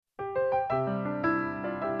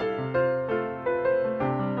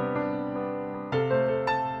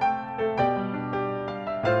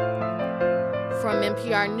From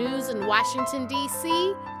NPR News in Washington,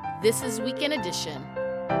 D.C., this is Weekend Edition.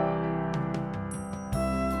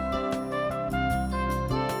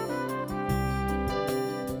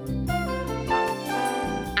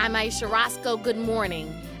 I'm Aisha Roscoe. Good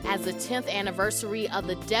morning. As the 10th anniversary of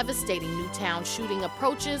the devastating Newtown shooting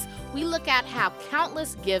approaches, we look at how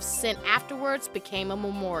countless gifts sent afterwards became a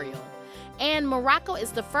memorial. And Morocco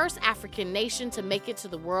is the first African nation to make it to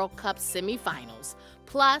the World Cup semifinals.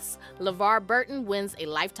 Plus, LeVar Burton wins a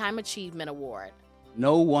Lifetime Achievement Award.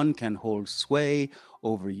 No one can hold sway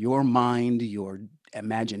over your mind, your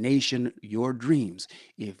imagination, your dreams,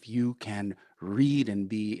 if you can read and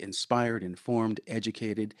be inspired, informed,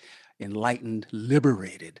 educated, enlightened,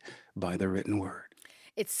 liberated by the written word.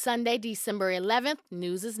 It's Sunday, December 11th.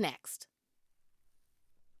 News is next.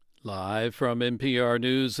 Live from NPR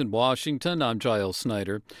News in Washington, I'm Giles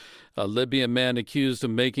Snyder. A Libyan man accused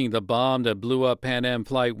of making the bomb that blew up Pan Am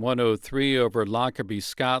Flight 103 over Lockerbie,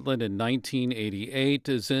 Scotland in 1988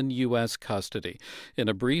 is in U.S. custody. In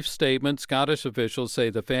a brief statement, Scottish officials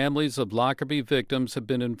say the families of Lockerbie victims have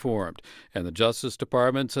been informed, and the Justice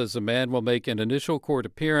Department says the man will make an initial court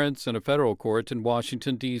appearance in a federal court in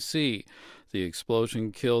Washington, D.C. The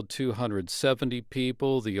explosion killed 270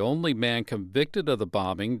 people. The only man convicted of the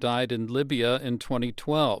bombing died in Libya in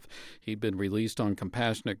 2012. He'd been released on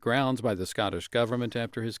compassionate grounds by the Scottish government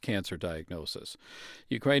after his cancer diagnosis.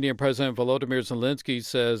 Ukrainian President Volodymyr Zelensky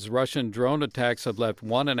says Russian drone attacks have left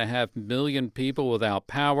 1.5 million people without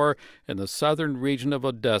power in the southern region of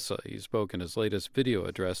Odessa. He spoke in his latest video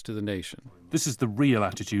address to the nation. This is the real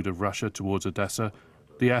attitude of Russia towards Odessa,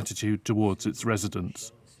 the attitude towards its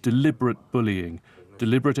residents. Deliberate bullying,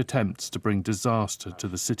 deliberate attempts to bring disaster to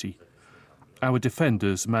the city. Our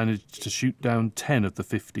defenders managed to shoot down 10 of the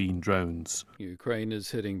 15 drones. Ukraine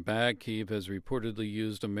is hitting back. Kyiv has reportedly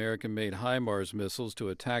used American-made HIMARS missiles to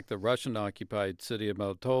attack the Russian-occupied city of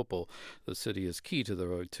Melitopol. The city is key to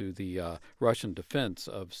the Russian defense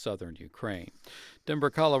of southern Ukraine.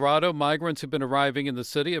 Denver, Colorado, migrants who've been arriving in the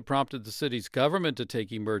city have prompted the city's government to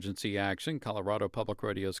take emergency action. Colorado Public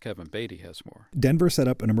Radio's Kevin Beatty has more. Denver set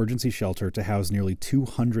up an emergency shelter to house nearly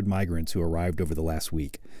 200 migrants who arrived over the last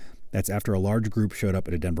week. That's after a large group showed up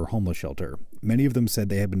at a Denver homeless shelter. Many of them said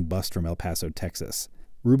they had been bused from El Paso, Texas.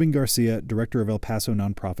 Ruben Garcia, director of El Paso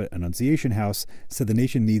nonprofit Annunciation House, said the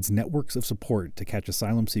nation needs networks of support to catch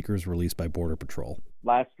asylum seekers released by Border Patrol.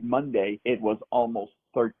 Last Monday, it was almost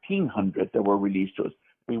 1,300 that were released to us.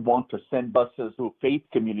 We want to send buses to faith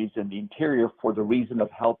communities in the interior for the reason of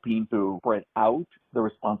helping to spread out the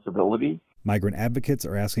responsibility. Migrant advocates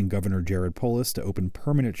are asking Governor Jared Polis to open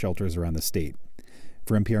permanent shelters around the state.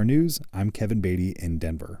 For NPR News, I'm Kevin Beatty in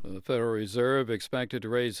Denver. The Federal Reserve expected to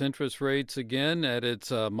raise interest rates again at its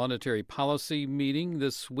monetary policy meeting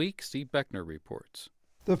this week. Steve Beckner reports.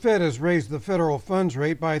 The Fed has raised the federal funds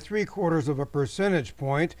rate by 0.75 percentage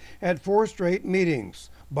point at 4 straight meetings.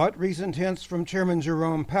 But recent hints from Chairman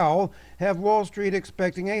Jerome Powell have Wall Street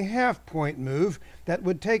expecting a half-point move that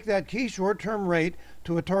would take that key short-term rate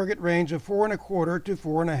to a target range of 4.25% to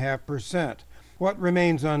 4.5%. What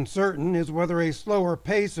remains uncertain is whether a slower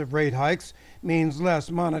pace of rate hikes means less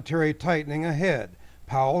monetary tightening ahead.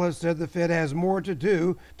 Powell has said the Fed has more to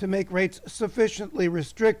do to make rates sufficiently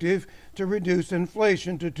restrictive to reduce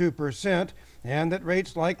inflation to 2%, and that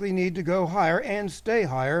rates likely need to go higher and stay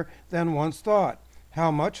higher than once thought. How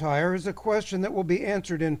much higher is a question that will be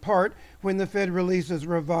answered in part when the Fed releases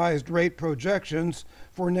revised rate projections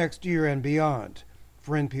for next year and beyond.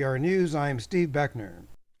 For NPR News, I'm Steve Beckner.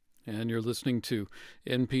 And you're listening to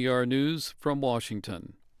NPR News from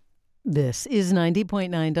Washington. This is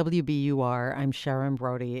 90.9 WBUR. I'm Sharon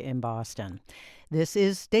Brody in Boston. This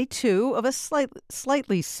is day 2 of a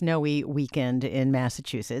slightly snowy weekend in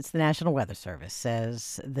Massachusetts. The National Weather Service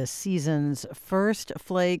says the season's first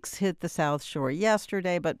flakes hit the South Shore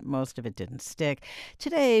yesterday, but most of it didn't stick.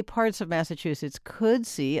 Today, parts of Massachusetts could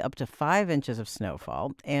see up to 5 inches of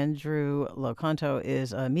snowfall. Andrew Locanto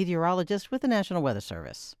is a meteorologist with the National Weather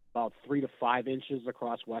Service. About 3 to 5 inches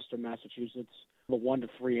across western Massachusetts, the 1 to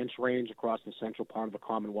 3 inch range across the central part of the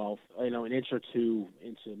Commonwealth, an inch or two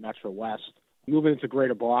into Metro West. Moving into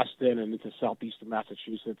greater Boston and into southeastern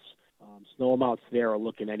Massachusetts, snow amounts there are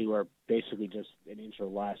looking anywhere basically just an inch or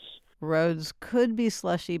less. Roads could be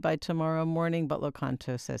slushy by tomorrow morning, but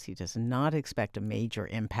Locanto says he does not expect a major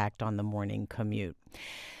impact on the morning commute.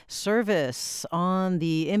 Service on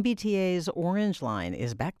the MBTA's Orange Line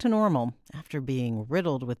is back to normal after being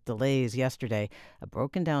riddled with delays yesterday. A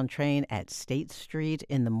broken down train at State Street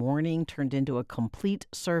in the morning turned into a complete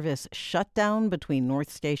service shutdown between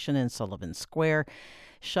North Station and Sullivan Square.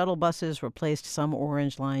 Shuttle buses replaced some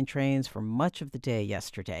Orange Line trains for much of the day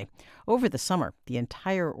yesterday. Over the summer, the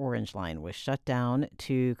entire Orange Line was shut down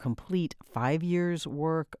to complete 5 years'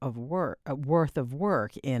 worth of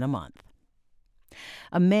work in a month.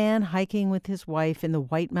 A man hiking with his wife in the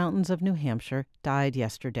White Mountains of New Hampshire died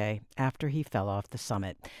yesterday after he fell off the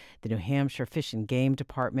summit. The New Hampshire Fish and Game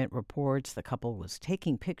Department reports the couple was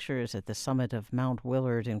taking pictures at the summit of Mount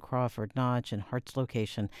Willard in Crawford Notch in Hart's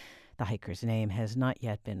location. The hiker's name has not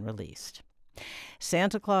yet been released.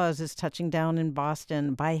 Santa Claus is touching down in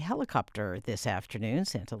Boston by helicopter this afternoon.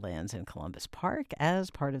 Santa lands in Columbus Park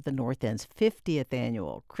as part of the North End's 50th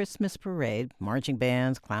annual Christmas parade. Marching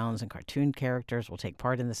bands, clowns, and cartoon characters will take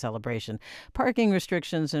part in the celebration. Parking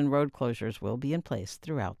restrictions and road closures will be in place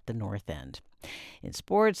throughout the North End. In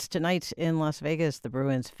sports, tonight in Las Vegas, the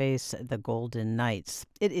Bruins face the Golden Knights.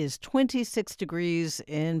 It is 26 degrees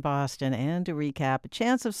in Boston, and to recap, a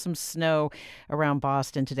chance of some snow around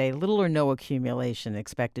Boston today. Little or no accumulation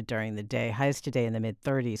expected during the day. Highs today in the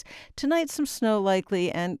mid-30s. Tonight, some snow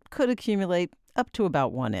likely and could accumulate up to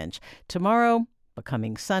about 1 inch. Tomorrow,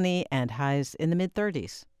 becoming sunny and highs in the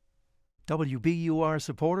mid-30s. WBUR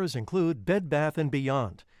supporters include Bed Bath &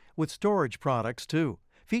 Beyond, with storage products, too,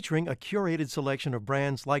 featuring a curated selection of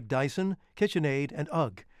brands like Dyson, KitchenAid, and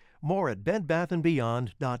UGG. More at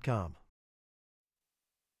bedbathandbeyond.com.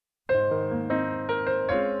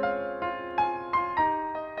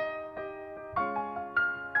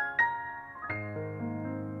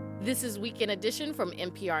 This is Weekend Edition from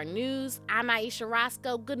NPR News. I'm Aisha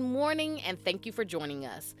Roscoe. Good morning, and thank you for joining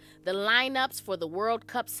us. The lineups for the World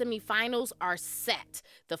Cup semifinals are set.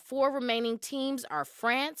 The 4 remaining teams are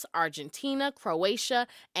France, Argentina, Croatia,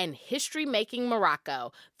 and history-making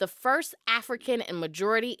Morocco, the first African and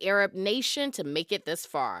majority Arab nation to make it this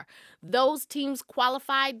far. Those teams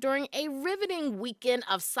qualified during a riveting weekend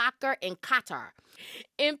of soccer in Qatar.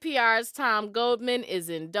 NPR's Tom Goldman is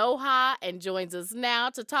in Doha and joins us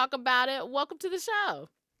now to talk about it. Welcome to the show.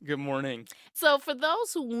 Good morning. So for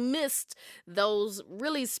those who missed those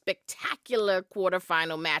really spectacular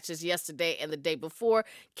quarterfinal matches yesterday and the day before,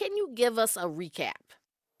 can you give us a recap?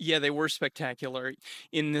 Yeah, they were spectacular.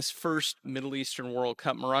 In this first Middle Eastern World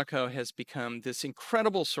Cup, Morocco has become this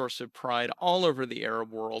incredible source of pride all over the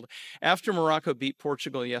Arab world. After Morocco beat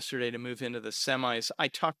Portugal yesterday to move into the semis, I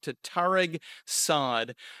talked to Tarek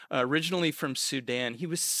Saad, originally from Sudan. He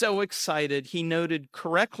was so excited. He noted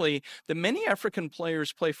correctly that many African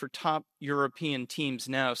players play for top European teams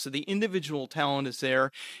now, so the individual talent is there.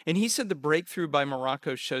 And he said the breakthrough by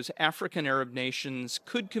Morocco shows African Arab nations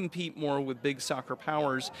could compete more with big soccer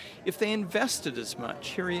powers if they invested as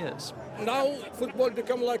much. Here he is. Now football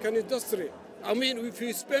become like an industry. I mean, if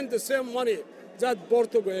we spend the same money that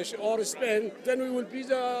Portugal or Spain, then we will be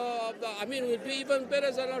we'll be even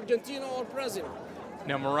better than Argentina or Brazil.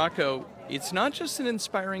 Now, Morocco, it's not just an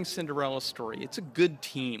inspiring Cinderella story. It's a good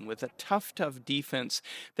team with a tough defense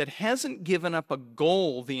that hasn't given up a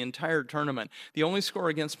goal the entire tournament. The only score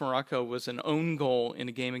against Morocco was an own goal in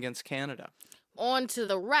a game against Canada. On to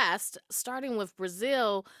the rest, starting with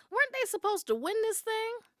Brazil. Weren't they supposed to win this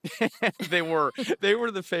thing? They were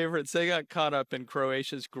the favorites. They got caught up in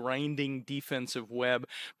Croatia's grinding defensive web.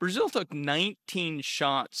 Brazil took 19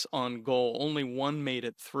 shots on goal. Only one made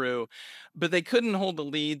it through. But they couldn't hold the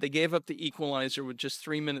lead. They gave up the equalizer with just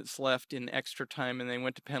 3 minutes left in extra time, and they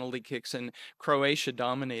went to penalty kicks, and Croatia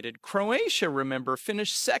dominated. Croatia, remember,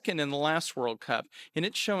 finished second in the last World Cup, and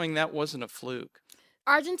it's showing that wasn't a fluke.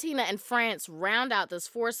 Argentina and France round out this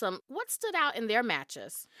foursome. What stood out in their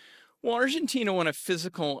matches? Well, Argentina won a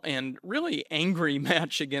physical and really angry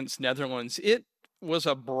match against Netherlands. It was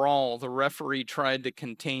a brawl. The referee tried to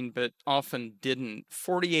contain, but often didn't.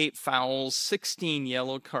 48 fouls, 16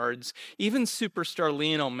 yellow cards. Even superstar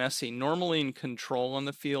Lionel Messi, normally in control on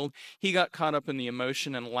the field, he got caught up in the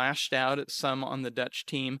emotion and lashed out at some on the Dutch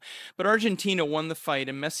team. But Argentina won the fight,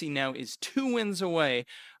 and Messi now is 2 wins away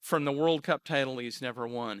from the World Cup title he's never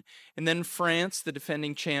won. And then France, the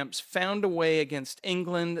defending champs, found a way against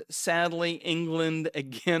England. Sadly, England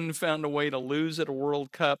again found a way to lose at a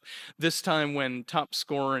World Cup, this time when top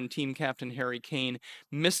scorer and team captain Harry Kane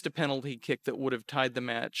missed a penalty kick that would have tied the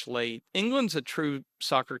match late. England's a true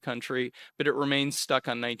soccer country, but it remains stuck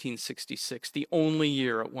on 1966, the only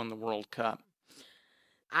year it won the World Cup.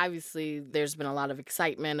 Obviously, there's been a lot of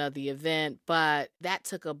excitement of the event, but that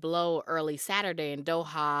took a blow early Saturday in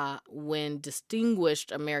Doha when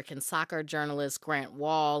distinguished American soccer journalist Grant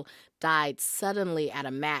Wall died suddenly at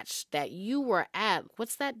a match that you were at.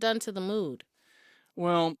 What's that done to the mood?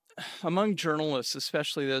 Well, among journalists,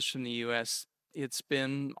 especially those from the U.S., it's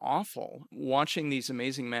been awful. Watching these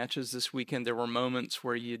amazing matches this weekend, there were moments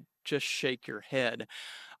where you just shake your head.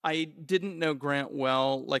 I didn't know Grant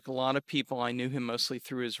well. Like a lot of people, I knew him mostly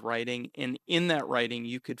through his writing. And in that writing,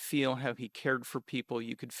 you could feel how he cared for people.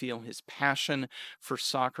 You could feel his passion for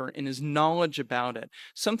soccer and his knowledge about it,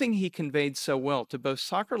 something he conveyed so well to both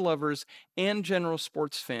soccer lovers and general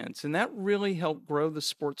sports fans. And that really helped grow the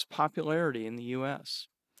sport's popularity in the U.S.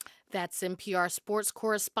 That's NPR sports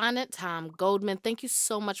correspondent Tom Goldman. Thank you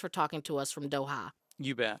so much for talking to us from Doha.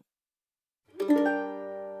 You bet.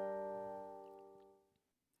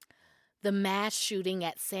 The mass shooting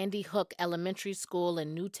at Sandy Hook Elementary School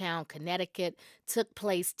in Newtown, Connecticut, took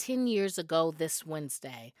place 10 years ago this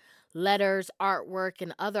Wednesday. Letters, artwork,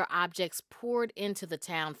 and other objects poured into the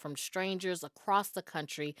town from strangers across the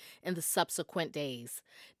country in the subsequent days.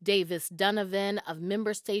 Davis Donovan of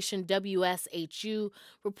member station WSHU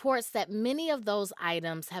reports that many of those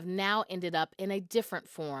items have now ended up in a different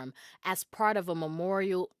form as part of a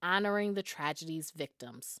memorial honoring the tragedy's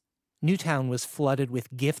victims. Newtown was flooded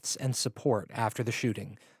with gifts and support after the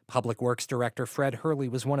shooting. Public Works Director Fred Hurley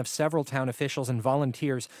was one of several town officials and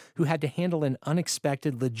volunteers who had to handle an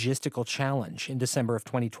unexpected logistical challenge in December of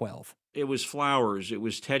 2012. It was flowers, it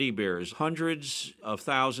was teddy bears, hundreds of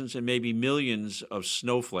thousands and maybe millions of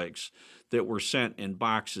snowflakes that were sent in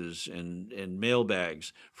boxes and mail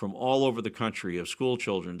bags from all over the country of school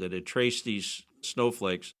children that had traced these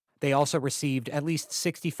snowflakes. They also received at least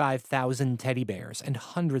 65,000 teddy bears and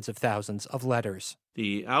hundreds of thousands of letters.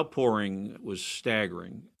 The outpouring was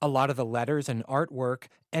staggering. A lot of the letters and artwork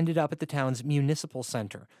ended up at the town's municipal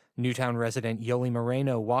center. Newtown resident Yoli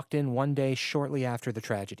Moreno walked in one day shortly after the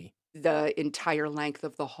tragedy. The entire length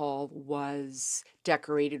of the hall was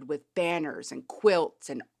decorated with banners and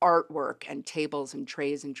quilts and artwork and tables and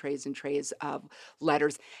trays and trays and trays of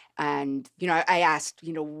letters. And, I asked,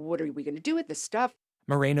 what are we going to do with this stuff?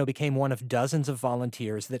 Moreno became one of dozens of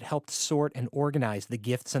volunteers that helped sort and organize the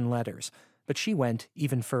gifts and letters. But she went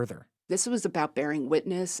even further. This was about bearing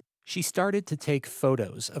witness. She started to take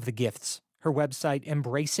photos of the gifts. Her website,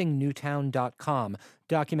 embracingnewtown.com,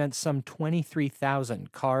 documents some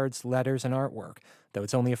 23,000 cards, letters, and artwork, though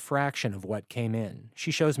it's only a fraction of what came in.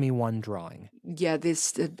 She shows me one drawing. Yeah,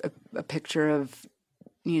 this a picture of,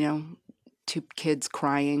 two kids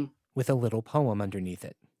crying. With a little poem underneath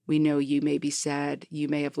it. We know you may be sad. You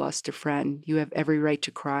may have lost a friend. You have every right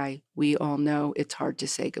to cry. We all know it's hard to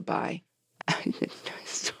say goodbye. I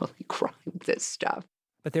slowly crying with this stuff.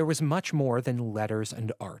 But there was much more than letters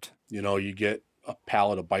and art. You get a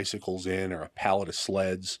pallet of bicycles in or a pallet of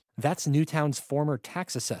sleds. That's Newtown's former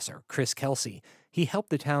tax assessor, Chris Kelsey. He helped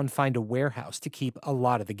the town find a warehouse to keep a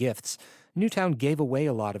lot of the gifts. Newtown gave away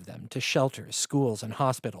a lot of them to shelters, schools, and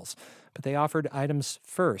hospitals, but they offered items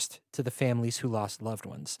first to the families who lost loved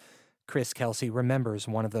ones. Chris Kelsey remembers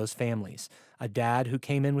one of those families, a dad who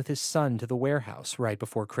came in with his son to the warehouse right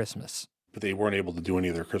before Christmas. But they weren't able to do any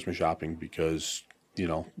of their Christmas shopping because,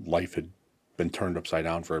 life had been turned upside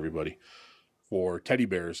down for everybody. For teddy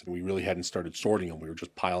bears, we really hadn't started sorting them. We were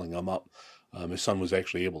just piling them up. His son was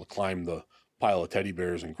actually able to climb the pile of teddy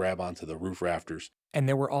bears and grab onto the roof rafters. And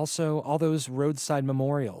there were also all those roadside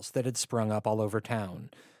memorials that had sprung up all over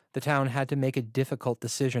town. The town had to make a difficult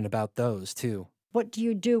decision about those, too. What do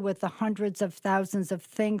you do with the hundreds of thousands of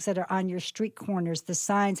things that are on your street corners, the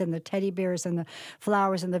signs and the teddy bears and the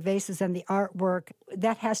flowers and the vases and the artwork?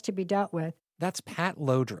 That has to be dealt with. That's Pat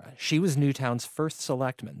Lodra. She was Newtown's first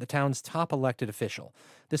selectman, the town's top elected official.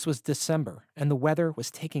 This was December, and the weather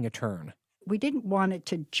was taking a turn. We didn't want it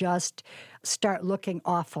to just start looking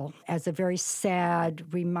awful as a very sad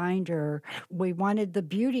reminder. We wanted the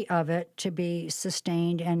beauty of it to be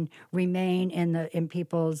sustained and remain in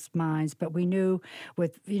people's minds. But we knew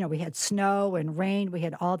we had snow and rain, we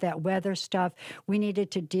had all that weather stuff. We needed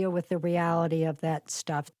to deal with the reality of that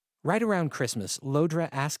stuff. Right around Christmas, Lodra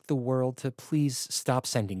asked the world to please stop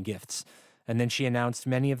sending gifts. And then she announced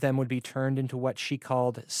many of them would be turned into what she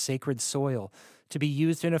called sacred soil, to be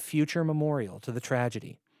used in a future memorial to the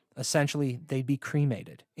tragedy. Essentially, they'd be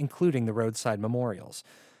cremated, including the roadside memorials.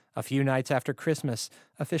 A few nights after Christmas,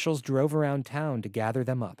 officials drove around town to gather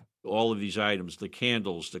them up. All of these items, the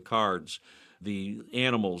candles, the cards, the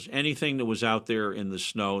animals, anything that was out there in the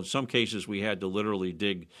snow. In some cases, we had to literally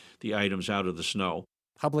dig the items out of the snow.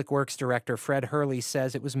 Public Works Director Fred Hurley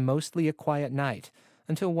says it was mostly a quiet night,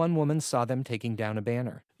 until one woman saw them taking down a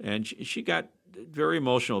banner. And she got very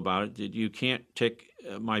emotional about it, that you can't take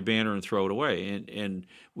my banner and throw it away. And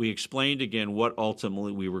we explained again what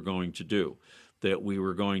ultimately we were going to do, that we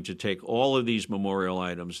were going to take all of these memorial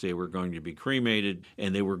items, they were going to be cremated,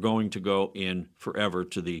 and they were going to go in forever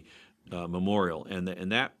to the memorial.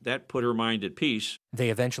 And that put her mind at peace. They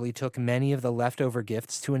eventually took many of the leftover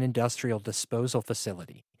gifts to an industrial disposal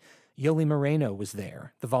facility. Yoli Moreno was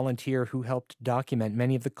there, the volunteer who helped document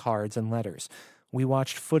many of the cards and letters. We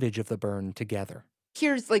watched footage of the burn together.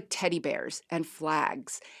 Here's like teddy bears and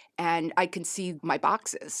flags, and I can see my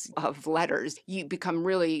boxes of letters. You become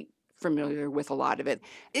really familiar with a lot of it.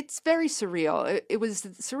 It's very surreal. It was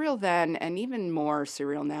surreal then, and even more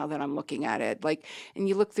surreal now that I'm looking at it. And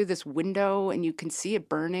you look through this window and you can see it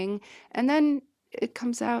burning, and then it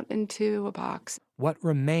comes out into a box. What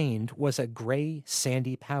remained was a gray,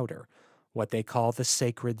 sandy powder, what they call the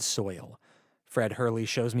sacred soil. Fred Hurley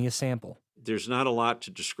shows me a sample. There's not a lot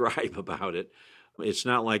to describe about it. It's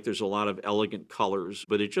not like there's a lot of elegant colors,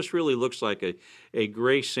 but it just really looks like a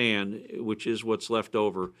gray sand, which is what's left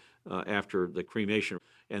over after the cremation.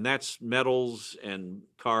 And that's medals and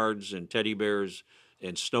cards and teddy bears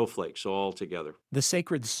and snowflakes all together. The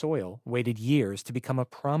sacred soil waited years to become a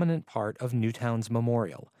prominent part of Newtown's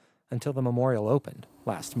memorial, until the memorial opened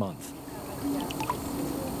last month.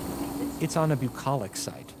 It's on a bucolic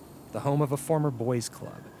site, the home of a former boys'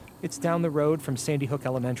 club. It's down the road from Sandy Hook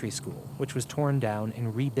Elementary School, which was torn down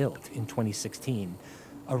and rebuilt in 2016.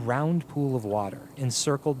 A round pool of water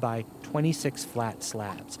encircled by 26 flat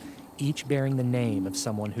slabs, each bearing the name of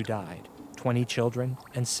someone who died, 20 children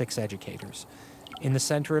and 6 educators. In the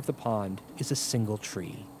center of the pond is a single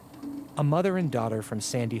tree. A mother and daughter from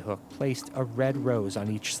Sandy Hook placed a red rose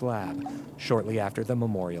on each slab shortly after the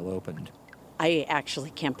memorial opened. I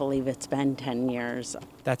actually can't believe it's been 10 years.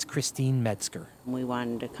 That's Christine Metzger. We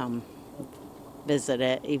wanted to come visit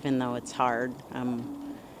it, even though it's hard.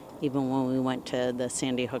 Even when we went to the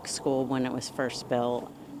Sandy Hook School when it was first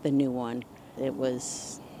built, the new one, it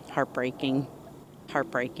was heartbreaking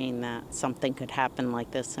that something could happen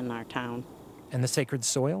like this in our town. And the sacred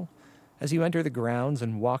soil? As you enter the grounds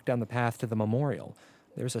and walk down the path to the memorial,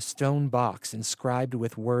 there's a stone box inscribed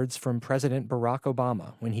with words from President Barack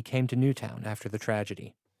Obama when he came to Newtown after the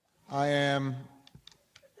tragedy. I am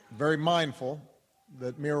very mindful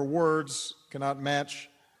that mere words cannot match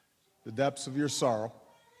the depths of your sorrow,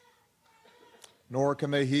 nor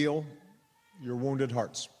can they heal your wounded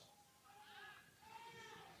hearts.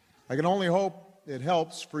 I can only hope it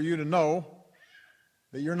helps for you to know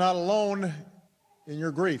that you're not alone in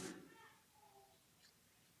your grief.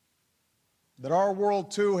 That our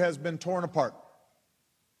world, too, has been torn apart.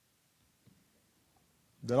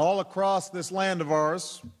 That all across this land of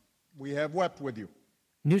ours, we have wept with you.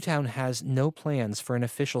 Newtown has no plans for an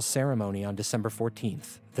official ceremony on December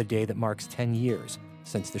 14th, the day that marks 10 years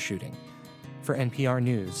since the shooting. For NPR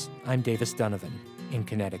News, I'm Davis Donovan in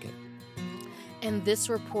Connecticut. And this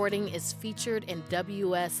reporting is featured in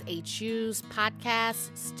WSHU's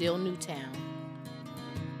podcast, Still Newtown.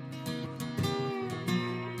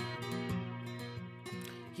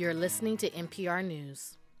 You're listening to NPR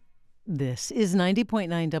News. This is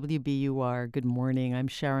 90.9 WBUR. Good morning. I'm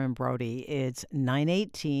Sharon Brody. It's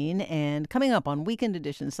 9:18, and coming up on Weekend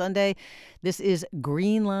Edition Sunday, this is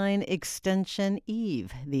Green Line Extension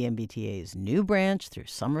Eve. The MBTA's new branch through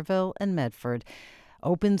Somerville and Medford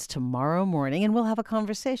opens tomorrow morning, and we'll have a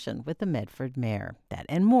conversation with the Medford mayor. That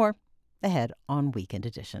and more ahead on Weekend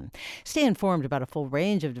Edition. Stay informed about a full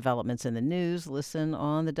range of developments in the news. Listen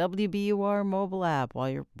on the WBUR mobile app while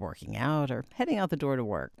you're working out or heading out the door to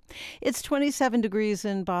work. It's 27 degrees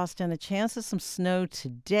in Boston. A chance of some snow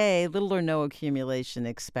today. Little or no accumulation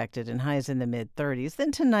expected, and highs in the mid-30s.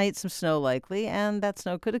 Then tonight, some snow likely, and that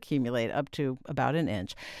snow could accumulate up to about an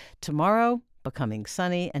inch. Tomorrow, becoming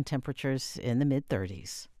sunny and temperatures in the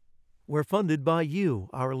mid-30s. We're funded by you,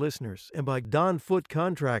 our listeners, and by Don Foote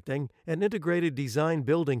Contracting, an integrated design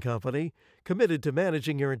building company committed to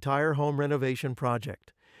managing your entire home renovation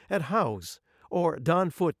project. At House or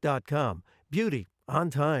donfoote.com. Beauty on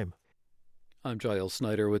time. I'm Giles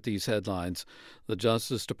Snyder with these headlines. The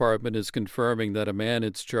Justice Department is confirming that a man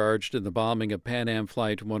it's charged in the bombing of Pan Am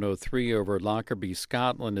Flight 103 over Lockerbie,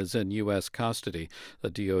 Scotland, is in U.S. custody.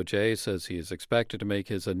 The DOJ says he is expected to make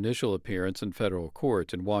his initial appearance in federal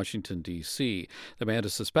court in Washington, D.C. The man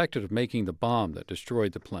is suspected of making the bomb that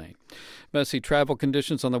destroyed the plane. Messy travel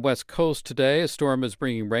conditions on the West Coast today. A storm is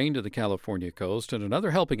bringing rain to the California coast and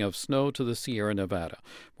another helping of snow to the Sierra Nevada.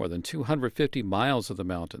 More than 250 miles of the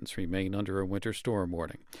mountains remain under a winter storm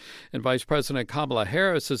warning. And Vice President Kamala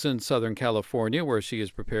Harris is in Southern California, where she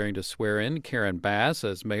is preparing to swear in Karen Bass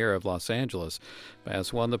as mayor of Los Angeles.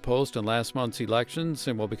 Bass won the post in last month's elections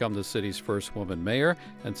and will become the city's first woman mayor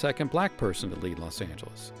and second black person to lead Los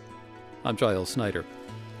Angeles. I'm Giles Snyder,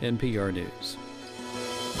 NPR News.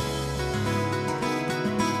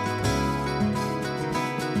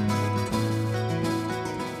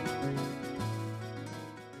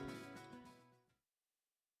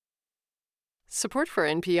 Support for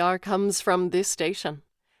NPR comes from this station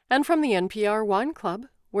and from the NPR Wine Club,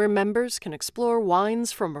 where members can explore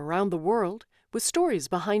wines from around the world with stories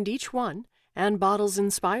behind each one and bottles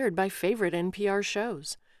inspired by favorite NPR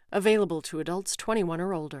shows. Available to adults 21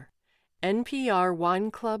 or older.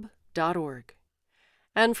 nprwineclub.org.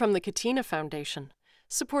 And from the Katina Foundation,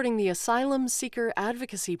 supporting the Asylum Seeker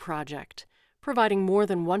Advocacy Project, providing more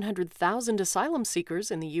than 100,000 asylum seekers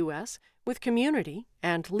in the U.S. with community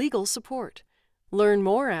and legal support. Learn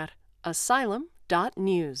more at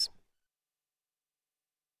asylum.news.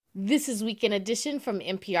 This is Weekend Edition from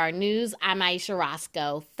NPR News. I'm Aisha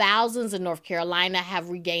Roscoe. Thousands in North Carolina have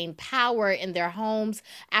regained power in their homes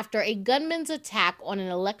after a gunman's attack on an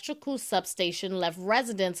electrical substation left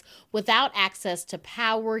residents without access to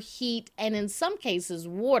power, heat, and in some cases,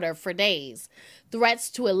 water for days. Threats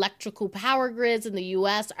to electrical power grids in the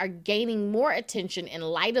U.S. are gaining more attention in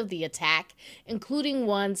light of the attack, including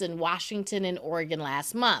ones in Washington and Oregon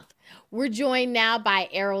last month. We're joined now by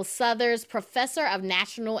Errol Southers, professor of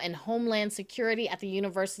national and homeland security at the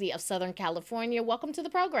University of Southern California. Welcome to the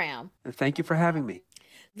program. Thank you for having me.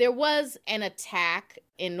 There was an attack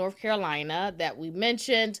in North Carolina that we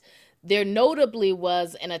mentioned. There notably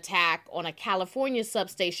was an attack on a California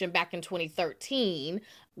substation back in 2013.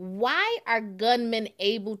 Why are gunmen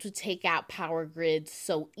able to take out power grids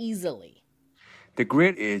so easily? The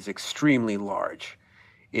grid is extremely large.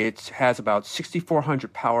 It has about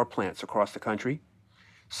 6,400 power plants across the country,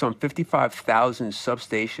 some 55,000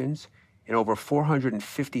 substations, and over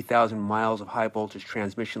 450,000 miles of high-voltage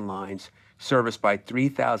transmission lines serviced by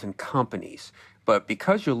 3,000 companies. But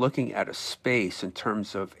because you're looking at a space in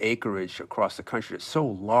terms of acreage across the country that's so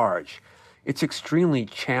large, it's extremely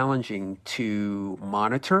challenging to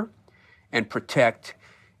monitor and protect,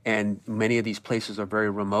 and many of these places are very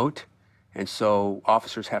remote. And so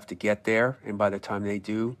officers have to get there, and by the time they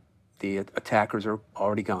do, the attackers are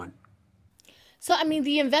already gone. So,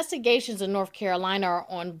 the investigations in North Carolina are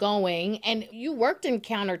ongoing, and you worked in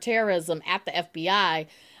counterterrorism at the FBI.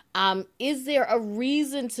 Is there a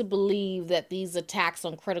reason to believe that these attacks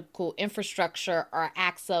on critical infrastructure are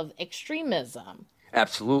acts of extremism?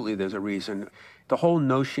 Absolutely, there's a reason. The whole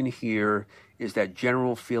notion here is that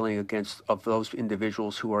general feeling of those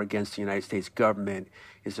individuals who are against the United States government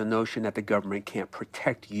is the notion that the government can't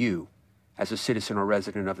protect you as a citizen or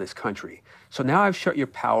resident of this country. So now I've shut your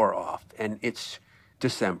power off, and it's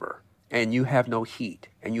December, and you have no heat,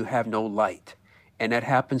 and you have no light, and that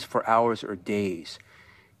happens for hours or days.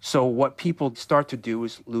 So what people start to do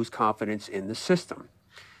is lose confidence in the system.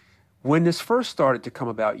 When this first started to come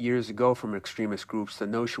about years ago from extremist groups, the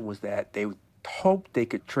notion was that they hoped they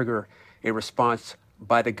could trigger a response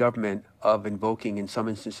by the government of invoking, in some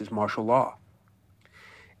instances, martial law.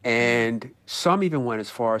 And some even went as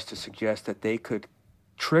far as to suggest that they could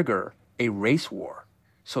trigger a race war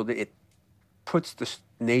so that it puts the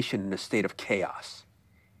nation in a state of chaos.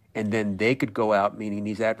 And then they could go out, meaning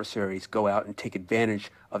these adversaries go out and take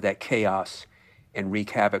advantage of that chaos and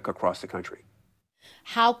wreak havoc across the country.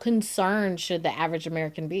 How concerned should the average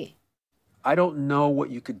American be? I don't know what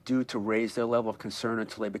you could do to raise their level of concern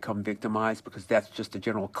until they become victimized, because that's just the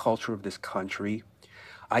general culture of this country.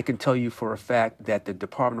 I can tell you for a fact that the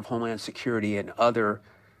Department of Homeland Security and other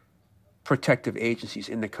protective agencies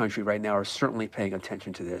in the country right now are certainly paying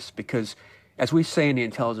attention to this, because as we say in the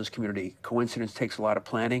intelligence community, coincidence takes a lot of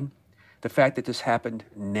planning. The fact that this happened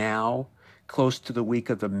now, close to the week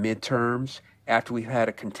of the midterms, after we've had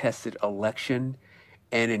a contested election,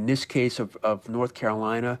 and in this case of North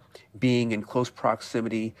Carolina, being in close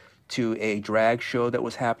proximity to a drag show that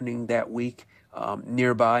was happening that week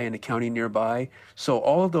nearby, in a county nearby. So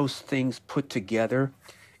all of those things put together,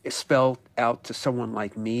 it spelled out to someone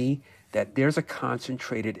like me that there's a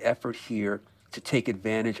concentrated effort here to take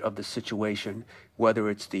advantage of the situation, whether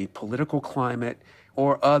it's the political climate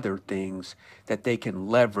or other things that they can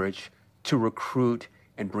leverage to recruit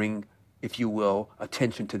and bring, if you will,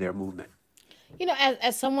 attention to their movement.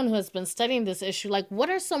 As someone who has been studying this issue, what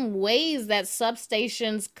are some ways that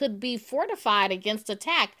substations could be fortified against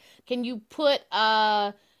attack? Can you put,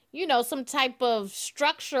 some type of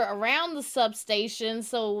structure around the substation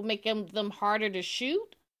so making them harder to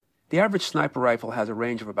shoot? The average sniper rifle has a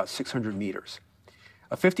range of about 600 meters.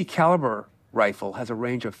 A 50 caliber rifle has a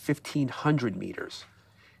range of 1,500 meters.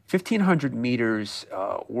 1,500 meters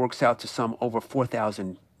works out to some over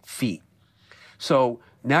 4,000 feet. So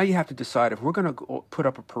now you have to decide, if we're going to put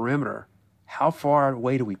up a perimeter, how far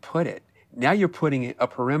away do we put it? Now you're putting a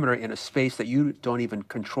perimeter in a space that you don't even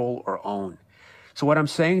control or own. So what I'm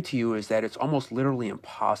saying to you is that it's almost literally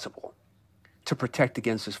impossible to protect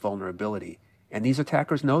against this vulnerability. And these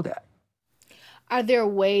attackers know that. Are there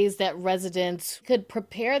ways that residents could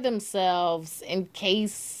prepare themselves in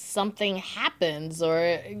case something happens or,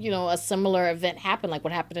 a similar event happened, like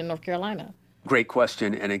what happened in North Carolina? Great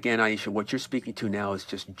question. And again, Aisha, what you're speaking to now is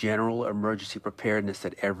just general emergency preparedness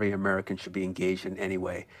that every American should be engaged in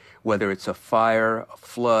anyway, whether it's a fire, a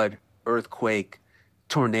flood, earthquake,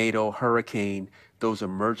 tornado, hurricane, those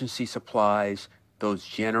emergency supplies, those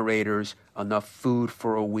generators, enough food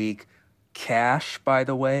for a week, cash, by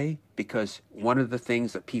the way, because one of the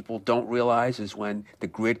things that people don't realize is when the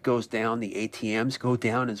grid goes down, the ATMs go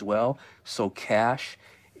down as well. So cash,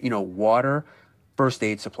 water, first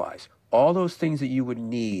aid supplies. All those things that you would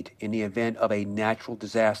need in the event of a natural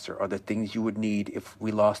disaster are the things you would need if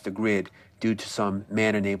we lost the grid due to some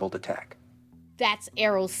man-enabled attack. That's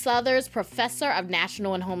Errol Southers, Professor of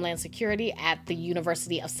National and Homeland Security at the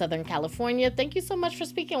University of Southern California. Thank you so much for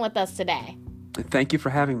speaking with us today. Thank you for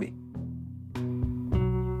having me.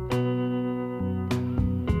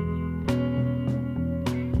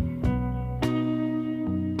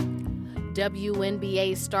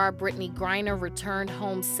 WNBA star Brittany Griner returned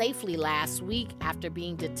home safely last week after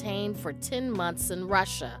being detained for 10 months in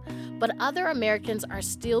Russia. But other Americans are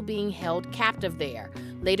still being held captive there.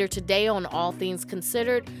 Later today on All Things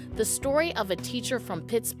Considered, the story of a teacher from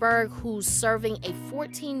Pittsburgh who's serving a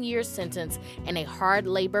 14-year sentence in a hard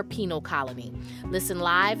labor penal colony. Listen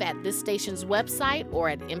live at this station's website or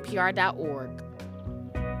at npr.org.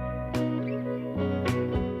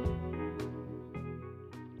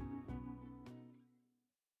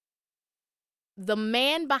 The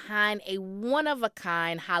man behind a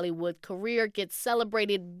one-of-a-kind Hollywood career gets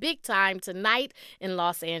celebrated big time tonight in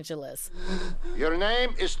Los Angeles. Your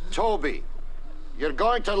name is Toby. You're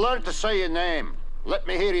going to learn to say your name. Let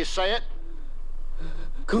me hear you say it.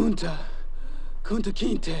 Kunta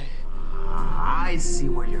Kinte. I see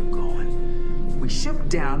where you're going. We ship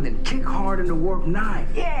down, then kick hard into warp 9.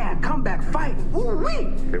 Yeah, come back fighting. Woo-wee!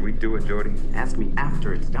 Can we do it, Jordy? Ask me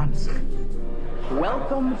after it's done, sir.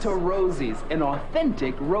 Welcome to Rosie's, an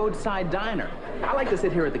authentic roadside diner. I like to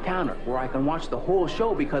sit here at the counter where I can watch the whole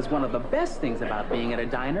show because one of the best things about being at a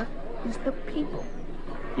diner is the people.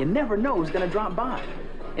 You never know who's going to drop by.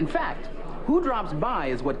 In fact, who drops by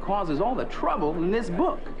is what causes all the trouble in this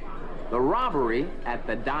book. The robbery at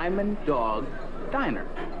the Diamond Dog Diner.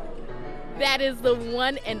 That is the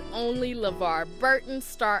one and only LeVar Burton,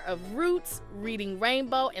 star of Roots, Reading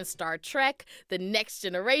Rainbow, and Star Trek, The Next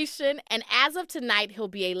Generation. And as of tonight, he'll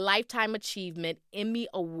be a Lifetime Achievement Emmy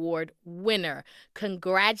Award winner.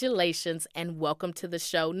 Congratulations and welcome to the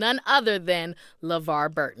show, none other than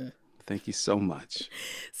LeVar Burton. Thank you so much.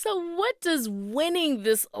 So what does winning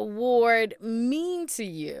this award mean to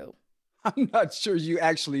you? I'm not sure you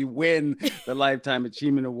actually win the Lifetime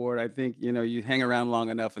Achievement Award. I think, you hang around long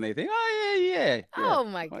enough and they think, oh, yeah. Oh,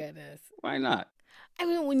 my goodness. Why not? I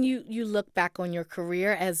mean, when you look back on your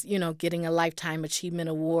career as, getting a Lifetime Achievement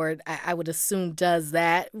Award, I would assume does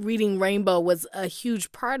that. Reading Rainbow was a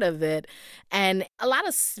huge part of it. And a lot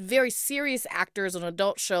of very serious actors on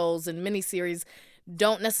adult shows and miniseries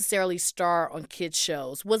don't necessarily star on kids'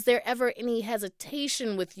 shows. Was there ever any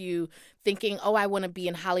hesitation with you thinking, oh, I want to be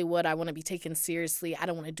in Hollywood, I want to be taken seriously, I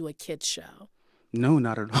don't want to do a kids' show? No,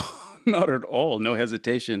 not at all. Not at all. No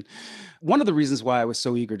hesitation. One of the reasons why I was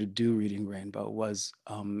so eager to do Reading Rainbow was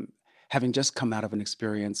having just come out of an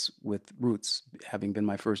experience with Roots, having been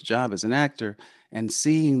my first job as an actor, and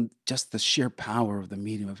seeing just the sheer power of the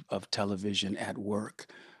medium of television at work,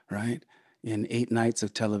 right? In 8 nights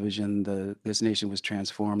of television, this nation was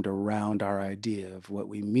transformed around our idea of what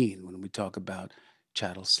we mean when we talk about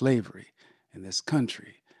chattel slavery in this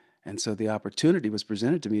country. And so the opportunity was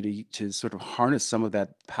presented to me to sort of harness some of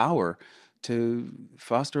that power to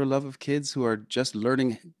foster a love of kids who are just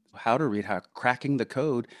learning how to read, cracking the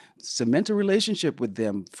code, cement a relationship with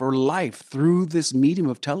them for life through this medium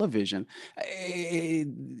of television. It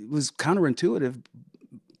was counterintuitive,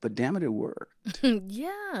 but damn it worked.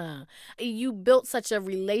 Yeah. You built such a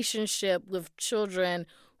relationship with children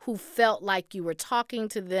who felt like you were talking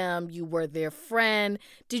to them, you were their friend.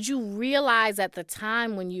 Did you realize at the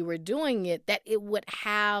time when you were doing it that it would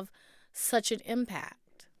have such an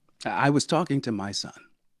impact? I was talking to my son.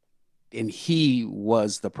 And he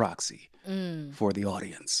was the proxy Mm. for the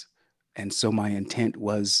audience. And so my intent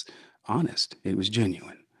was honest. It was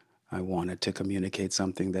genuine. I wanted to communicate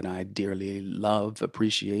something that I dearly love,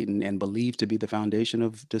 appreciate, and believe to be the foundation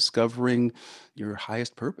of discovering your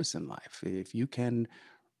highest purpose in life. If you can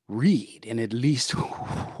read in at least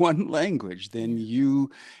one language, then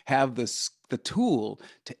you have the tool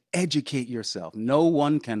to educate yourself. No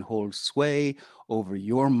one can hold sway over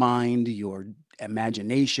your mind, your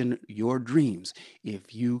imagination, your dreams,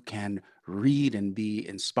 if you can read and be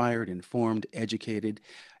inspired, informed, educated,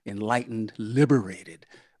 enlightened, liberated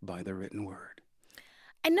by the written word.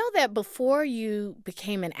 I know that before you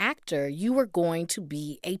became an actor, you were going to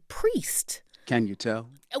be a priest. Can you tell?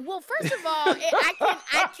 Well, first of all,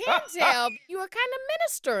 I can tell you were kind of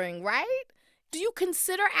ministering, right? Do you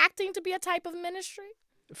consider acting to be a type of ministry?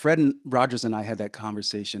 Fred and Rogers and I had that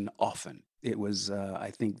conversation often. It was,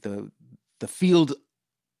 I think, the field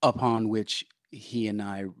upon which he and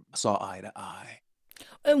I saw eye to eye.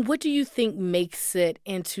 And what do you think makes it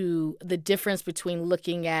into the difference between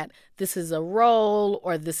looking at this is a role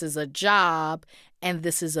or this is a job and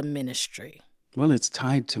this is a ministry? Well, it's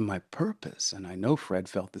tied to my purpose, and I know Fred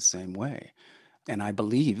felt the same way. And I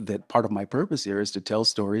believe that part of my purpose here is to tell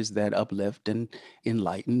stories that uplift and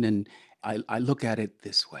enlighten, and I look at it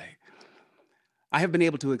this way. I have been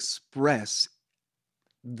able to express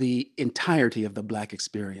the entirety of the Black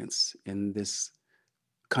experience in this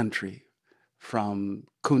country, from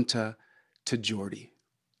Kunta to Geordie.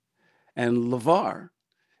 And LeVar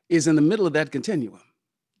is in the middle of that continuum.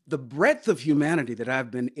 The breadth of humanity that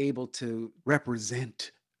I've been able to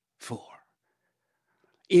represent for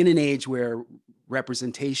in an age where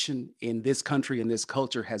representation in this country and this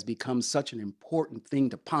culture has become such an important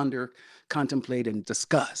thing to ponder, contemplate, and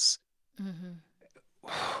discuss. Mm-hmm.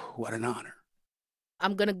 What an honor.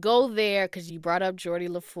 I'm going to go there because you brought up Geordie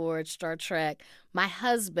LaForge, Star Trek. My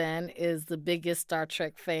husband is the biggest Star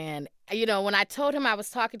Trek fan. You know, when I told him I was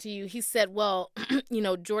talking to you, he said, well, you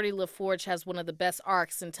know, Geordie LaForge has one of the best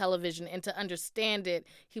arcs in television. And to understand it,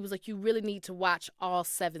 he was like, you really need to watch all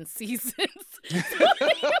 7 seasons. So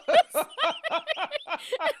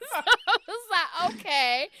I was like,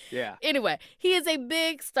 okay. Yeah. Anyway, he is a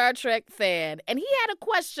big Star Trek fan, and he had a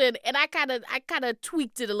question, and I kind of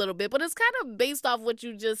tweaked it a little bit, but it's kind of based off what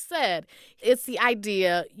you just said. It's the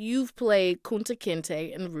idea you've played Kunta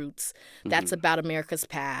Kinte in Roots. That's about America's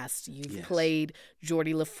past. You've played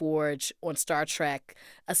Geordie LaForge on Star Trek,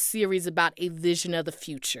 a series about a vision of the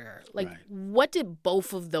future. Like, what did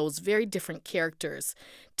both of those very different characters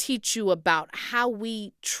teach you about how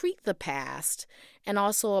we treat the past and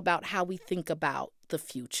also about how we think about the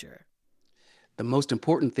future? The most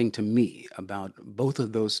important thing to me about both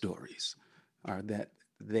of those stories are that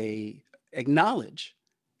they acknowledge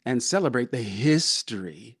and celebrate the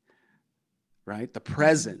history, right? The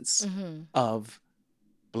presence of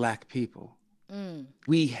Black people.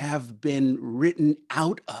 We have been written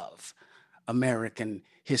out of American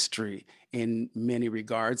history in many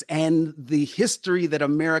regards, and the history that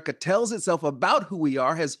America tells itself about who we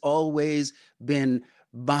are has always been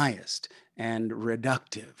biased and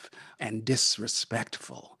reductive and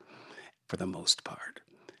disrespectful for the most part.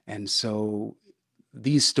 And so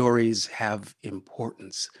these stories have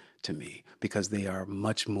importance to me because they are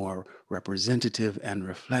much more representative and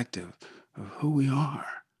reflective of who we are.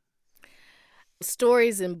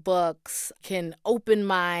 Stories and books can open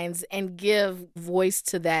minds and give voice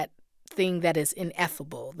to that thing that is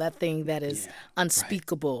ineffable, that thing that is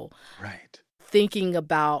unspeakable. Right. Thinking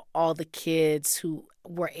about all the kids who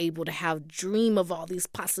were able to have dream of all these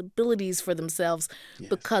possibilities for themselves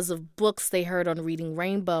because of books they heard on Reading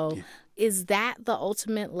Rainbow. Is that the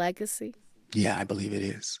ultimate legacy? Yeah, I believe it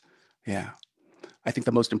is. Yeah. I think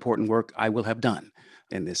the most important work I will have done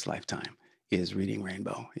in this lifetime is Reading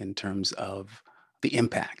Rainbow in terms of the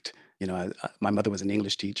impact. You know, my mother was an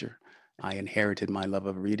English teacher. I inherited my love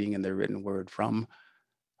of reading and the written word from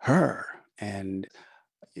her. And,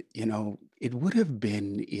 you know, it would have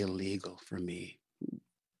been illegal for me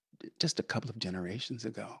just a couple of generations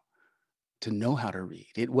ago to know how to read.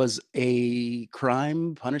 It was a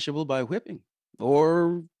crime punishable by whipping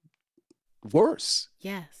or worse.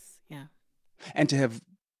 Yes, yeah. And to have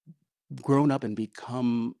grown up and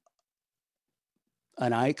become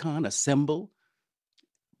an icon, a symbol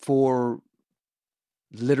for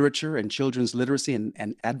literature and children's literacy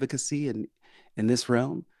and advocacy in this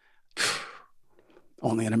realm,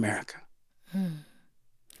 only in America.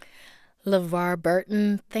 LeVar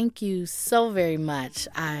Burton, thank you so very much.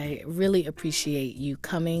 I really appreciate you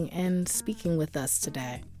coming and speaking with us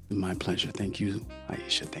today. My pleasure. Thank you,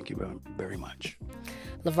 Aisha. Thank you very, very much.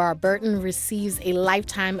 LeVar Burton receives a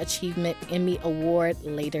Lifetime Achievement Emmy Award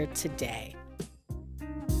later today.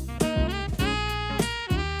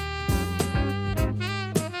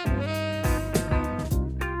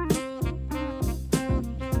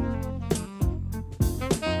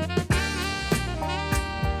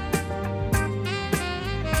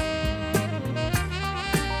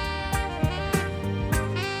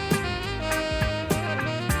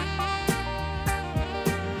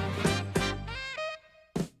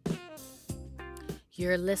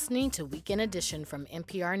 You're listening to Weekend Edition from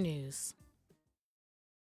NPR News.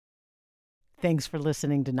 Thanks for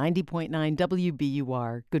listening to 90.9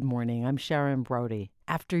 WBUR. Good morning. I'm Sharon Brody.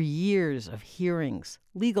 After years of hearings,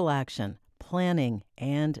 legal action, planning,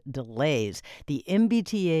 and delays, the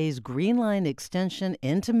MBTA's Green Line extension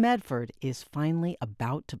into Medford is finally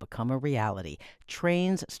about to become a reality.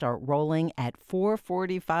 Trains start rolling at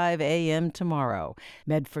 4:45 a.m. tomorrow.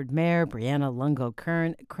 Medford Mayor Brianna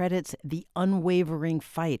Lungo-Kern credits the unwavering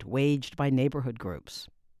fight waged by neighborhood groups.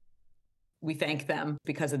 We thank them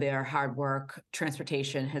because of their hard work.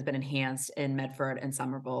 Transportation has been enhanced in Medford and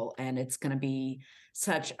Somerville, and it's going to be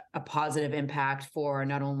such a positive impact for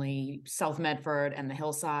not only South Medford and the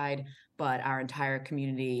hillside, but our entire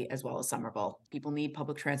community as well as Somerville. People need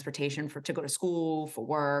public transportation to go to school, for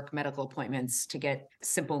work, medical appointments, to get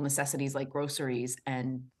simple necessities like groceries.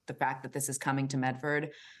 And the fact that this is coming to Medford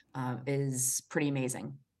is pretty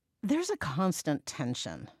amazing. There's a constant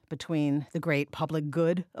tension between the great public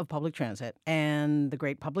good of public transit and the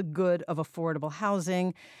great public good of affordable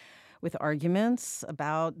housing, with arguments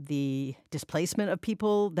about the displacement of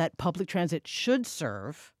people that public transit should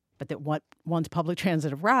serve, but that once public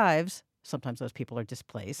transit arrives, sometimes those people are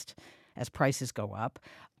displaced as prices go up.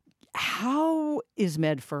 How is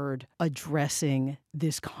Medford addressing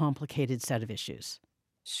this complicated set of issues?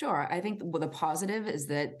 Sure. I think the positive is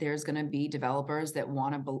that there's going to be developers that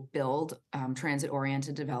want to build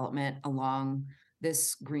transit-oriented development along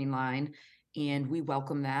this Green Line, and we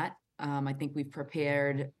welcome that. I think we've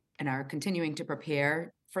prepared and are continuing to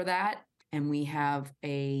prepare for that, and we have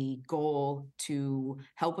a goal to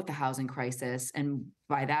help with the housing crisis, and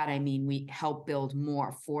by that I mean we help build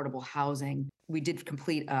more affordable housing. We did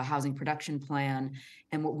complete a housing production plan,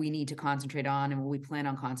 and what we need to concentrate on and what we plan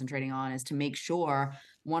on concentrating on is to make sure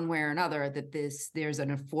one way or another that there's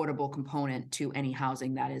an affordable component to any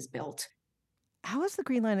housing that is built. How has the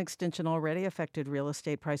Green Line extension already affected real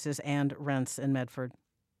estate prices and rents in Medford?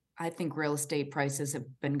 I think real estate prices have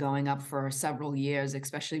been going up for several years,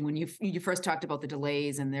 especially when you first talked about the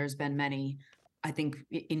delays, and there's been many. I think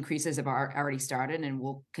increases have already started and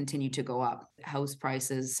will continue to go up. House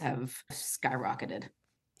prices have skyrocketed.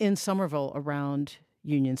 In Somerville, around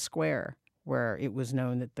Union Square, where it was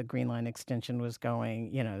known that the Green Line extension was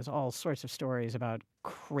going, there's all sorts of stories about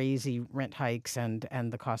crazy rent hikes and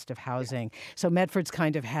the cost of housing. So Medford's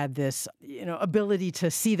kind of had this, ability to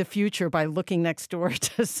see the future by looking next door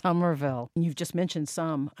to Somerville. You've just mentioned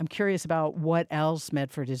some. I'm curious about what else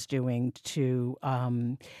Medford is doing to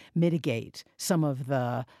mitigate some of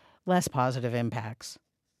the less positive impacts.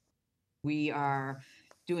 We are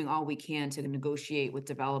doing all we can to negotiate with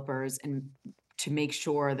developers and to make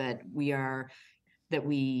sure that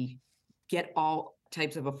we get all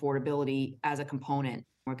types of affordability as a component.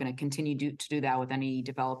 We're going to continue to do that with any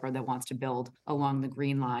developer that wants to build along the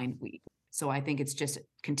Green Line. So I think it's just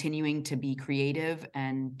continuing to be creative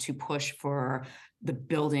and to push for the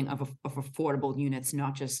building of affordable units,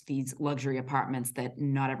 not just these luxury apartments that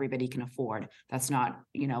not everybody can afford. That's not,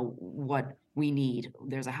 what we need.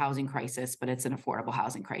 There's a housing crisis, but it's an affordable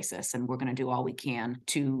housing crisis. And we're going to do all we can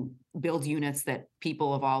to build units that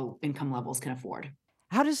people of all income levels can afford.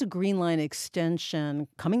 How does a Green Line extension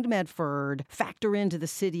coming to Medford factor into the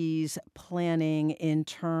city's planning in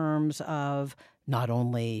terms of not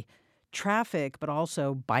only traffic, but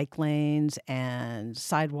also bike lanes and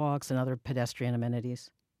sidewalks and other pedestrian amenities?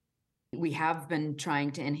 We have been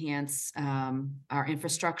trying to enhance our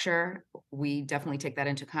infrastructure. We definitely take that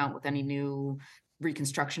into account with any new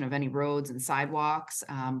reconstruction of any roads and sidewalks.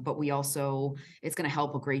 But we also, it's going to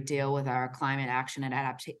help a great deal with our climate action and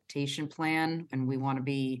adaptation plan. And we want to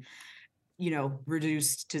be,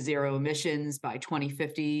 reduced to zero emissions by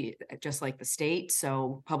 2050, just like the state.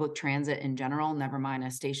 So public transit in general, never mind a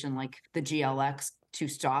station like the GLX, 2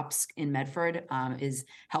 stops in Medford, is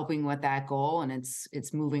helping with that goal. And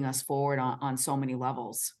it's moving us forward on so many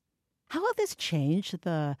levels. How will this change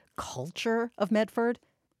the culture of Medford?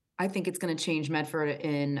 I think it's going to change Medford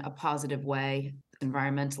in a positive way.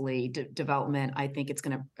 Environmentally, development, I think it's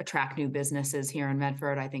going to attract new businesses here in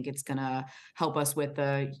Medford. I think it's going to help us with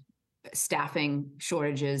the staffing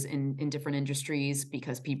shortages in different industries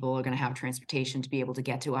because people are going to have transportation to be able to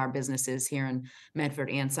get to our businesses here in Medford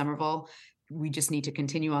and Somerville. We just need to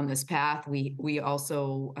continue on this path. We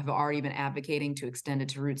also have already been advocating to extend it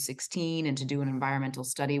to Route 16 and to do an environmental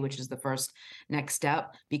study, which is the first next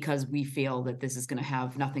step, because we feel that this is going to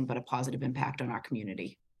have nothing but a positive impact on our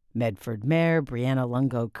community. Medford Mayor Brianna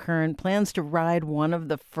Lungo-Kern plans to ride one of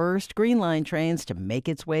the first Green Line trains to make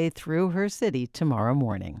its way through her city tomorrow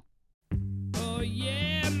morning. Oh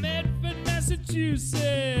yeah, Medford,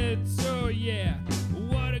 Massachusetts. Oh yeah,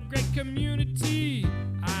 what a great community.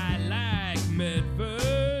 I like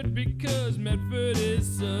Medford because Medford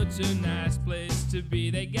is such a nice place to be.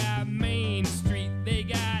 They got Main Street, they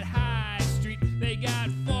got High Street, they got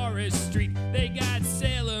Forest Street, they got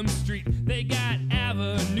Salem Street, they got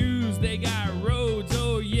avenues, they got roads,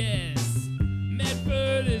 oh yes.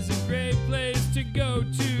 Medford is a great place to go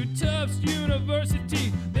to. Tufts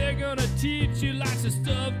University, they're gonna teach you lots of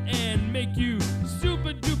stuff and make you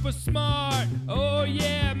super duper smart. Oh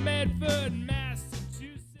yeah, Medford,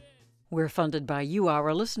 Massachusetts. We're funded by you,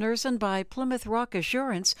 our listeners, and by Plymouth Rock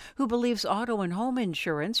Assurance, who believes auto and home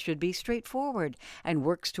insurance should be straightforward and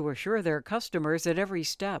works to assure their customers at every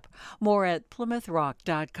step. More at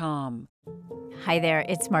PlymouthRock.com. Hi there,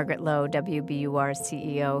 it's Margaret Lowe, WBUR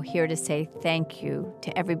CEO, here to say thank you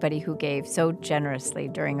to everybody who gave so generously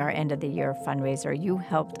during our end of the year fundraiser. You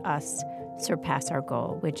helped us surpass our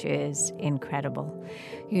goal, which is incredible.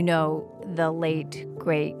 You know, the late,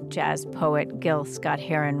 great jazz poet Gil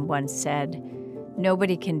Scott-Heron once said,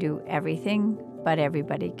 "Nobody can do everything, but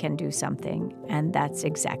everybody can do something." And that's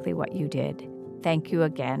exactly what you did. Thank you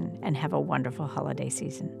again, and have a wonderful holiday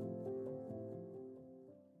season.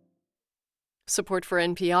 Support for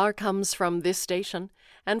NPR comes from this station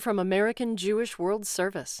and from American Jewish World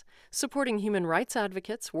Service, supporting human rights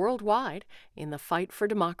advocates worldwide in the fight for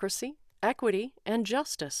democracy, equity, and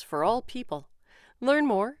justice for all people. Learn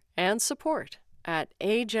more and support at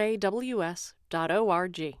ajws.org.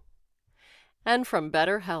 And from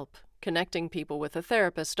BetterHelp, connecting people with a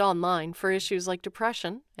therapist online for issues like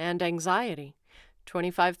depression and anxiety.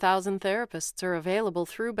 25,000 therapists are available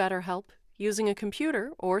through BetterHelp using a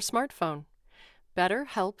computer or smartphone.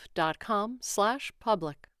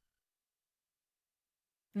 BetterHelp.com/public.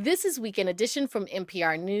 This is Weekend Edition from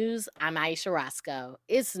NPR News. I'm Aisha Roscoe.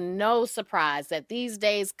 It's no surprise that these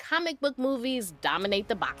days comic book movies dominate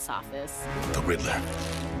the box office. The Riddler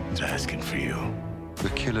is asking for you. The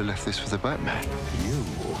killer left this for the Batman. You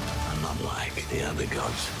are not like the other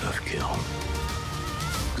gods of kill.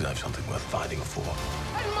 Because I have something worth fighting for.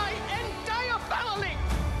 And my entire family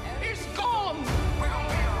is gone!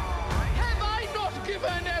 Have I not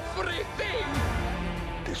given everything?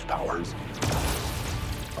 These powers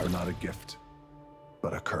are not a gift,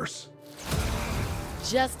 but a curse.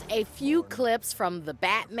 Just a few clips from The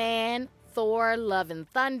Batman, Thor, Love and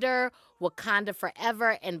Thunder, Wakanda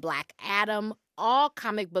Forever, and Black Adam, all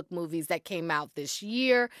comic book movies that came out this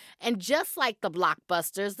year. And just like the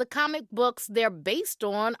blockbusters, the comic books they're based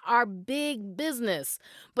on are big business.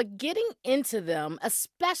 But getting into them,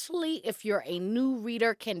 especially if you're a new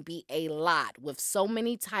reader, can be a lot with so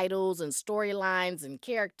many titles and storylines and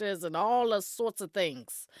characters and all those sorts of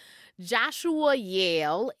things. Joshua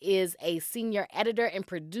Yale is a senior editor and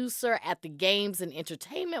producer at the games and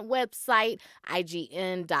entertainment website,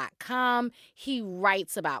 IGN.com. He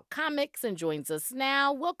writes about comics and joins us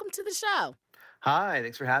now. Welcome to the show. Hi,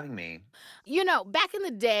 thanks for having me. You know, back in the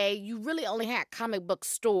day, you really only had comic book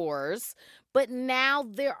stores, but now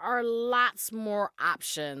there are lots more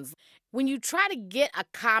options. When you try to get a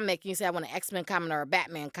comic, you say, I want an X-Men comic or a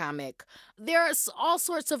Batman comic, there's all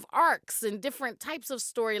sorts of arcs and different types of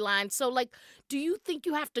storylines. So, like, do you think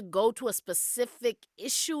you have to go to a specific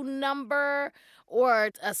issue number or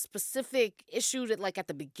a specific issue that, like, at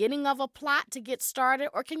the beginning of a plot to get started?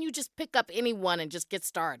 Or can you just pick up any one and just get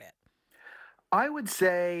started? I would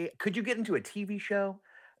say, could you get into a TV show?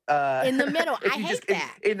 In the middle, I hate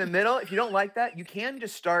that. In the middle, if you don't like that, you can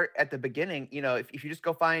just start at the beginning. You know, if you just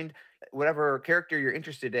go find whatever character you're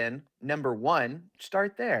interested in, number one,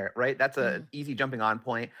 start there, right? That's an easy jumping on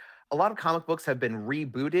point. A lot of comic books have been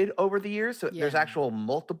rebooted over the years, so there's actual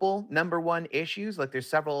multiple number one issues. Like there's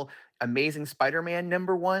several Amazing Spider-Man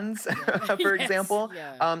number ones, for example.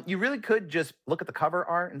 You really could just look at the cover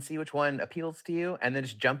art and see which one appeals to you, and then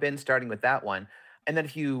just jump in starting with that one. And then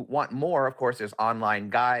if you want more, of course, there's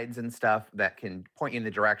online guides and stuff that can point you in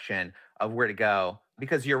the direction of where to go.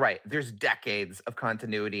 Because you're right, there's decades of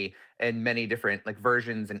continuity and many different like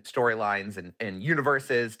versions and storylines and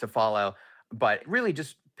universes to follow. But really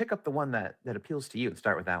just pick up the one that appeals to you and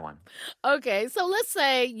start with that one. Okay, so let's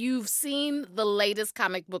say you've seen the latest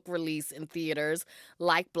comic book release in theaters,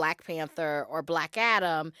 like Black Panther or Black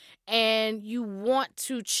Adam, and you want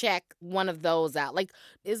to check one of those out. Like,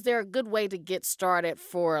 is there a good way to get started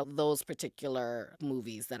for those particular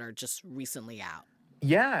movies that are just recently out?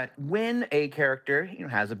 Yeah, when a character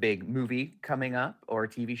has a big movie coming up or a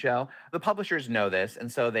TV show, the publishers know this,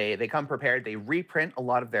 and so they come prepared. They reprint a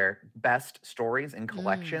lot of their best stories in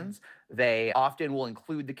collections. They often will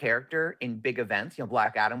include the character in big events.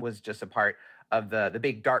 Black Adam was just a part of the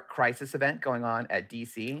big Dark Crisis event going on at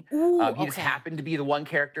DC. He just happened to be the one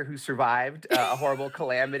character who survived a horrible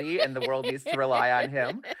calamity, and the world needs to rely on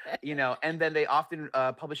him. And then they often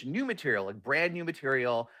publish new material, like brand new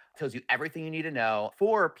material, tells you everything you need to know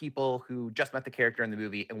for people who just met the character in the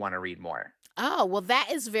movie and want to read more. Oh, well, that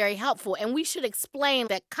is very helpful. And we should explain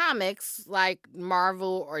that comics like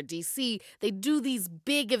Marvel or DC, they do these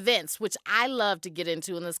big events, which I love to get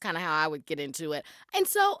into, and that's kind of how I would get into it. And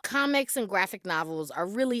so comics and graphic novels are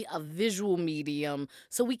really a visual medium,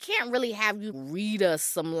 so we can't really have you read us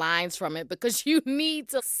some lines from it because you need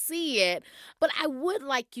to see it. But I would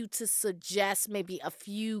like you to suggest maybe a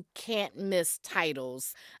few can't-miss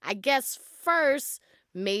titles. I guess first,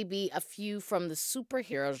 maybe a few from the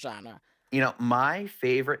superhero genre. My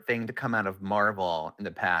favorite thing to come out of Marvel in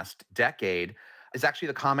the past decade is actually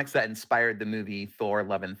the comics that inspired the movie Thor: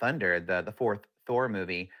 Love and Thunder, the fourth Thor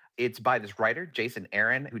movie. It's by this writer, Jason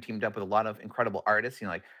Aaron, who teamed up with a lot of incredible artists,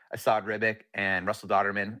 like Asad Ribic and Russell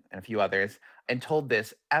Dodderman and a few others, and told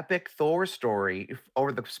this epic Thor story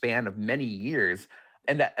over the span of many years.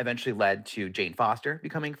 And that eventually led to Jane Foster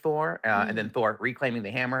becoming Thor, and then Thor reclaiming the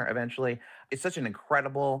hammer eventually. It's such an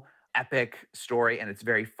incredible, epic story, and it's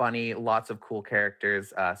very funny, lots of cool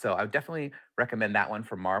characters. So I would definitely recommend that one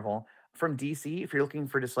from Marvel. From DC, if you're looking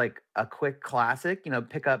for just like a quick classic,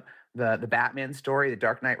 pick up the Batman story, The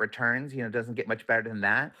Dark Knight Returns. It doesn't get much better than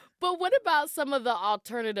that. But what about some of the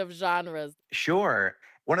alternative genres? Sure.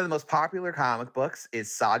 One of the most popular comic books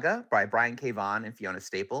is Saga by Brian K. Vaughan and Fiona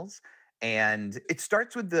Staples. And it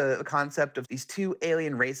starts with the concept of these two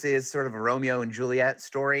alien races, sort of a Romeo and Juliet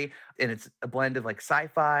story. And it's a blend of like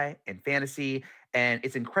sci-fi and fantasy. And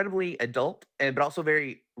it's incredibly adult, but also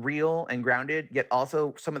very real and grounded, yet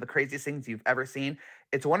also some of the craziest things you've ever seen.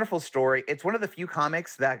 It's a wonderful story. It's one of the few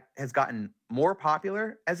comics that has gotten more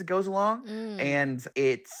popular as it goes along. And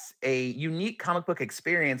it's a unique comic book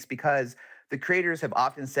experience because the creators have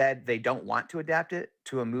often said they don't want to adapt it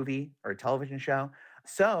to a movie or a television show.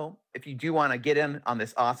 So if you do want to get in on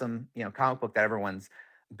this awesome, comic book that everyone's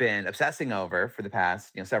been obsessing over for the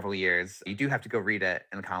past, several years, you do have to go read it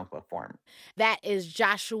in a comic book form. That is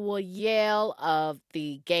Joshua Yale of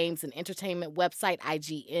the games and entertainment website,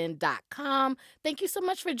 IGN.com. Thank you so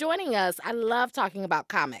much for joining us. I love talking about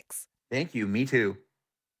comics. Thank you. Me too.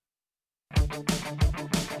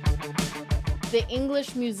 The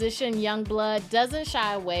English musician Youngblood doesn't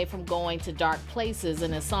shy away from going to dark places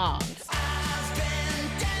in his songs.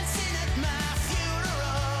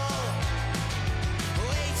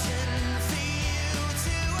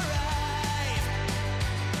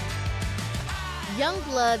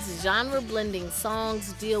 Youngblood's genre-blending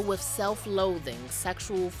songs deal with self-loathing,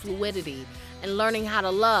 sexual fluidity, and learning how to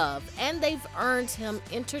love, and they've earned him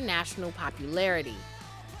international popularity.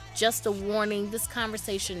 Just a warning, this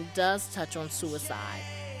conversation does touch on suicide.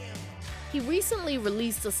 He recently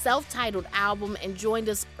released a self-titled album and joined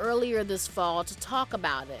us earlier this fall to talk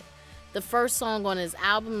about it. The first song on his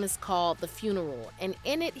album is called The Funeral, and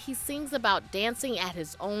in it he sings about dancing at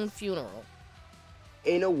his own funeral.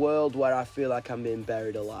 In a world where I feel like I'm being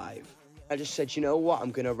buried alive, I just said, you know what, I'm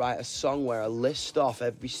going to write a song where I list off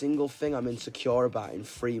every single thing I'm insecure about in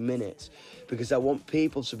 3 minutes, because I want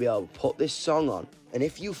people to be able to put this song on. And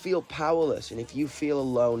if you feel powerless, and if you feel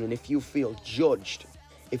alone, and if you feel judged,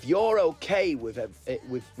 if you're okay with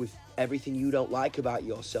everything you don't like about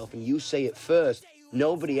yourself, and you say it first,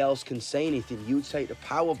 nobody else can say anything. You take the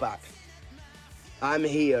power back. I'm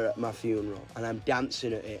here at my funeral, and I'm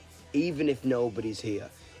dancing at it. Even if nobody's here,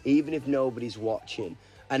 even if nobody's watching.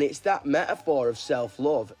 And it's that metaphor of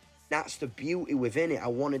self-love. That's the beauty within it. I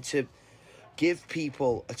wanted to give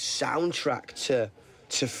people a soundtrack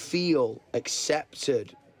to feel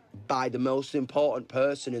accepted by the most important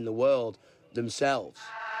person in the world, themselves.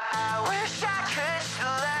 I wish I could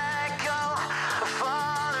let go of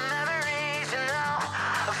all the memories and all,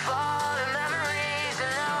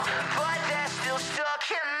 but they're still stuck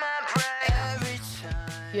in my brain. Every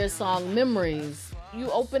time. Your song Memories,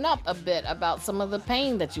 you open up a bit about some of the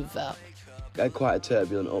pain that you felt. I had quite a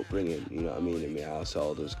turbulent upbringing, you know what I mean, in my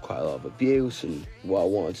household. There was quite a lot of abuse, and what I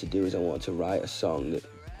wanted to do is I wanted to write a song that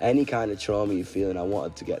Any kind of trauma you're feeling, I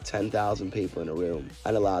wanted to get 10,000 people in a room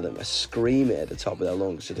and allow them to scream it at the top of their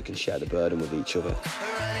lungs so they can share the burden with each other.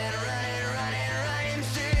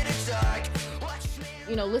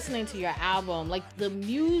 You know, listening to your album, like the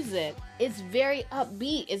music, it's very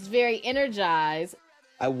upbeat, it's very energized.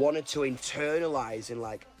 I wanted to internalize and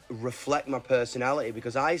like reflect my personality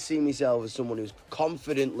because I see myself as someone who's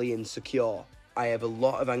confidently insecure. I have a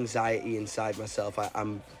lot of anxiety inside myself.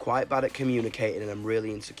 I'm quite bad at communicating and I'm really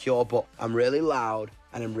insecure, but I'm really loud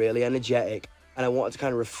and I'm really energetic. And I wanted to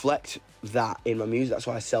kind of reflect that in my music. That's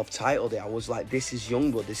why I self-titled it. I was like, this is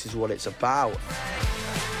Youngblood, this is what it's about.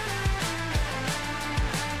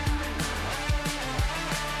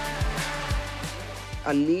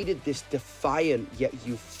 I needed this defiant yet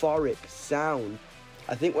euphoric sound.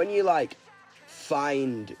 I think when you like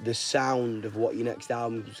find the sound of what your next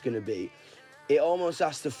album is going to be, it almost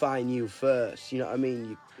has to find you first, you know what I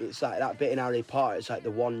mean? It's like that bit in Harry Potter, it's like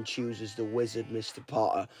the one chooses the wizard, Mr.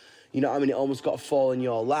 Potter. You know what I mean? It almost got to fall in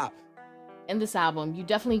your lap. In this album, you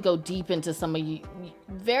definitely go deep into some of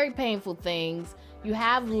very painful things. You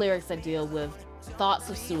have lyrics that deal with thoughts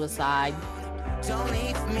of suicide. Don't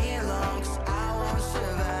leave me alone, 'cause I won't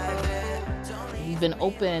survive it. You've been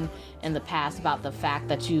open in the past about the fact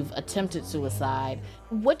that you've attempted suicide.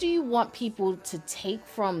 What do you want people to take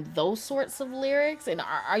from those sorts of lyrics? And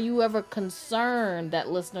are you ever concerned that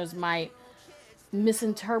listeners might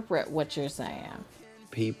misinterpret what you're saying?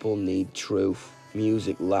 People need truth.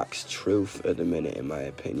 Music lacks truth at the minute, in my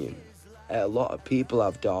opinion. A lot of people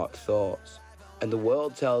have dark thoughts, and the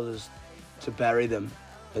world tells us to bury them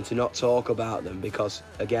and to not talk about them because,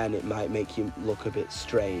 again, it might make you look a bit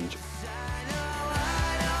strange.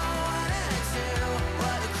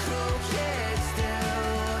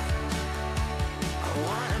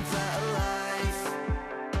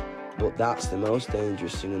 But that's the most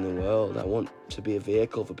dangerous thing in the world. I want to be a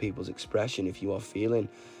vehicle for people's expression. If you are feeling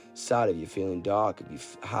sad, if you're feeling dark,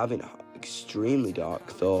 if you're having extremely dark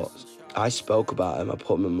thoughts, I spoke about them, I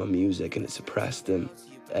put them in my music and it suppressed them.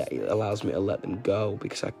 It allows me to let them go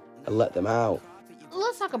because I let them out.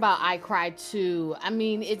 Let's talk about I Cry Too. I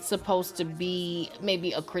mean, it's supposed to be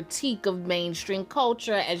maybe a critique of mainstream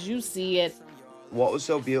culture as you see it. What was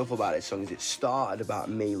so beautiful about this song is it started about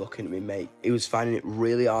me looking at my mate. He was finding it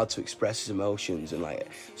really hard to express his emotions and like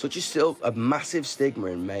such a massive stigma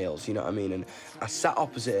in males, you know what I mean? And I sat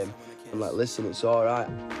opposite him and like, listen, it's all right.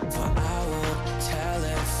 But I won't tell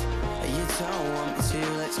if you don't want me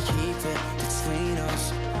to. Let's keep it between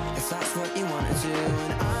us if that's what you want to do.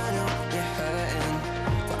 And I know you're hurting,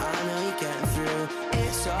 but I know you're getting through.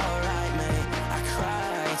 It's all right, mate. I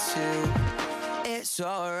cry too. It's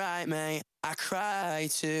all right, mate. I cry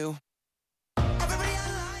too.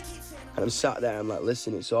 And I'm sat there, I'm like,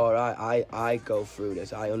 listen, it's all right. I go through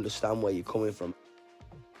this. I understand where you're coming from.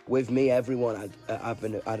 With me, everyone had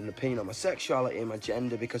an opinion on my sexuality and my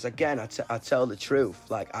gender because, again, I tell the truth.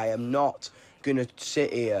 Like, I am not going to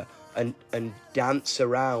sit here and dance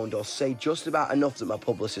around or say just about enough that my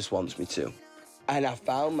publicist wants me to. And I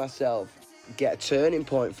found myself get a turning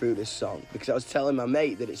point through this song because I was telling my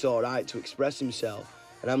mate that it's all right to express himself.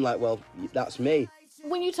 And I'm like, well, that's me.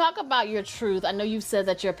 When you talk about your truth, I know you've said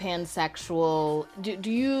that you're pansexual.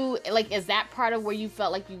 Do you, like, is that part of where you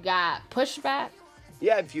felt like you got pushback?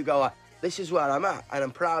 Yeah, if you go like, this is where I'm at, and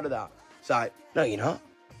I'm proud of that. It's like, no, you're not.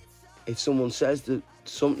 If someone says that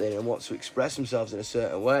something and wants to express themselves in a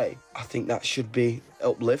certain way, I think that should be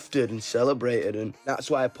uplifted and celebrated. And that's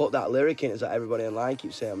why I put that lyric in. It's like everybody online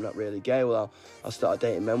keeps saying I'm not really gay. Well, I'll start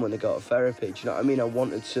dating men when they go to therapy. Do you know what I mean? I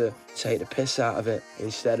wanted to take the piss out of it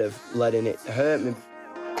instead of letting it hurt me.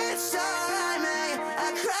 It's all right, mate.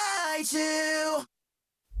 I cry too.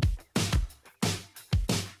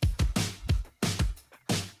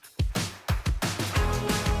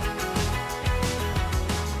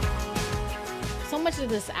 So much of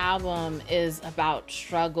this album is about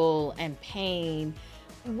struggle and pain.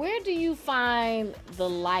 Where do you find the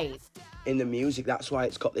light? In the music, that's why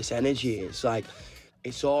it's got this energy. It's like,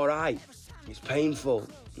 it's all right. It's painful.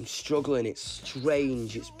 I'm struggling. It's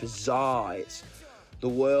strange. It's bizarre. The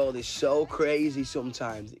world is so crazy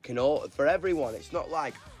sometimes. It can all, for everyone. It's not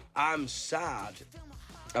like I'm sad.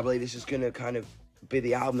 I believe this is going to kind of be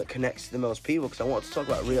the album that connects to the most people because I want to talk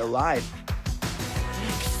about real life.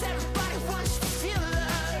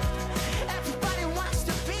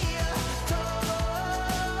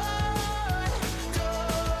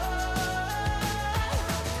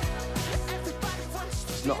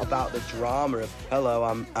 It's not about the drama of, hello,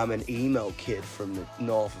 I'm an emo kid from the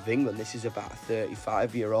north of England. This is about a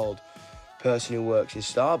 35-year-old person who works in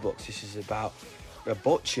Starbucks. This is about a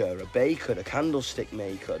butcher, a baker, a candlestick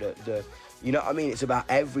maker, the You know what I mean? It's about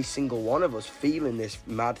every single one of us feeling this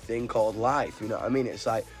mad thing called life. You know what I mean? It's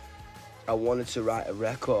like I wanted to write a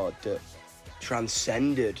record that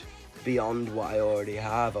transcended beyond what I already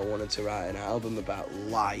have. I wanted to write an album about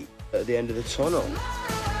light at the end of the tunnel.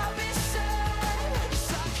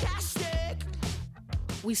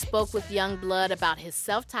 We spoke with Youngblood about his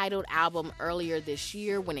self-titled album earlier this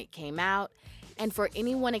year when it came out. And for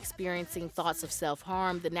anyone experiencing thoughts of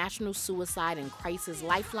self-harm, the National Suicide and Crisis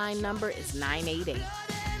Lifeline number is 988.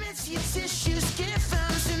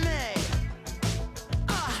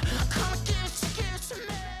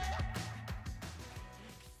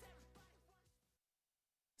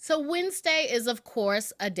 So Wednesday is, of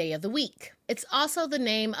course, a day of the week. It's also the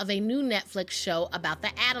name of a new Netflix show about the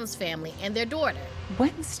Addams family and their daughter.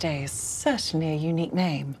 Wednesday is certainly a unique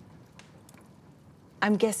name.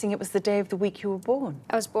 I'm guessing it was the day of the week you were born.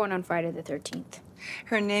 I was born on Friday the 13th.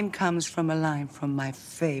 Her name comes from a line from my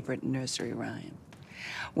favorite nursery rhyme.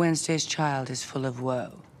 Wednesday's child is full of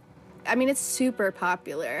woe. I mean, it's super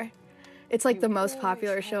popular. It's like the most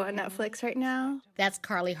popular show on Netflix right now. That's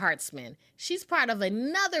Carly Hartzman. She's part of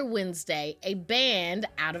another Wednesday, a band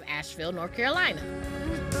out of Asheville, North Carolina.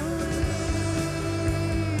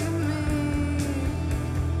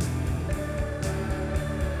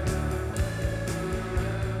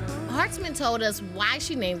 Hartzman told us why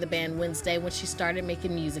she named the band Wednesday when she started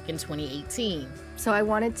making music in 2018. So I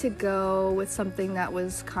wanted to go with something that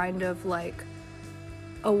was kind of like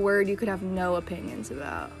a word you could have no opinions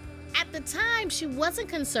about. At the time, she wasn't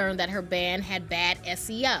concerned that her band had bad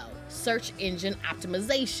SEO, search engine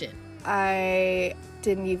optimization. I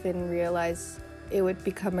didn't even realize it would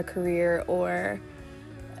become a career or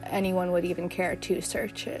anyone would even care to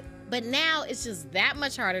search it. But now it's just that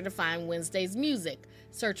much harder to find Wednesday's music.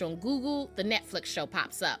 Search on Google, the Netflix show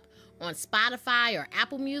pops up. On Spotify or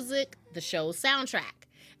Apple Music, the show's soundtrack.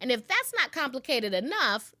 And if that's not complicated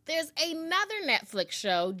enough, there's another Netflix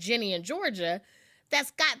show, Jenny in Georgia,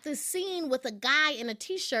 that's got this scene with a guy in a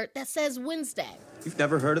t-shirt that says Wednesday. You've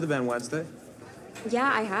never heard of the band Wednesday?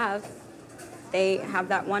 Yeah, I have. They have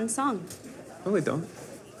that one song. No, they don't.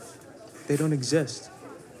 They don't exist.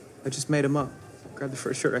 I just made them up. Grabbed the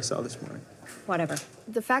first shirt I saw this morning. Whatever.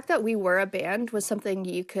 The fact that we were a band was something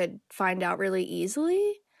you could find out really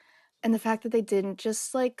easily. And the fact that they didn't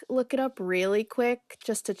just like look it up really quick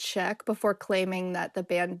just to check before claiming that the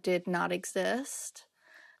band did not exist.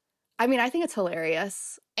 I mean, I think it's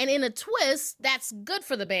hilarious. And in a twist that's good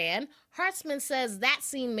for the band, Hartzman says that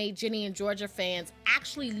scene made Jenny and Georgia fans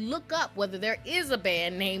actually look up whether there is a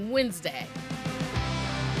band named Wednesday.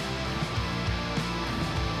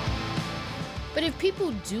 But if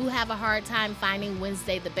people do have a hard time finding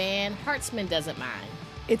Wednesday the band, Hartzman doesn't mind.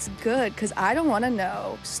 It's good because I don't want to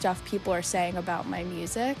know stuff people are saying about my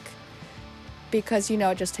music because, you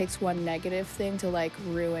know, it just takes one negative thing to, like,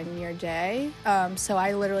 ruin your day. So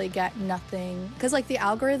I literally get nothing because, like, the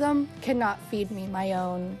algorithm cannot feed me my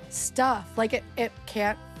own stuff. Like, it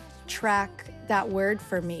can't track that word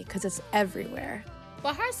for me because it's everywhere.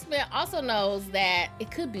 But Hartzman also knows that it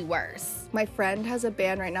could be worse. My friend has a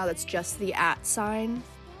band right now that's just the @sign,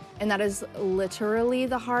 and that is literally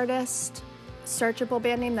the hardest searchable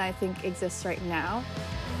band name that I think exists right now.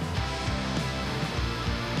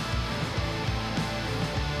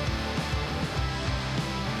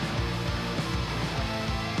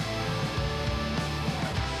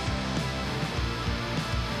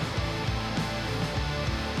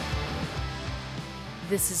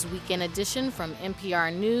 This is Weekend Edition from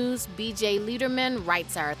NPR News. BJ Liederman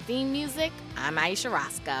writes our theme music. I'm Aisha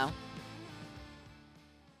Roscoe.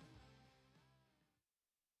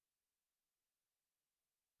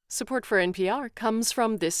 Support for NPR comes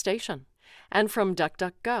from this station and from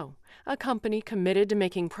DuckDuckGo, a company committed to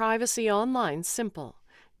making privacy online simple.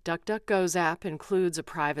 DuckDuckGo's app includes a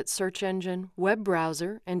private search engine, web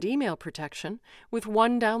browser, and email protection with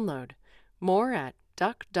one download. More at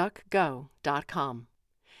duckduckgo.com.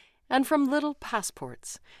 And from Little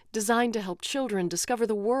Passports, designed to help children discover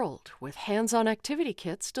the world with hands-on activity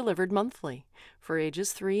kits delivered monthly for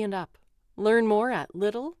ages 3 and up. Learn more at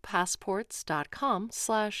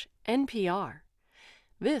littlepassports.com/NPR.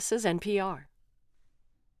 This is NPR.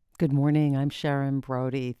 Good morning. I'm Sharon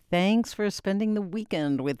Brody. Thanks for spending the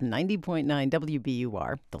weekend with 90.9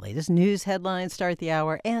 WBUR. The latest news headlines start the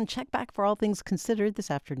hour, and check back for all things considered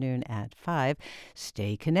this afternoon at 5.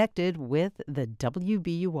 Stay connected with the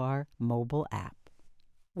WBUR mobile app.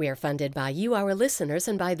 We're funded by you, our listeners,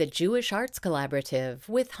 and by the Jewish Arts Collaborative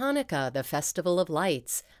with Hanukkah, the Festival of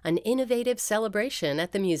Lights, an innovative celebration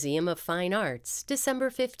at the Museum of Fine Arts,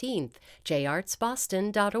 December 15th,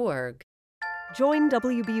 jartsboston.org. Join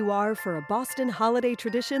WBUR for a Boston holiday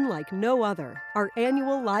tradition like no other. Our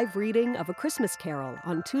annual live reading of A Christmas Carol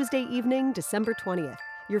on Tuesday evening, December 20th.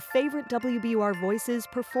 Your favorite WBUR voices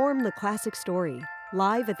perform the classic story,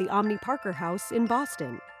 live at the Omni Parker House in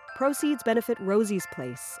Boston. Proceeds benefit Rosie's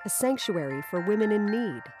Place, a sanctuary for women in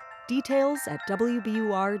need. Details at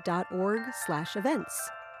wbur.org/events.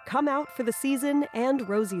 Come out for the season and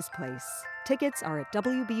Rosie's Place. Tickets are at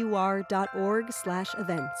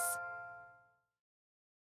wbur.org/events.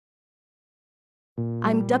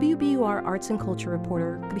 I'm WBUR Arts and Culture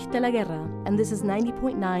reporter Cristela Guerra, and this is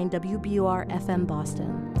 90.9 WBUR FM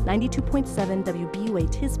Boston, 92.7 WBUA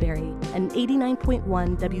Tisbury, and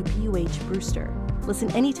 89.1 WBUH Brewster.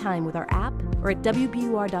 Listen anytime with our app or at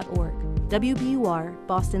WBUR.org. WBUR,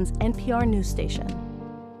 Boston's NPR news station.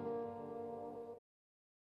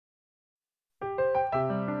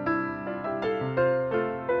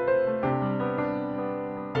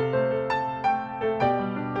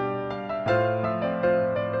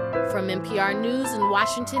 From NPR News in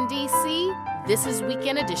Washington, D.C., this is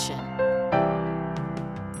Weekend Edition.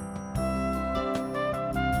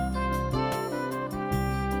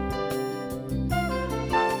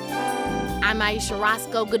 I'm Aisha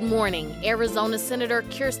Roscoe. Good morning. Arizona Senator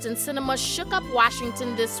Kyrsten Sinema shook up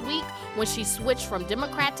Washington this week when she switched from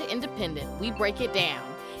Democrat to Independent. We break it down.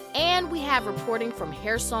 And we have reporting from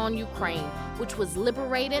Kherson, Ukraine, which was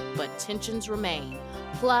liberated, but tensions remain.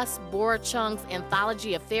 Plus, Bora Chung's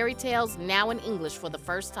anthology of fairy tales now in English for the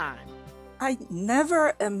first time. I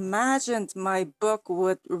never imagined my book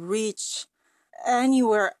would reach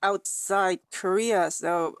anywhere outside Korea,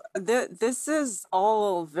 so this is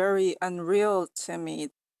all very unreal to me.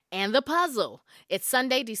 And the puzzle. It's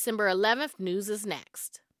Sunday, December 11th. News is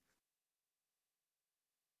next.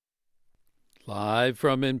 Live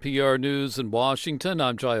from NPR News in Washington,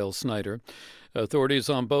 I'm Giles Snyder. Authorities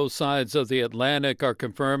on both sides of the Atlantic are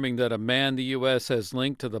confirming that a man the U.S. has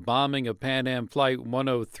linked to the bombing of Pan Am Flight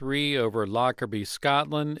 103 over Lockerbie,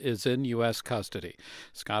 Scotland, is in U.S. custody.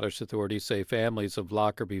 Scottish authorities say families of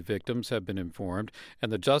Lockerbie victims have been informed, and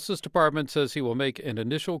the Justice Department says he will make an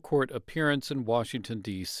initial court appearance in Washington,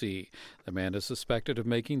 D.C. The man is suspected of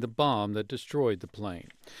making the bomb that destroyed the plane.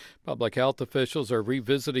 Public health officials are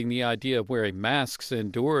revisiting the idea of wearing masks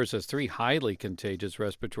indoors as 3 highly contagious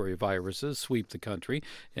respiratory viruses sweep the country.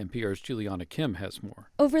 NPR's Juliana Kim has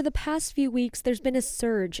more. Over the past few weeks, there's been a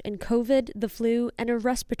surge in COVID, the flu, and a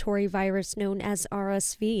respiratory virus known as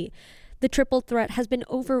RSV. The triple threat has been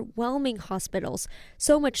overwhelming hospitals,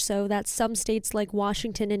 so much so that some states like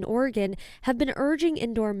Washington and Oregon have been urging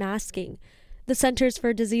indoor masking. The Centers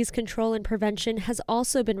for Disease Control and Prevention has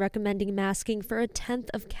also been recommending masking for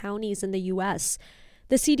 1/10 of counties in the U.S.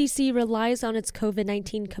 The CDC relies on its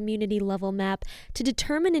COVID-19 community-level map to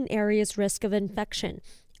determine an area's risk of infection.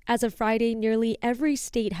 As of Friday, nearly every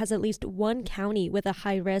state has at least one county with a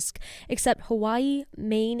high risk, except Hawaii,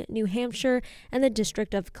 Maine, New Hampshire, and the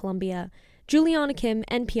District of Columbia. Juliana Kim,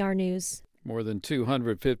 NPR News. More than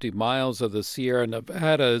 250 miles of the Sierra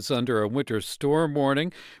Nevada is under a winter storm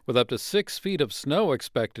warning, with up to 6 feet of snow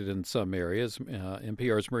expected in some areas.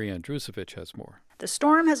 NPR's Maria Andrusevich has more. The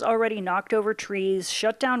storm has already knocked over trees,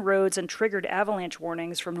 shut down roads, and triggered avalanche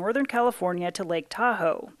warnings from Northern California to Lake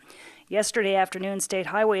Tahoe. Yesterday afternoon, state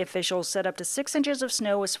highway officials said up to 6 inches of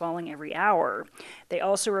snow was falling every hour. They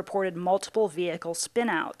also reported multiple vehicle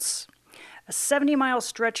spinouts. A 70-mile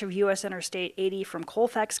stretch of U.S. Interstate 80 from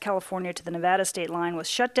Colfax, California to the Nevada state line was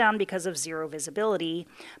shut down because of zero visibility.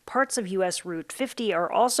 Parts of U.S. Route 50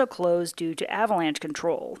 are also closed due to avalanche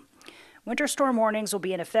control. Winter storm warnings will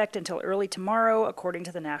be in effect until early tomorrow, according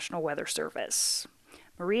to the National Weather Service.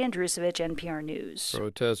 Maria Andrusevich, NPR News.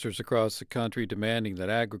 Protesters across the country demanding that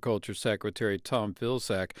Agriculture Secretary Tom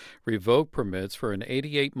Vilsack revoke permits for an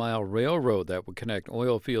 88-mile railroad that would connect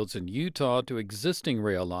oil fields in Utah to existing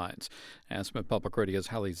rail lines. Aspen Public Radio's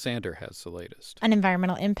Hallie Zander has the latest. An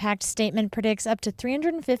environmental impact statement predicts up to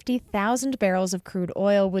 350,000 barrels of crude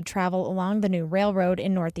oil would travel along the new railroad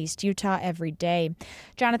in northeast Utah every day.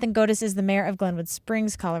 Jonathan Godis is the mayor of Glenwood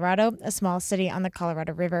Springs, Colorado, a small city on the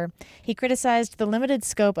Colorado River. He criticized the limited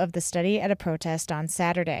scope of the study at a protest on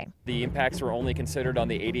Saturday. The impacts were only considered on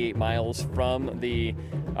the 88 miles from the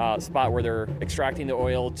spot where they're extracting the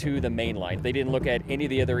oil to the main line. They didn't look at any of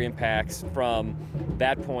the other impacts from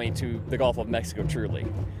that point to the Gulf of Mexico, truly.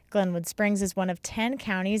 Glenwood Springs is one of 10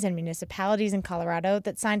 counties and municipalities in Colorado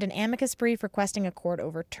that signed an amicus brief requesting a court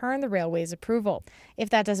overturn the railway's approval.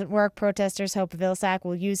 If that doesn't work, protesters hope Vilsack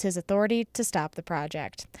will use his authority to stop the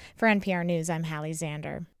project. For NPR News, I'm Hallie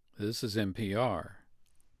Zander. This is NPR.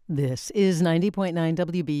 This is 90.9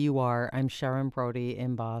 WBUR. I'm Sharon Brody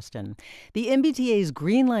in Boston. The MBTA's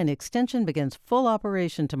Green Line extension begins full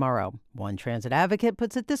operation tomorrow. One transit advocate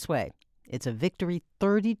puts it this way. It's a victory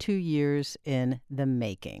 32 years in the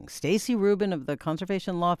making. Stacy Rubin of the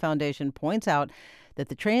Conservation Law Foundation points out that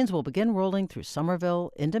the trains will begin rolling through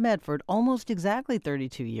Somerville into Medford almost exactly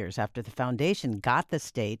 32 years after the foundation got the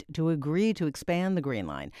state to agree to expand the Green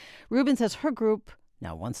Line. Rubin says her group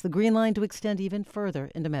now wants the Green Line to extend even further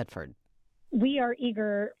into Medford. We are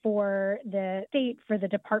eager for the state, for the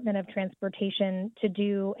Department of Transportation to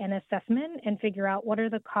do an assessment and figure out what are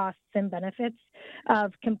the costs and benefits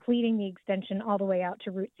of completing the extension all the way out to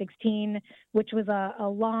Route 16, which was a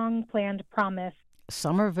long-planned promise.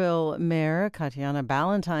 Somerville Mayor Katiana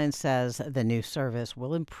Ballantyne says the new service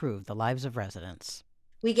will improve the lives of residents.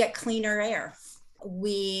 We get cleaner air.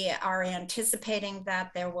 We are anticipating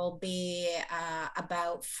that there will be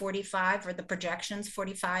about 45, or the projections,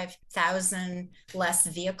 45,000 less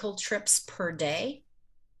vehicle trips per day.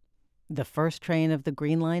 The first train of the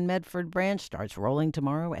Green Line Medford branch starts rolling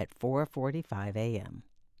tomorrow at 4:45 a.m.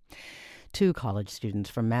 2 college students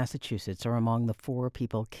from Massachusetts are among the 4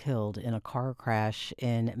 people killed in a car crash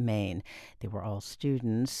in Maine. They were all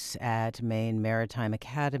students at Maine Maritime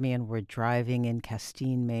Academy and were driving in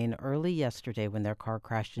Castine, Maine early yesterday when their car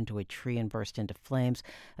crashed into a tree and burst into flames.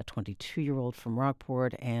 A 22-year-old from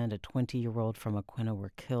Rockport and a 20-year-old from Aquino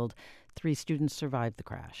were killed. 3 students survived the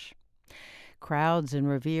crash. Crowds in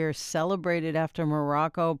Revere celebrated after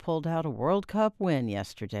Morocco pulled out a World Cup win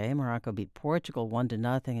yesterday. Morocco beat Portugal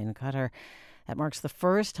 1-0 in Qatar. That marks the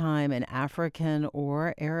first time an African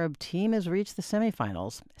or Arab team has reached the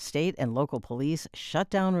semifinals. State and local police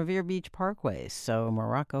shut down Revere Beach parkways so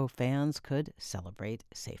Morocco fans could celebrate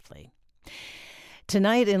safely.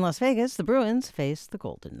 Tonight in Las Vegas, the Bruins face the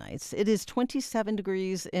Golden Knights. It is 27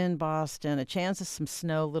 degrees in Boston, a chance of some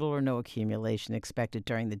snow, little or no accumulation expected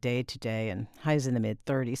during the day today, and highs in the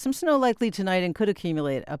mid-30s. Some snow likely tonight and could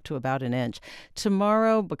accumulate up to about an inch.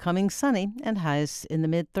 Tomorrow, becoming sunny and highs in the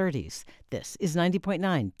mid-30s. This is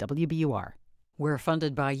 90.9 WBUR. We're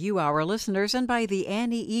funded by you, our listeners, and by the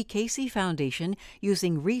Annie E. Casey Foundation,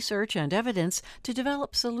 using research and evidence to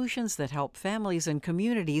develop solutions that help families and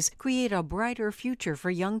communities create a brighter future for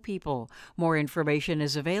young people. More information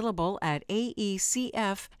is available at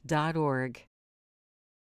aecf.org.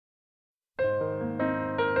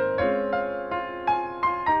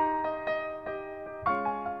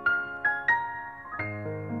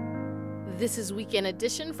 This is Weekend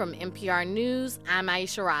Edition from NPR News. I'm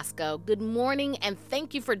Aisha Roscoe. Good morning and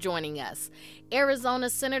thank you for joining us. Arizona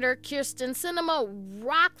Senator Kyrsten Sinema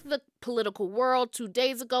rocked the political world 2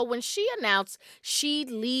 days ago when she announced she'd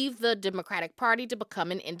leave the Democratic Party to become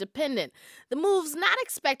an independent. The move's not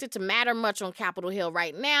expected to matter much on Capitol Hill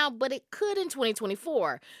right now, but it could in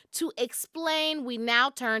 2024. To explain, we now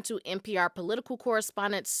turn to NPR political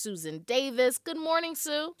correspondent Susan Davis. Good morning,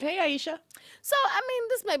 Sue. Hey, Aisha. So,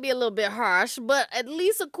 this may be a little bit harsh, but at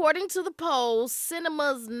least according to the polls,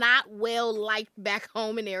 Sinema's not well liked back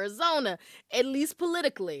home in Arizona, at least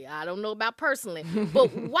politically. I don't know about personally, but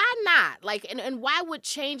why not? And why would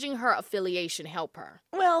changing her affiliation help her?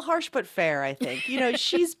 Well, harsh but fair, I think.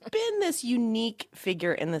 She's been this unique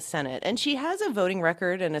figure in the Senate, and she has a voting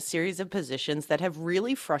record and a series of positions that have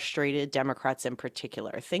really frustrated Democrats in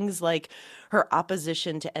particular. Things like her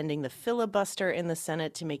opposition to ending the filibuster in the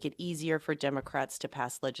Senate to make it easier for Democrats to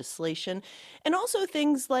pass legislation, and also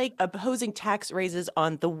things like opposing tax raises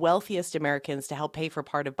on the wealthiest Americans to help pay for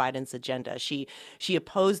part of Biden's agenda. She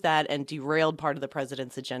opposed that and derailed part of the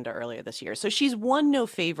president's agenda earlier this year. So she's won no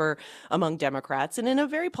favor among Democrats. And in a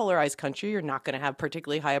very polarized country, you're not going to have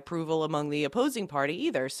particularly high approval among the opposing party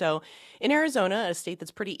either. So in Arizona, a state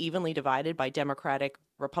that's pretty evenly divided by Democratic,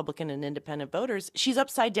 Republican, and independent voters, she's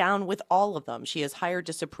upside down with all of them. She has higher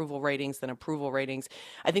disapproval ratings than approval ratings.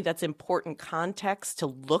 I think that's important context to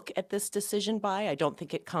look at this decision by. I don't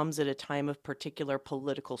think it comes at a time of particular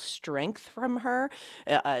political strength from her.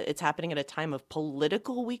 It's happening at a time of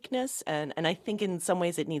political weakness. And I think in some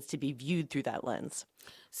ways it needs to be viewed through that lens.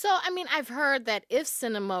 So, I've heard that if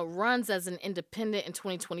Sinema runs as an independent in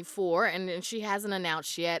 2024, and she hasn't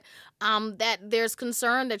announced yet, that there's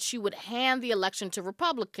concern that she would hand the election to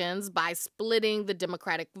Republicans by splitting the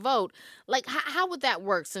Democratic vote. How would that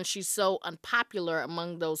work since she's so unpopular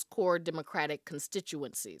among those core Democratic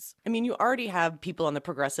constituencies? You already have people on the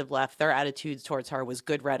progressive left. Their attitudes towards her was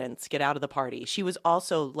good riddance, get out of the party. She was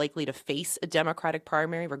also likely to face a Democratic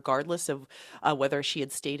primary regardless of whether she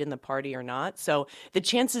had stayed in the party or not. So the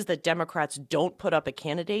chance chances that Democrats don't put up a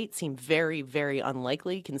candidate seem very, very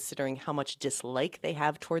unlikely, considering how much dislike they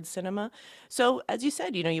have towards Sinema. So, as you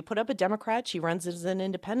said, you put up a Democrat, she runs as an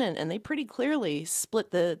independent, and they pretty clearly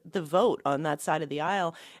split the vote on that side of the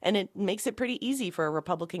aisle, and it makes it pretty easy for a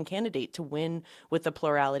Republican candidate to win with the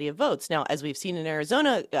plurality of votes. Now, as we've seen in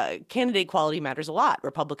Arizona, candidate quality matters a lot.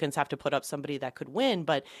 Republicans have to put up somebody that could win,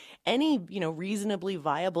 but any, reasonably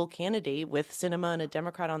viable candidate with Sinema and a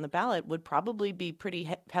Democrat on the ballot would probably be pretty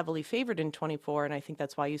heavily favored in 24, and I think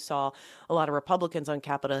that's why you saw a lot of Republicans on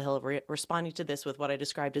Capitol Hill responding to this with what I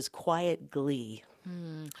described as quiet glee.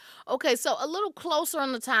 Okay, so a little closer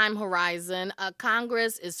on the time horizon,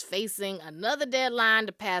 Congress is facing another deadline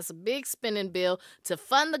to pass a big spending bill to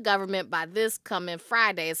fund the government by this coming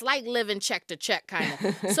Friday. It's like living check to check, kind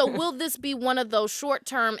of. So will this be one of those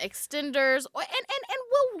short-term extenders? And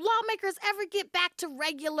will lawmakers ever get back to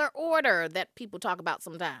regular order that people talk about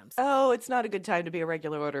sometimes? Oh, it's not a good time to be a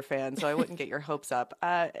regular order fan, so I wouldn't get your hopes up.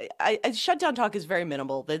 Shutdown talk is very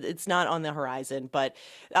minimal. It's not on the horizon, but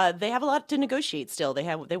they have a lot to negotiate still. They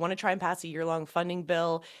want to try and pass a year-long funding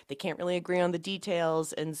bill. They can't really agree on the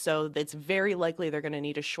details, and so it's very likely they're going to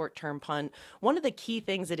need a short-term punt. One of the key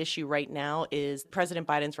things at issue right now is President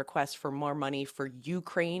Biden's request for more money for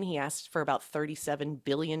Ukraine. He asked for about $37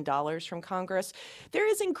 billion from Congress. There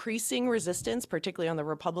is increasing resistance, particularly on the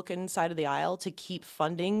Republican side of the aisle, to keep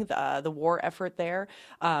funding the war effort there.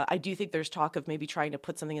 I do think there's talk of maybe trying to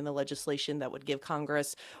put something in the legislation that would give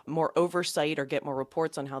Congress more oversight or get more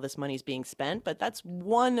reports on how this money is being spent, but that's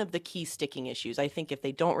one of the key sticking issues. I think if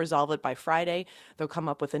they don't resolve it by Friday, they'll come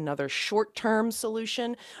up with another short-term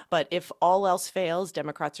solution. But if all else fails,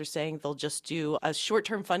 Democrats are saying they'll just do a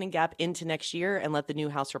short-term funding gap into next year and let the new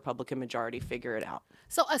House Republican majority figure it out.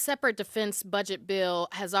 So a separate defense budget bill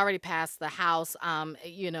has already passed the House, and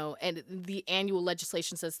the annual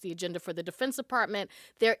legislation sets the agenda for the Defense Department.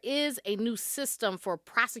 There is a new system for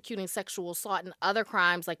prosecuting sexual assault and other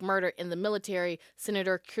crimes like murder in the military.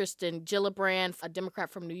 Senator Kirsten Gillibrand, a Democrat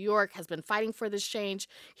from New York, has been fighting for this change.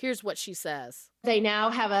 Here's what she says. They now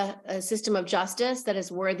have a system of justice that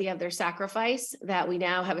is worthy of their sacrifice, that we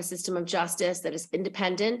now have a system of justice that is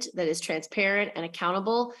independent, that is transparent and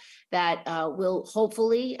accountable, that will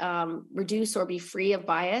hopefully reduce or be free of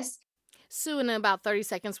bias. Sue, in about 30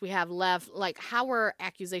 seconds we have left, how were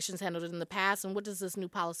accusations handled in the past, and what does this new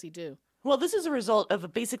policy do? Well, this is a result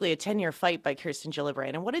of basically a 10-year fight by Kirsten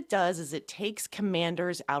Gillibrand. And what it does is it takes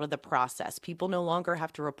commanders out of the process. People no longer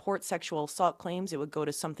have to report sexual assault claims. It would go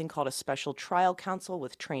to something called a special trial counsel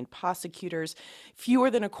with trained prosecutors.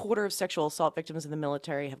 Fewer than a quarter of sexual assault victims in the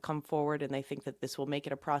military have come forward, and they think that this will make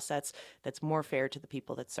it a process that's more fair to the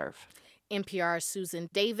people that serve. NPR's Susan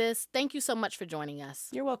Davis, thank you so much for joining us.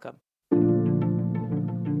 You're welcome.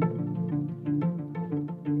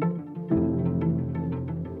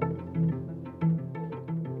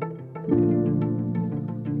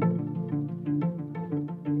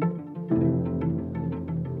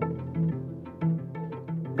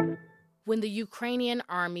 When the Ukrainian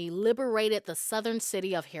army liberated the southern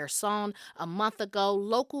city of Kherson a month ago,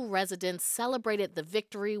 local residents celebrated the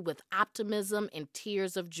victory with optimism and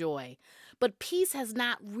tears of joy. But peace has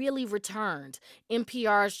not really returned.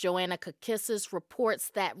 NPR's Joanna Kakissis reports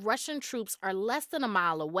that Russian troops are less than a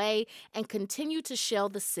mile away and continue to shell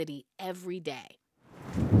the city every day.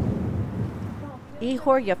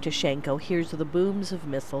 Ihor Yevtushenko hears the booms of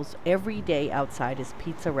missiles every day outside his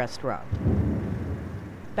pizza restaurant.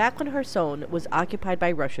 Back when Kherson was occupied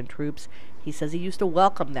by Russian troops, he says he used to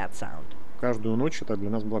welcome that sound.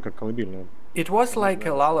 It was like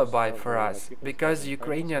a lullaby for us, because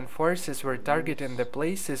Ukrainian forces were targeting the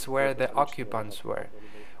places where the occupants were.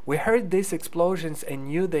 We heard these explosions and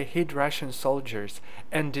knew they hit Russian soldiers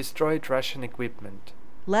and destroyed Russian equipment.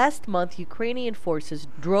 Last month, Ukrainian forces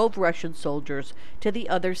drove Russian soldiers to the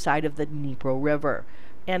other side of the Dnipro River.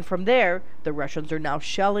 And from there, the Russians are now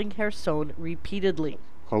shelling Kherson repeatedly.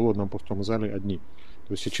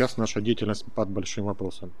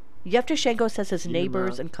 Yevtushenko says his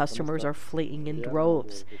neighbors and customers are fleeing in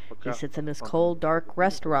droves. He sits in his cold, dark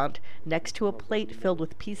restaurant next to a plate filled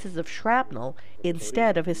with pieces of shrapnel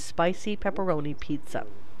instead of his spicy pepperoni pizza.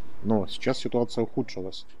 The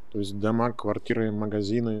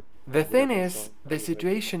thing is, the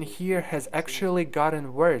situation here has actually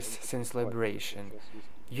gotten worse since liberation.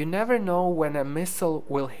 You never know when a missile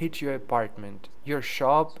will hit your apartment, your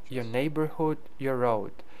shop, your neighborhood, your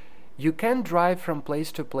road. You can't drive from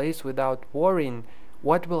place to place without worrying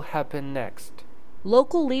what will happen next.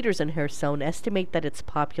 Local leaders in Kherson estimate that its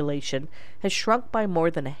population has shrunk by more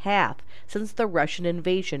than half since the Russian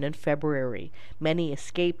invasion in February. Many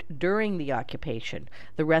escaped during the occupation.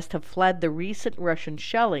 The rest have fled the recent Russian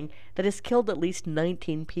shelling that has killed at least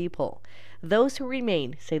 19 people. Those who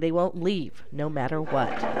remain say they won't leave, no matter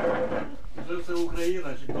what.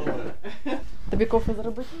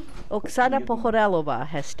 Oksana Pohorelova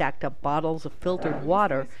has stacked up bottles of filtered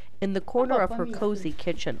water in the corner of her cozy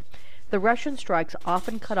kitchen. The Russian strikes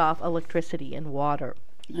often cut off electricity and water.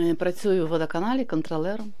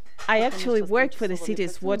 I actually work for the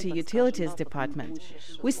city's water utilities department.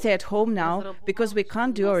 We stay at home now because we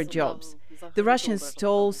can't do our jobs. The Russians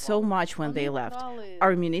stole so much when they left.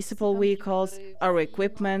 Our municipal vehicles, our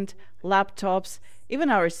equipment, laptops, even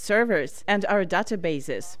our servers and our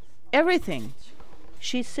databases. Everything.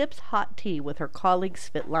 She sips hot tea with her colleague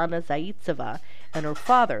Svetlana Zaitseva and her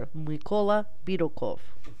father, Mykola Bidokov.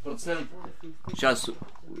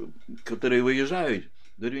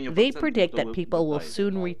 They predict that people will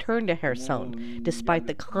soon return to Kherson, despite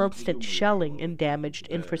the constant shelling and damaged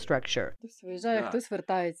infrastructure.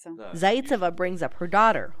 Zaitseva brings up her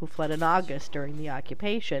daughter, who fled in August during the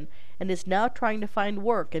occupation, and is now trying to find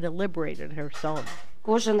work in a liberated Kherson.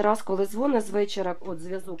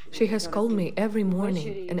 She has called me every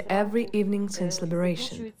morning and every evening since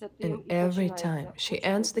liberation, and every time she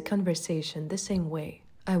ends the conversation the same way: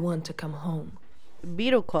 I want to come home.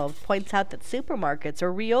 Bidokov points out that supermarkets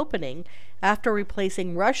are reopening after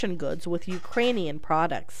replacing Russian goods with Ukrainian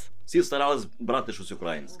products. You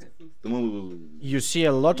see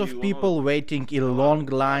a lot of people waiting in long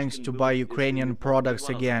lines to buy Ukrainian products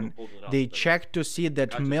again. They check to see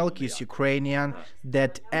that milk is Ukrainian,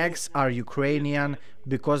 that eggs are Ukrainian,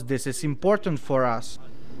 because this is important for us.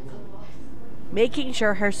 Making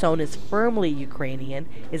sure Kherson is firmly Ukrainian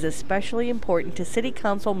is especially important to City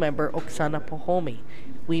Council member Oksana Pohomy.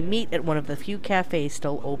 We meet at one of the few cafes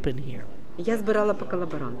still open here.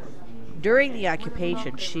 During the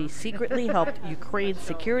occupation, she secretly helped Ukraine's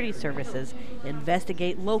security services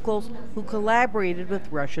investigate locals who collaborated with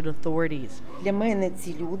Russian authorities. You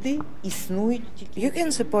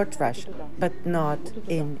can support Russia, but not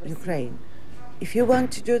in Ukraine. If you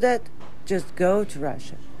want to do that, just go to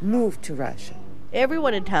Russia. Move to Russia.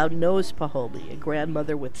 Everyone in town knows Pohomy, a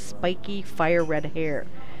grandmother with spiky, fire-red hair.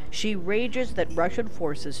 She rages that Russian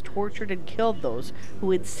forces tortured and killed those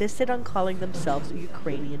who insisted on calling themselves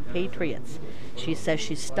Ukrainian patriots. She says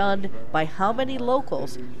she's stunned by how many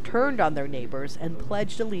locals turned on their neighbors and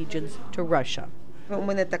pledged allegiance to Russia.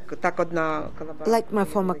 Like my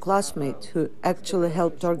former classmate, who actually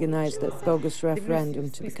helped organize the August referendum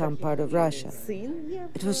to become part of Russia.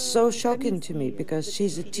 It was so shocking to me because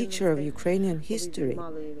she's a teacher of Ukrainian history.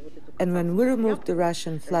 And when we removed the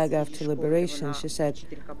Russian flag after liberation, she said,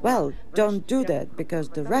 well, don't do that because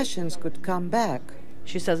the Russians could come back.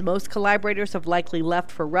 She says most collaborators have likely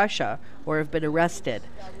left for Russia or have been arrested,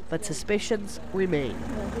 but suspicions remain.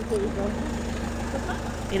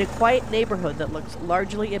 In a quiet neighborhood that looks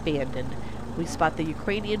largely abandoned, we spot the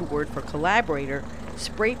Ukrainian word for collaborator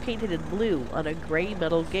spray painted in blue on a gray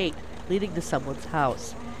metal gate leading to someone's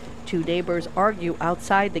house. Two neighbors argue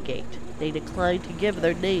outside the gate. They decline to give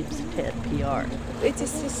their names to NPR.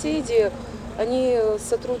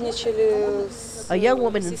 A young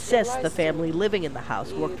woman insists the family living in the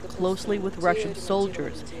house worked closely with Russian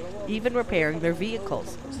soldiers, even repairing their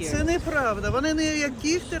vehicles. It's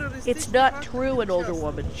not true, an older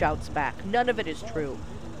woman shouts back. None of it is true.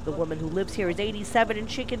 The woman who lives here is 87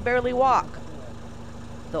 and she can barely walk.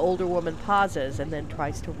 The older woman pauses and then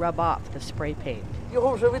tries to rub off the spray paint.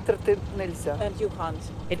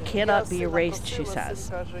 It cannot be erased, she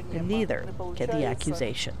says, and neither can the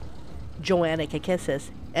accusation. Joanna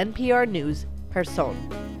Kekesis, NPR News, Kherson.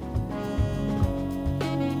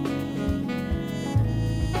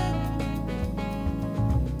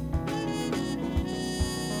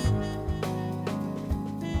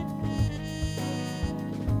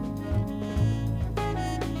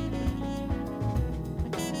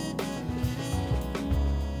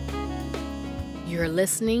 You're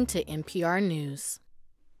listening to NPR News.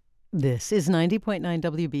 This is 90.9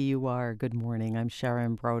 WBUR. Good morning. I'm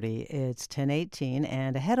Sharon Brody. It's 10:18,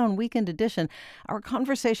 and ahead on Weekend Edition, our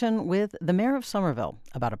conversation with the mayor of Somerville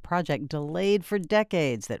about a project delayed for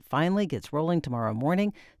decades that finally gets rolling tomorrow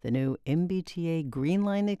morning, the new MBTA Green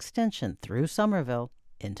Line extension through Somerville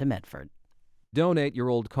into Medford. Donate your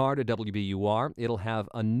old car to WBUR. It'll have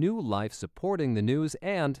a new life supporting the news,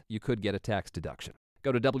 and you could get a tax deduction.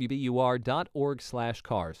 Go to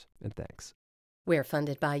WBUR.org/cars, and thanks. We're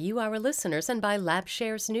funded by you, our listeners, and by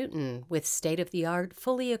LabShares Newton, with state-of-the-art,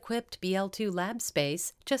 fully equipped BL2 lab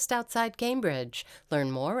space just outside Cambridge. Learn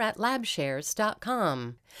more at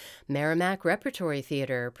labshares.com. Merrimack Repertory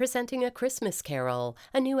Theater, presenting A Christmas Carol,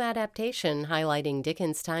 a new adaptation highlighting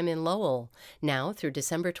Dickens' time in Lowell. Now through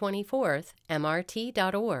December 24th,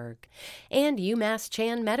 mrt.org. And UMass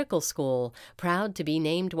Chan Medical School, proud to be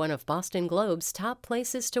named one of Boston Globe's top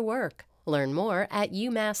places to work. Learn more at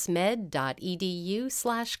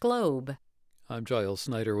umassmed.edu/globe. I'm Giles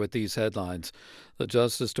Snyder with these headlines. The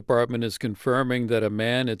Justice Department is confirming that a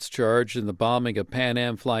man it's charged in the bombing of Pan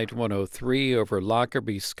Am Flight 103 over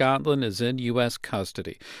Lockerbie, Scotland, is in U.S.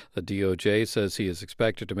 custody. The DOJ says he is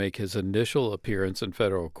expected to make his initial appearance in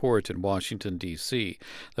federal court in Washington, D.C.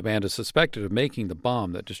 The man is suspected of making the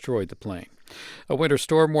bomb that destroyed the plane. A winter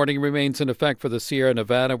storm warning remains in effect for the Sierra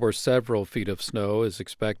Nevada, where several feet of snow is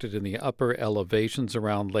expected in the upper elevations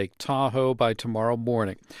around Lake Tahoe by tomorrow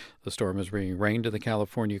morning. The storm is bringing rain to the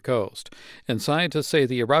California coast. And scientists say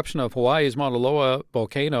the eruption of Hawaii's Mauna Loa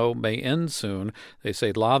volcano may end soon. They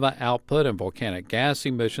say lava output and volcanic gas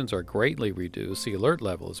emissions are greatly reduced. The alert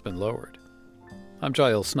level has been lowered. I'm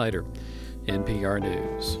Giles Snyder, NPR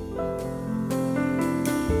News.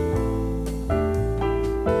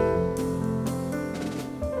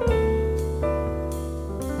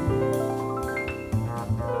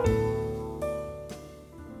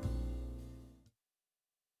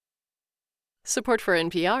 Support for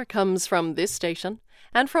NPR comes from this station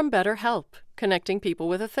and from BetterHelp, connecting people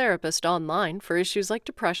with a therapist online for issues like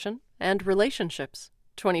depression and relationships.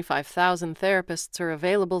 25,000 therapists are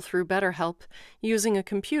available through BetterHelp using a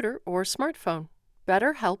computer or smartphone.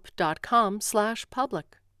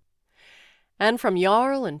 BetterHelp.com/public. And from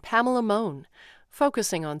Jarl and Pamela Mohn,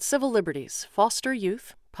 focusing on civil liberties, foster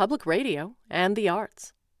youth, public radio, and the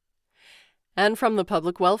arts. And from the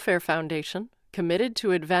Public Welfare Foundation, committed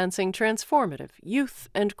to advancing transformative youth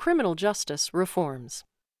and criminal justice reforms.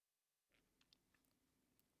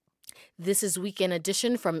 This is Weekend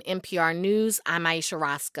Edition from NPR News. I'm Aisha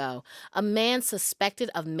Roscoe. A man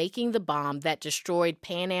suspected of making the bomb that destroyed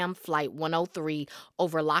Pan Am Flight 103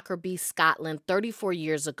 over Lockerbie, Scotland 34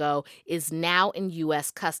 years ago is now in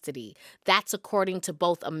U.S. custody. That's according to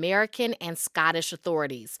both American and Scottish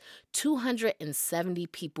authorities. 270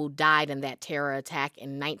 people died in that terror attack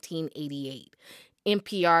in 1988.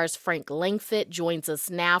 NPR's Frank Langfitt joins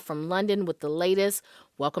us now from London with the latest.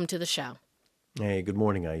 Welcome to the show. Hey, good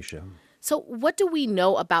morning, Aisha. So what do we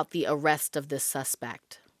know about the arrest of this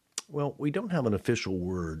suspect? Well, we don't have an official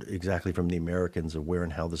word exactly from the Americans of where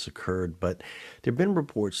and how this occurred, but there have been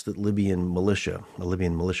reports that a Libyan militia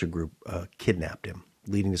group, kidnapped him,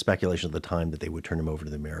 leading to speculation at the time that they would turn him over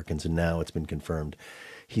to the Americans, and now it's been confirmed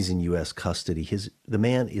he's in U.S. custody. The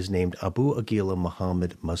man is named Abu Aguila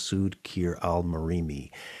Mohammed Masoud Kir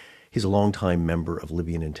al-Marimi. He's a longtime member of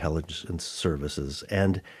Libyan intelligence services,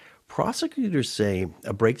 and prosecutors say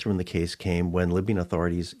a breakthrough in the case came when Libyan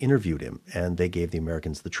authorities interviewed him, and they gave the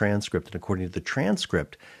Americans the transcript. And according to the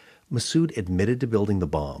transcript, Masoud admitted to building the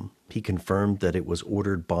bomb. He confirmed that it was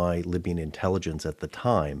ordered by Libyan intelligence at the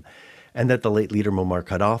time, and that the late leader Muammar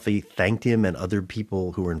Gaddafi thanked him, and other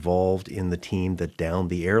people who were involved in the team that downed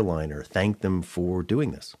the airliner thanked them for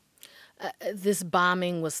doing this. This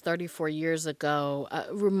bombing was 34 years ago.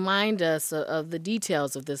 Remind us of the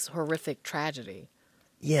details of this horrific tragedy.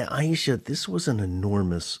 Yeah, Aisha, this was an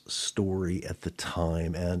enormous story at the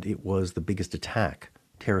time, and it was the biggest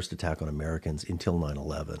terrorist attack on Americans until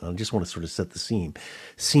 9/11. I just want to sort of set the scene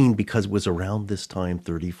because it was around this time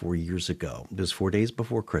 34 years ago. It was 4 days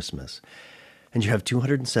before Christmas, and you have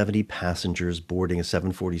 270 passengers boarding a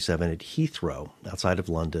 747 at Heathrow outside of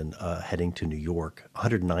London, heading to New York.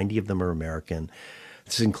 190 of them are American.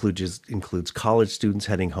 This includes college students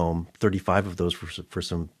heading home. 35 of those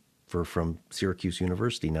from Syracuse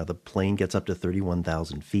University. Now, the plane gets up to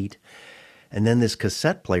 31,000 feet. And then this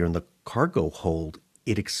cassette player in the cargo hold,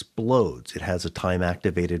 it explodes. It has a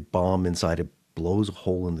time-activated bomb inside. It blows a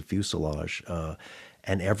hole in the fuselage,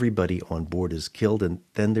 and everybody on board is killed. And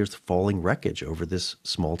then there's falling wreckage over this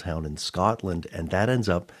small town in Scotland, and that ends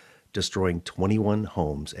up destroying 21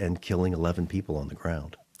 homes and killing 11 people on the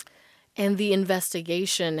ground. And the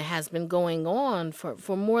investigation has been going on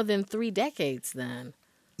for more than 3 decades then.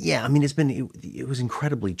 Yeah, I mean, it was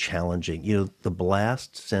incredibly challenging. You know, the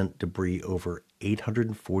blast sent debris over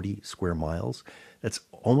 840 square miles. That's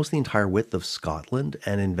almost the entire width of Scotland,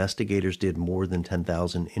 and investigators did more than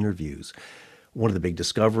 10,000 interviews. One of the big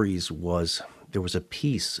discoveries was there was a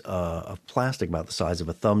piece of plastic about the size of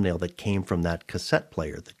a thumbnail that came from that cassette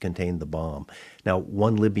player that contained the bomb. Now,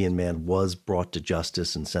 one Libyan man was brought to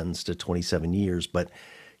justice and sentenced to 27 years, but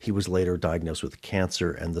He was later diagnosed with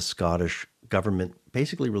cancer, and the Scottish government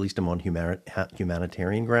basically released him on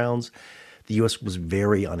humanitarian grounds. The U.S. was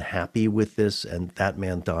very unhappy with this, and that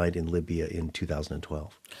man died in Libya in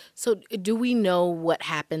 2012. So, do we know what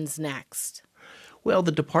happens next? Well,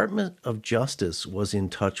 the Department of Justice was in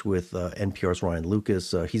touch with NPR's Ryan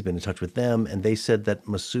Lucas. He's been in touch with them, and they said that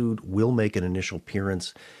Masood will make an initial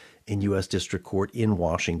appearance in U.S. District Court in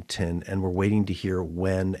Washington, and we're waiting to hear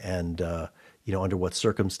when and under what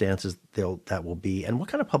circumstances that will be, and what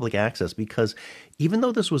kind of public access. Because even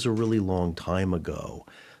though this was a really long time ago,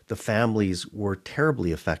 the families were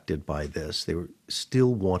terribly affected by this. They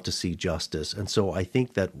still want to see justice. And so I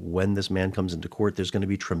think that when this man comes into court, there's going to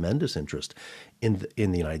be tremendous interest in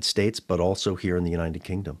the United States, but also here in the United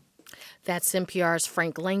Kingdom. That's NPR's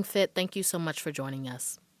Frank Langfit. Thank you so much for joining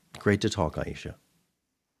us. Great to talk, Aisha.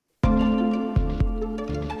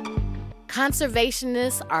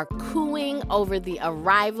 Conservationists are cooing over the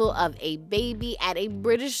arrival of a baby at a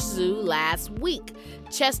British zoo last week.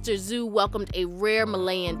 Chester Zoo welcomed a rare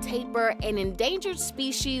Malayan tapir, an endangered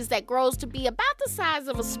species that grows to be about the size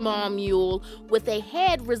of a small mule with a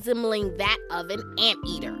head resembling that of an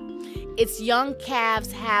anteater. Its young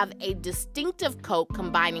calves have a distinctive coat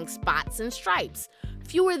combining spots and stripes.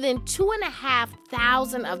 Fewer than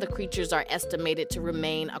 2,500 of the creatures are estimated to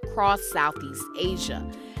remain across Southeast Asia.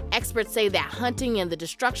 Experts say that hunting and the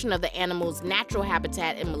destruction of the animal's natural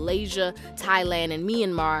habitat in Malaysia, Thailand, and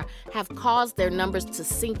Myanmar have caused their numbers to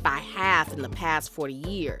sink by half in the past 40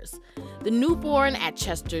 years. The newborn at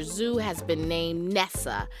Chester Zoo has been named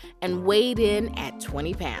Nessa and weighed in at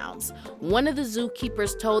 20 pounds. One of the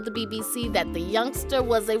zookeepers told the BBC that the youngster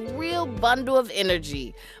was a real bundle of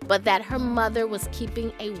energy, but that her mother was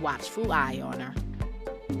keeping a watchful eye on her.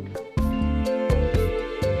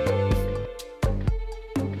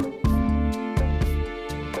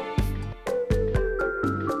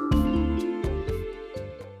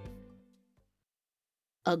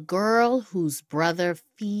 A girl whose brother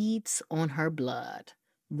feeds on her blood,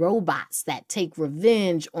 robots that take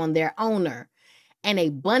revenge on their owner, and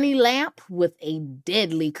a bunny lamp with a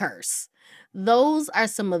deadly curse. Those are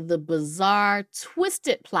some of the bizarre,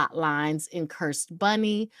 twisted plot lines in Cursed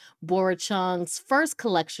Bunny, Bora Chung's first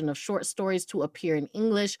collection of short stories to appear in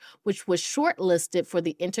English, which was shortlisted for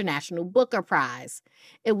the International Booker Prize.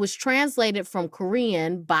 It was translated from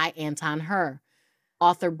Korean by Anton Her.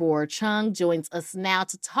 Author Bora Chung joins us now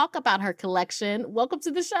to talk about her collection. Welcome to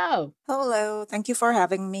the show. Hello. Thank you for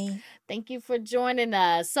having me. Thank you for joining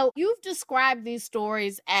us. So you've described these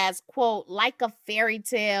stories as, quote, like a fairy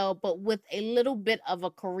tale, but with a little bit of a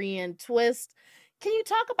Korean twist. Can you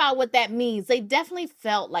talk about what that means? They definitely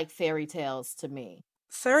felt like fairy tales to me.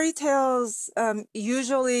 Fairy tales,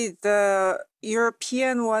 usually the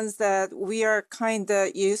European ones that we are kind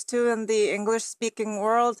of used to in the English-speaking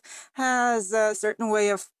world, has a certain way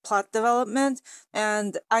of plot development,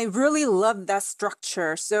 and I really love that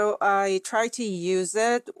structure. So I try to use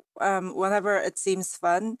it whenever it seems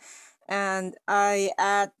fun, and I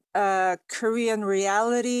add Korean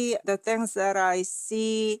reality, the things that I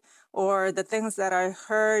see or the things that I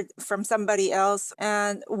heard from somebody else,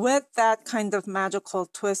 and with that kind of magical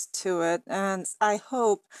twist to it. And I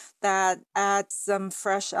hope that adds some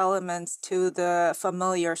fresh elements to the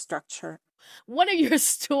familiar structure. One of your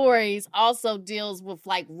stories also deals with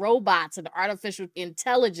like robots and artificial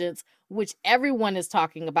intelligence, which everyone is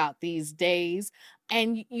talking about these days.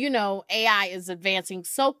 And, AI is advancing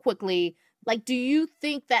so quickly. Like, do you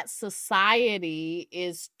think that society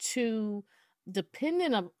is too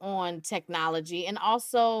dependent on technology? And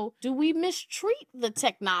also, do we mistreat the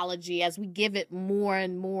technology as we give it more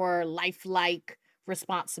and more lifelike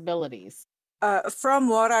responsibilities? From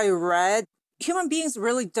what I read, human beings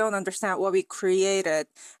really don't understand what we created.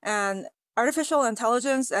 And artificial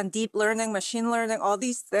intelligence and deep learning, machine learning, all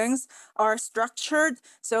these things are structured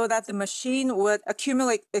so that the machine would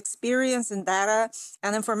accumulate experience and data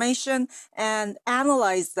and information and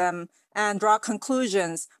analyze them and draw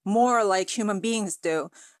conclusions more like human beings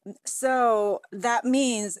do. So that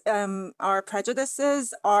means our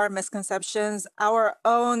prejudices, our misconceptions, our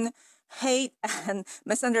own hate and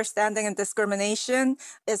misunderstanding and discrimination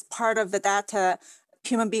is part of the data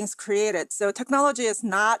human beings created. So technology is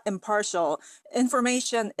not impartial.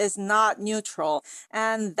 Information is not neutral.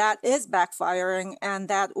 And that is backfiring, and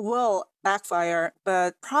that will backfire.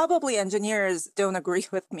 But probably engineers don't agree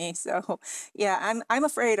with me. So yeah, I'm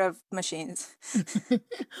afraid of machines.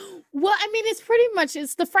 Well, I mean,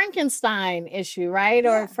 it's the Frankenstein issue, right?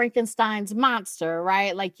 Or Frankenstein's monster,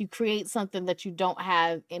 right? Like you create something that you don't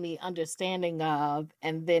have any understanding of,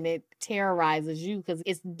 and then it terrorizes you because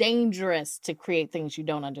it's dangerous to create things you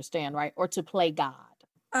don't understand, right? Or to play God.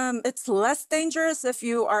 It's less dangerous if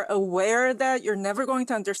you are aware that you're never going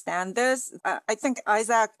to understand this. I think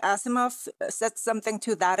Isaac Asimov said something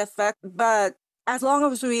to that effect. But as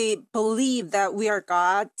long as we believe that we are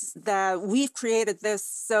gods, that we've created this,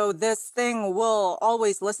 so this thing will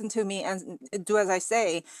always listen to me and do as I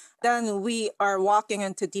say, then we are walking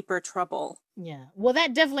into deeper trouble. Yeah. Well,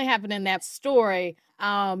 that definitely happened in that story.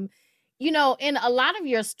 You know, in a lot of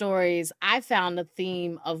your stories, I found the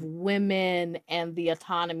theme of women and the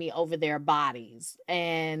autonomy over their bodies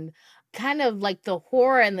and kind of like the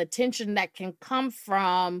horror and the tension that can come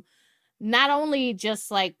from not only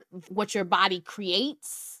just like what your body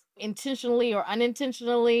creates intentionally or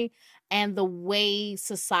unintentionally and the way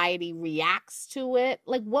society reacts to it.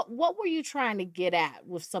 Like what were you trying to get at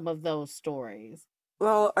with some of those stories?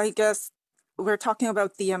 Well, I guess we're talking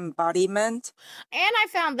about the embodiment. And I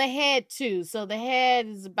found the head too. So the head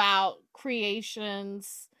is about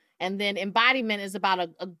creations, and then embodiment is about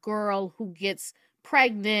a girl who gets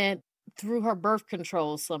pregnant through her birth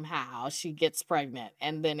control somehow. She gets pregnant,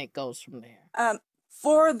 and then it goes from there.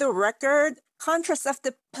 For the record,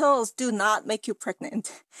 contraceptive pills do not make you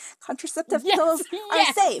pregnant. Contraceptive pills are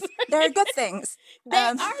safe. They're good things. They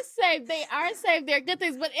are safe. They are safe. They're good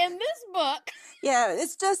things. But in this book... Yeah,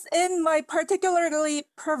 it's just in my particularly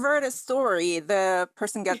perverted story, the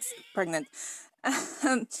person gets pregnant.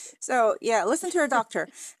 So, yeah, listen to your doctor.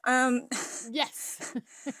 Yes.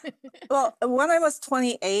 Well, when I was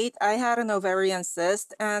 28, I had an ovarian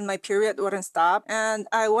cyst and my period wouldn't stop. And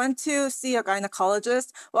I went to see a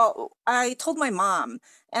gynecologist. Well, I told my mom.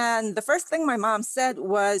 And the first thing my mom said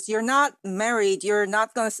was, "You're not married. You're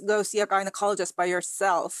not going to go see a gynecologist by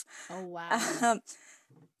yourself." Oh, wow.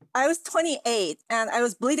 I was 28 and I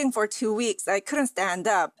was bleeding for 2 weeks. I couldn't stand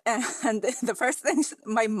up. And the first thing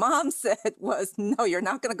my mom said was, "No, you're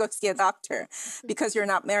not going to go see a doctor because you're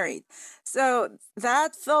not married." So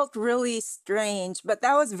that felt really strange, but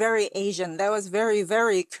that was very Asian. That was very,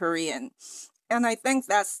 very Korean. And I think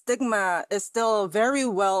that stigma is still very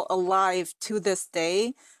well alive to this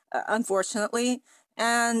day, unfortunately.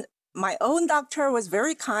 And my own doctor was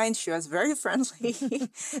very kind. She was very friendly,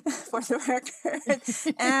 for the record.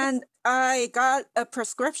 And I got a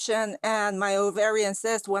prescription and my ovarian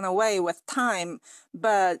cyst went away with time.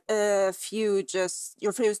 But if you just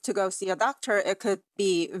refuse to go see a doctor, it could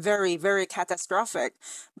be very, very catastrophic.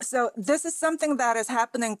 So this is something that is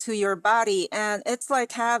happening to your body, and it's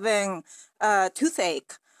like having a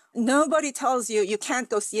toothache. Nobody tells you you can't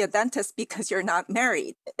go see a dentist because you're not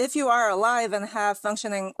married. If you are alive and have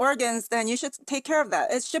functioning organs, then you should take care of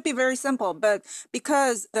that. It should be very simple. But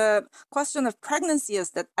because the question of pregnancy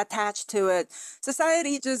is attached to it,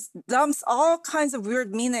 society just dumps all kinds of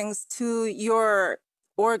weird meanings to your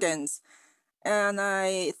organs. And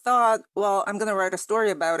I thought, well, I'm going to write a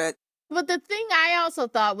story about it. But the thing I also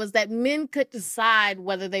thought was that men could decide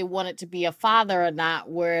whether they wanted to be a father or not,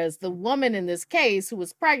 whereas the woman in this case who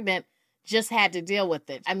was pregnant just had to deal with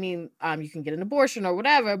it. I mean, you can get an abortion or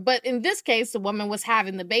whatever, but in this case, the woman was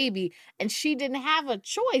having the baby and she didn't have a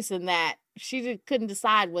choice in that. She couldn't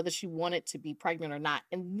decide whether she wanted to be pregnant or not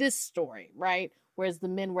in this story, right? Whereas the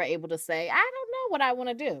men were able to say, I don't know what I want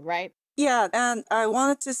to do, right? Yeah, and I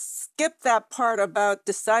wanted to skip that part about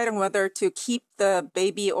deciding whether to keep the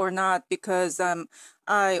baby or not because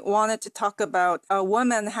I wanted to talk about a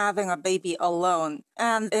woman having a baby alone.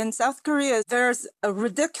 And in South Korea, there's a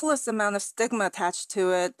ridiculous amount of stigma attached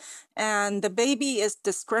to it, and the baby is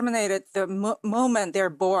discriminated the moment they're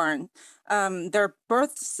born. Their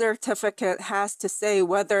birth certificate has to say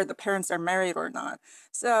whether the parents are married or not.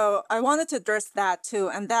 So I wanted to address that too.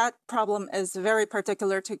 And that problem is very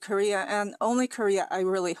particular to Korea and only Korea, I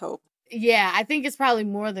really hope. Yeah, I think it's probably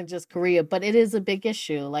more than just Korea, but it is a big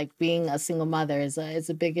issue. Like being a single mother is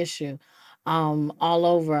a big issue all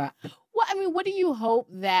over. Well, I mean, what do you hope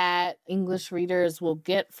that English readers will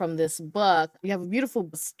get from this book? You have a beautiful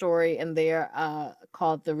story in there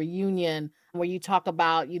called The Reunion, where you talk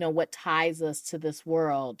about, you know, what ties us to this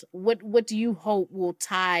world. What do you hope will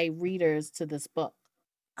tie readers to this book?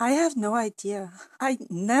 I have no idea. I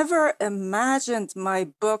never imagined my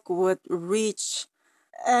book would reach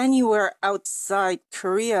anywhere outside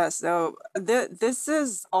Korea. So this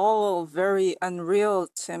is all very unreal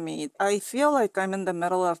to me. I feel like I'm in the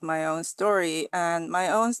middle of my own story, and my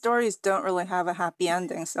own stories don't really have a happy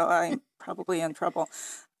ending. So I'm probably in trouble.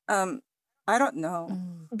 I don't know.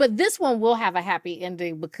 But this one will have a happy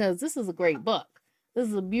ending because this is a great book. This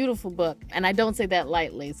is a beautiful book, and I don't say that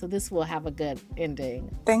lightly, so this will have a good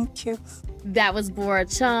ending. Thank you. That was Bora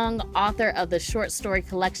Chung, author of the short story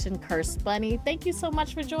collection Cursed Bunny. Thank you so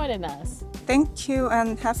much for joining us. Thank you,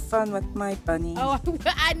 and have fun with my bunny. Oh,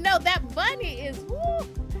 I know that bunny is... Woo.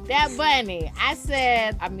 That bunny. I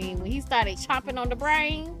said, when he started chomping on the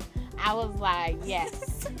brain, I was like,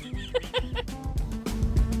 yes.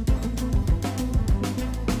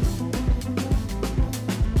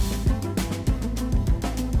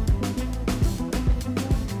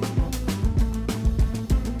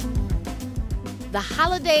 The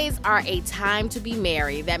holidays are a time to be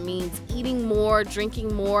merry. That means eating more,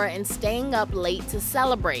 drinking more, and staying up late to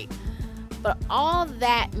celebrate. But all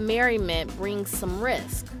that merriment brings some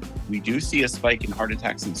risk. We do see a spike in heart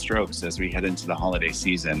attacks and strokes as we head into the holiday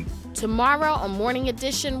season. Tomorrow on Morning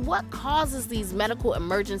Edition, what causes these medical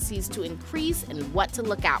emergencies to increase and what to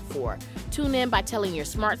look out for? Tune in by telling your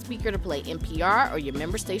smart speaker to play NPR or your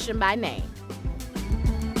member station by name.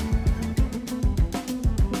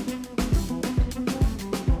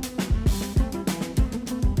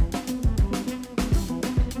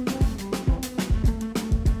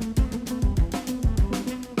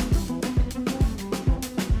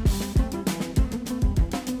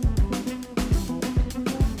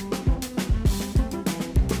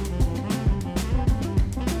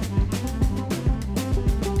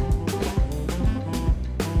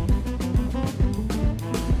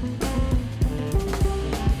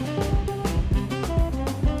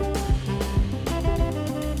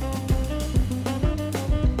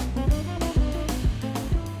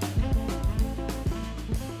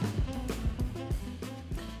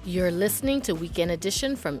 You're listening to Weekend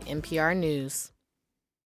Edition from NPR News.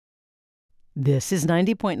 This is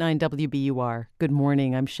 90.9 WBUR. Good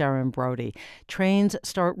morning. I'm Sharon Brody. Trains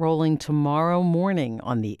start rolling tomorrow morning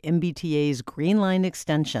on the MBTA's Green Line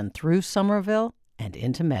extension through Somerville and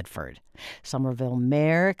into Medford. Somerville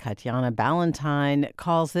Mayor Katiana Ballantyne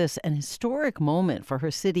calls this an historic moment for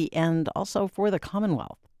her city and also for the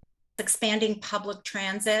Commonwealth. Expanding public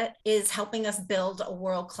transit is helping us build a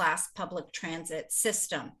world-class public transit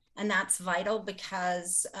system. And that's vital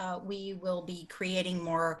because we will be creating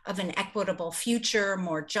more of an equitable future,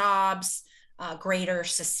 more jobs, greater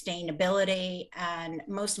sustainability. And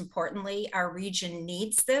most importantly, our region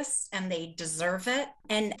needs this and they deserve it.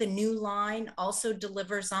 And the new line also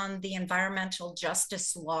delivers on the environmental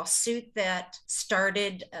justice lawsuit that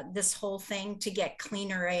started this whole thing to get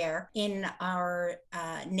cleaner air in our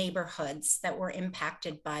neighborhoods that were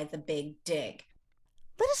impacted by the big dig.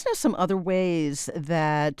 Let us know some other ways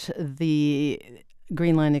that the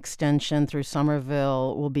Green Line extension through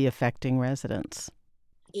Somerville will be affecting residents.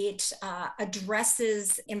 It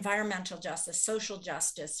addresses environmental justice, social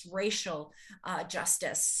justice, racial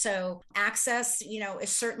justice. So access, is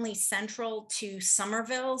certainly central to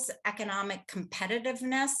Somerville's economic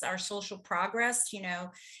competitiveness, our social progress,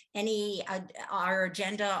 our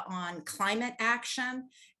agenda on climate action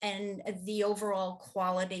and the overall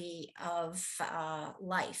quality of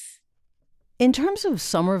life. In terms of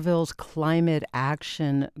Somerville's climate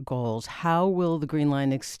action goals, how will the Green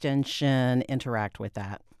Line extension interact with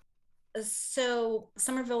that? So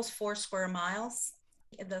Somerville's 4 square miles,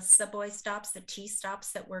 the subway stops, the T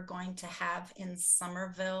stops that we're going to have in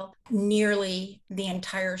Somerville, nearly the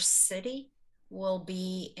entire city will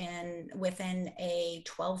be within a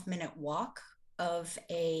 12-minute walk of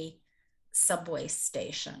a subway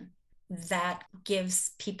station. That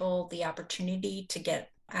gives people the opportunity to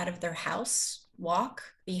get out of their house, walk,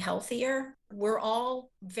 be healthier. We're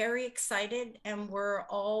all very excited and we're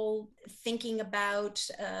all thinking about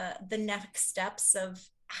the next steps of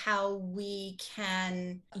how we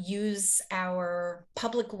can use our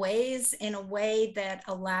public ways in a way that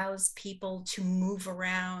allows people to move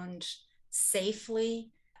around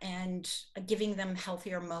safely and giving them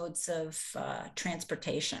healthier modes of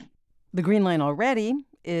transportation. The Green Line already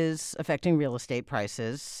is affecting real estate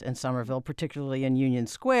prices in Somerville, particularly in Union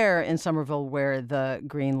Square in Somerville, where the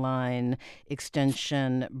Green Line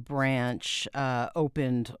extension branch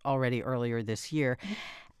opened already earlier this year.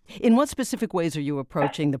 In what specific ways are you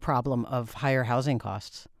approaching the problem of higher housing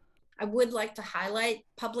costs? I would like to highlight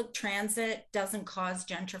public transit doesn't cause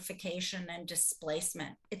gentrification and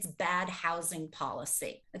displacement. It's bad housing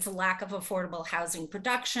policy. It's a lack of affordable housing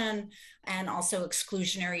production and also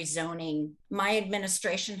exclusionary zoning. My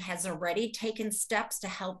administration has already taken steps to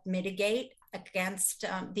help mitigate against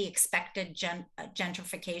the expected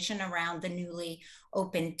gentrification around the newly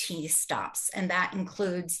opened T stops. And that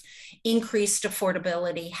includes increased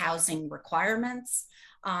affordability housing requirements,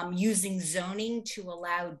 using zoning to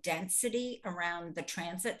allow density around the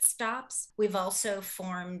transit stops. We've also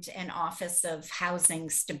formed an Office of Housing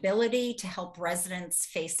Stability to help residents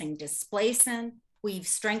facing displacement. We've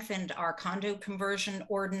strengthened our condo conversion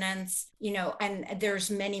ordinance, and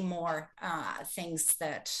there's many more things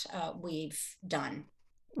that we've done.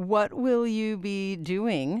 What will you be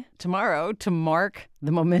doing tomorrow to mark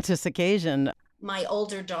the momentous occasion? My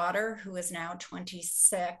older daughter, who is now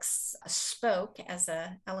 26, spoke as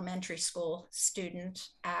an elementary school student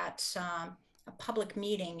at a public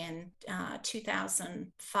meeting in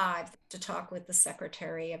 2005 to talk with the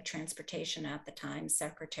Secretary of Transportation at the time,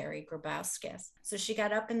 Secretary Grabowskis. So she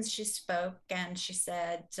got up and she spoke, and she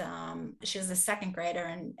said, she was a second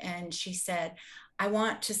grader, and she said, "I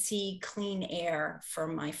want to see clean air for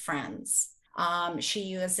my friends."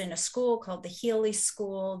 She was in a school called the Healy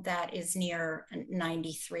School that is near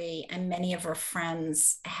 93, and many of her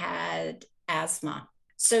friends had asthma.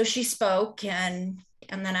 So she spoke, and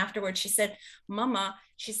then afterwards she said, "Mama,"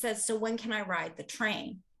 she said, "so when can I ride the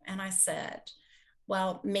train?" And I said,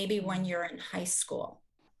 "Well, maybe when you're in high school."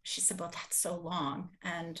 She said, "Well, that's so long."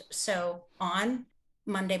 And so on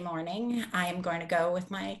Monday morning, I am going to go with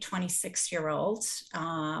my 26-year-old.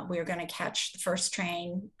 We are going to catch the first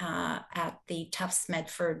train at the Tufts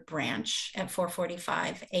Medford branch at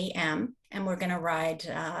 4:45 a.m., and we're going to ride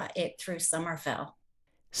it through Somerville.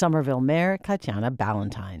 Somerville Mayor Katyana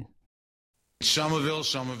Ballantyne. Somerville,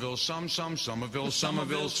 Somerville, Somerville, Somerville,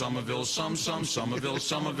 Somerville, Somerville, Somerville,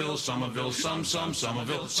 Somerville,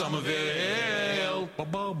 Somerville, Somerville.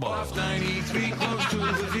 Off 93, close to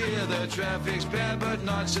Revere, the traffic's bad but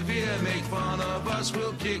not severe. Make fun of us,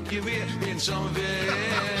 we'll kick your rear in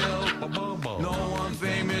Somerville. No one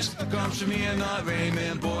famous comes from here, not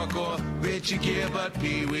Raymond Bork or Richie Gere, but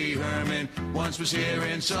Pee Wee Herman once was here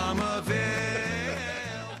in Somerville.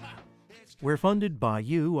 We're funded by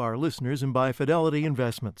you, our listeners, and by Fidelity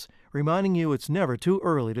Investments, reminding you it's never too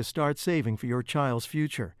early to start saving for your child's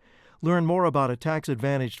future. Learn more about a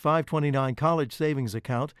tax-advantaged 529 college savings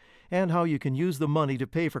account and how you can use the money to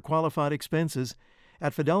pay for qualified expenses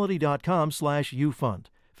at fidelity.com/ufund.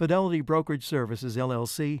 Fidelity Brokerage Services,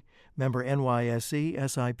 LLC, member NYSE,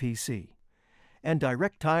 SIPC. And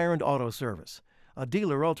Direct Tire and Auto Service, a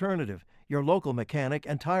dealer alternative, your local mechanic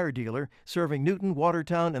and tire dealer serving Newton,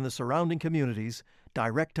 Watertown, and the surrounding communities.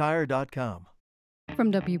 DirectTire.com.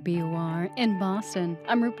 From WBUR in Boston,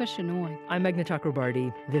 I'm Rupa Shenoy. I'm Meghna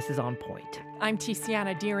Chakrabarty. This is On Point. I'm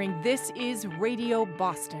Tiziana Deering. This is Radio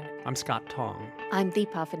Boston. I'm Scott Tong. I'm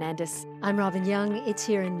Deepa Fernandez. I'm Robin Young. It's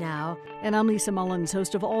Here and Now. And I'm Lisa Mullins,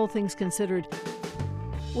 host of All Things Considered.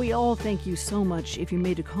 We all thank you so much if you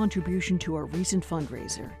made a contribution to our recent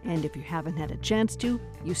fundraiser. And if you haven't had a chance to,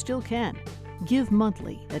 you still can. Give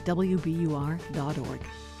monthly at WBUR.org.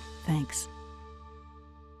 Thanks.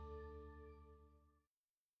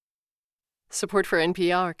 Support for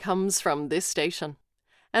NPR comes from this station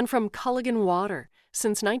and from Culligan Water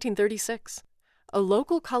since 1936. A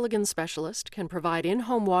local Culligan specialist can provide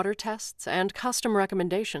in-home water tests and custom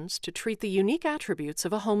recommendations to treat the unique attributes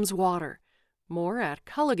of a home's water. More at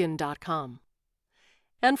Culligan.com.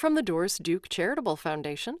 And from the Doris Duke Charitable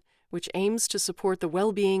Foundation, which aims to support the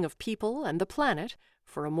well-being of people and the planet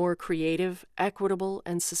for a more creative, equitable,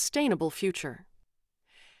 and sustainable future.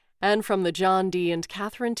 And from the John D. and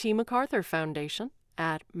Catherine T. MacArthur Foundation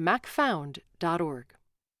at macfound.org.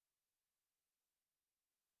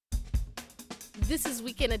 This is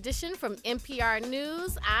Weekend Edition from NPR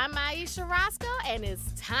News. I'm Aisha Roscoe, and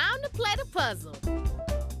it's time to play the puzzle.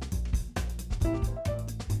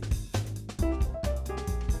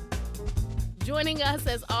 Joining us,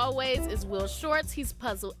 as always, is Will Shortz. He's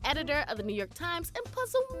puzzle editor of the New York Times and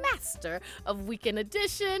puzzle master of Weekend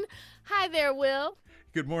Edition. Hi there, Will.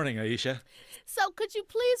 Good morning, Aisha. So could you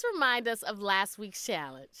please remind us of last week's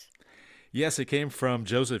challenge? Yes, it came from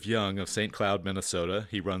Joseph Young of St. Cloud, Minnesota.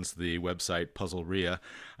 He runs the website Puzzleria.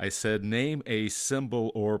 I said, name a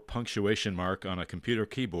symbol or punctuation mark on a computer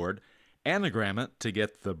keyboard, anagram it to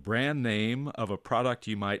get the brand name of a product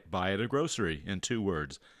you might buy at a grocery in 2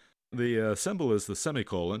 words. The symbol is the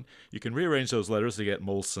semicolon. You can rearrange those letters to get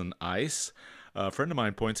Molson Ice. A friend of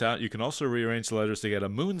mine points out you can also rearrange the letters to get a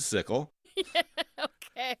moonsicle. Yeah,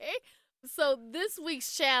 okay. So this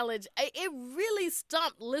week's challenge, it really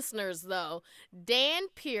stumped listeners, though. Dan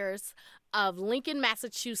Pierce of Lincoln,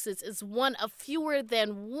 Massachusetts, is one of fewer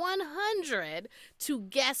than 100 to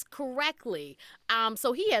guess correctly.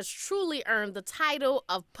 So he has truly earned the title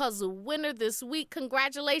of puzzle winner this week.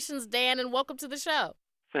 Congratulations, Dan, and welcome to the show.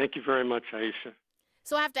 Thank you very much, Aisha.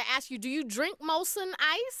 So I have to ask you, do you drink Molson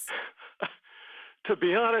Ice? To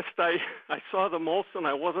be honest, I saw the Molson.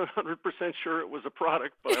 I wasn't 100% sure it was a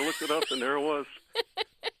product, but I looked it up and there it was.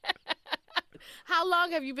 How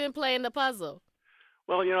long have you been playing the puzzle?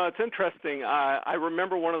 Well, you know, it's interesting. I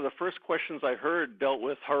remember one of the first questions I heard dealt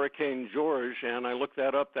with Hurricane George, and I looked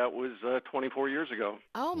that up. That was 24 years ago.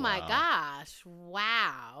 Oh, my gosh.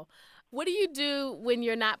 Wow. What do you do when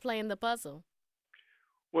you're not playing the puzzle?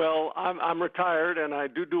 Well, I'm retired, and I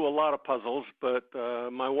do a lot of puzzles, but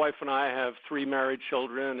my wife and I have 3 married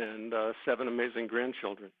children and 7 amazing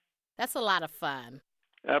grandchildren. That's a lot of fun.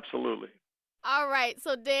 Absolutely. All right,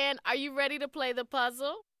 so Dan, are you ready to play the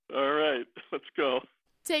puzzle? All right, let's go.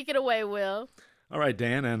 Take it away, Will. All right,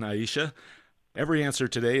 Dan and Aisha. Every answer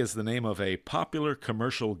today is the name of a popular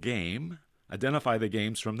commercial game. Identify the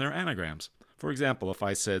games from their anagrams. For example, if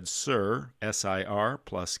I said Sir, S-I-R,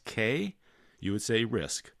 plus K, you would say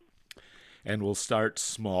risk. And we'll start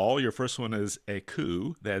small. Your first one is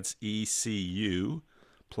ECU. That's E-C-U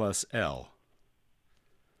plus L.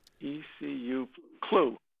 E-C-U,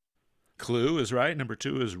 clue. Clue is right. Number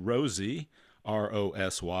 2 is Rosie,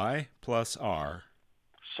 R-O-S-Y, plus R.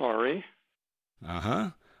 Sorry.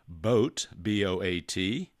 Uh-huh. Boat,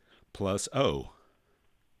 B-O-A-T, plus O.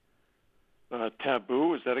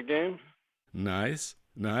 Taboo, is that a game? Nice,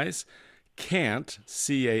 nice. Can't,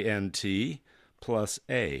 C-A-N-T, plus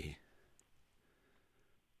A.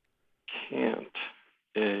 Can't,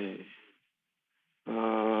 A.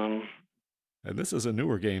 And this is a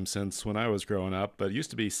newer game since when I was growing up, but it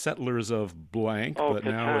used to be Settlers of Blank, but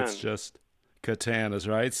Catan. now it's just Catan is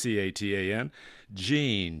right, C-A-T-A-N.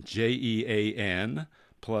 Jean, J-E-A-N,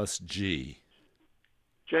 plus G.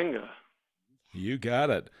 Jenga. You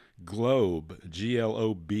got it. Globe,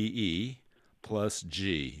 G-L-O-B-E, plus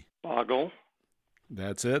G. Boggle.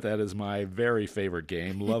 That's it. That is my very favorite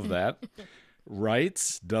game. Love that.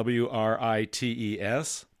 Rights,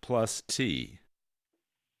 W-R-I-T-E-S, plus T.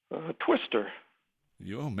 Twister.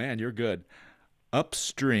 Oh, man, you're good.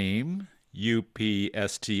 Upstream, U-P-S-T-R-E-A-M,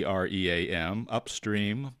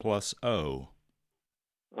 upstream plus O.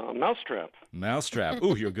 Mousetrap. Mousetrap.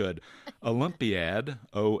 Ooh, you're good. Olympiad,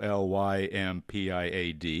 O-L-Y-M-P-I-A-D,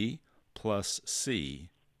 plus C.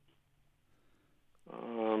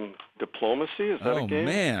 Diplomacy, is that a game?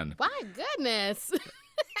 Oh, man. My goodness.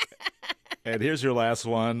 And here's your last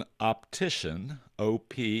one. Optician,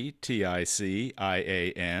 O-P-T-I-C-I-A-N,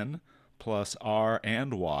 plus R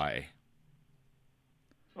and Y.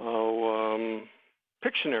 Oh,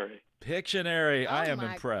 Pictionary. Pictionary. I am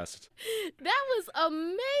impressed. That was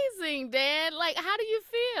amazing, Dan. Like, how do you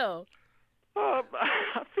feel? I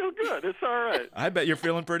feel good. It's all right. I bet you're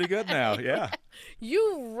feeling pretty good now. Yeah.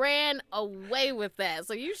 You ran away with that,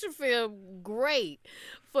 so you should feel great.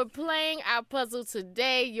 For playing our puzzle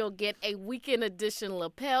today, you'll get a weekend edition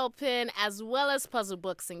lapel pin as well as puzzle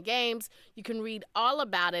books and games. You can read all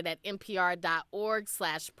about it at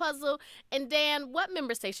npr.org/puzzle. And Dan, what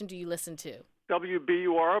member station do you listen to?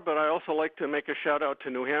 WBUR, but I also like to make a shout out to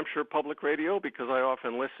New Hampshire Public Radio because I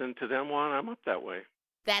often listen to them while I'm up that way.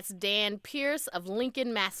 That's Dan Pierce of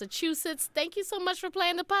Lincoln, Massachusetts. Thank you so much for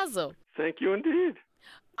playing the puzzle. Thank you indeed.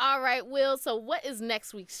 All right, Will, so what is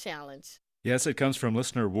next week's challenge? Yes, it comes from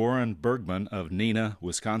listener Warren Bergman of Neenah,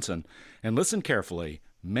 Wisconsin. And listen carefully.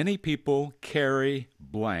 Many people carry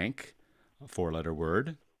blank, a 4-letter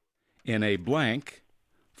word, in a blank,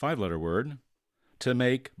 5-letter word, to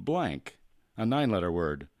make blank, a 9-letter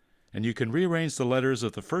word. And you can rearrange the letters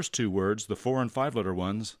of the first 2 words, the 4 and 5-letter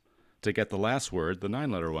ones, to get the last word, the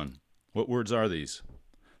 9-letter one. What words are these?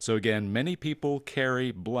 So again, many people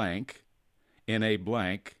carry blank in a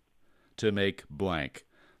blank to make blank.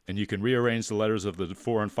 And you can rearrange the letters of the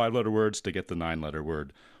 4 and 5-letter words to get the 9-letter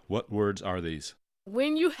word. What words are these?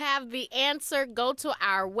 When you have the answer, go to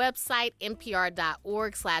our website,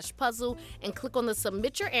 npr.org/puzzle, and click on the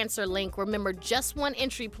Submit Your Answer link. Remember, just one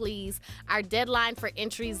entry, please. Our deadline for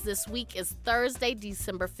entries this week is Thursday,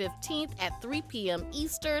 December 15th at 3 p.m.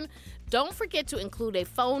 Eastern. Don't forget to include a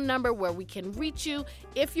phone number where we can reach you.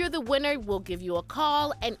 If you're the winner, we'll give you a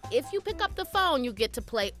call. And if you pick up the phone, you get to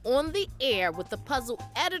play on the air with the puzzle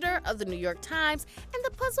editor of the New York Times and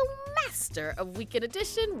the puzzle master of Weekend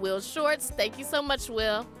Edition, Will Shorts. Thank you so much,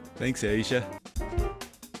 Will. Thanks, Aisha.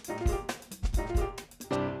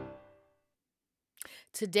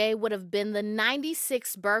 Today would have been the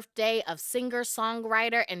 96th birthday of singer,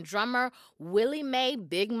 songwriter, and drummer Willie Mae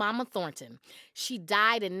Big Mama Thornton. She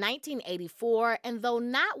died in 1984, and though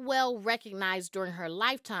not well recognized during her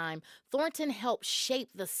lifetime, Thornton helped shape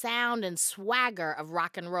the sound and swagger of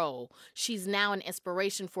rock and roll. She's now an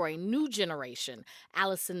inspiration for a new generation.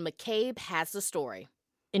 Allison McCabe has the story.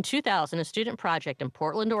 In 2000, a student project in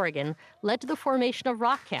Portland, Oregon, led to the formation of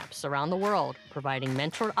rock camps around the world, providing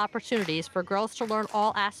mentored opportunities for girls to learn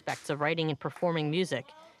all aspects of writing and performing music.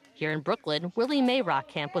 Here in Brooklyn, Willie Mae Rock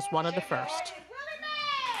Camp was one of the first.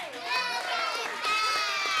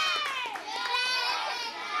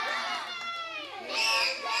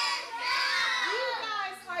 You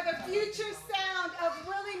guys are the future sound of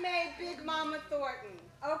Willie Mae Big Mama Thornton,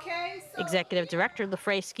 okay? Executive Director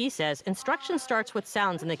LaFrey Ski says instruction starts with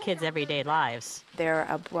sounds in the kids' everyday lives. Their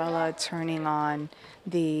abuela turning on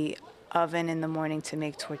the oven in the morning to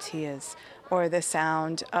make tortillas, or the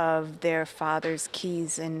sound of their father's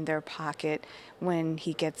keys in their pocket when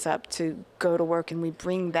he gets up to go to work, and we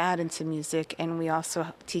bring that into music, and we also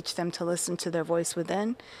teach them to listen to their voice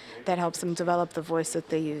within. That helps them develop the voice that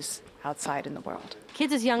they use outside in the world.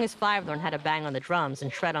 Kids as young as 5 learn how to bang on the drums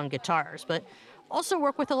and shred on guitars, but also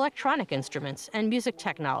work with electronic instruments and music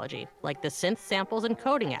technology, like the synth samples and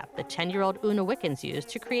coding app the 10-year-old Una Wickens used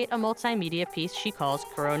to create a multimedia piece she calls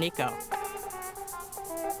Kuronico.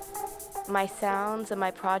 My sounds and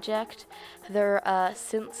my project, they're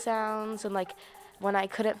synth sounds, and like when I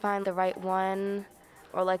couldn't find the right one,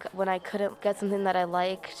 or like when I couldn't get something that I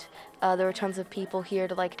liked, there were tons of people here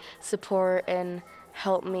to like support and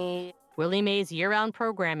help me. Willie Mae's year-round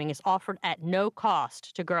programming is offered at no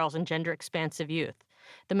cost to girls and gender-expansive youth,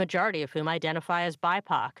 the majority of whom identify as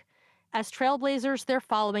BIPOC. As trailblazers, they're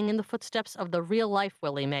following in the footsteps of the real-life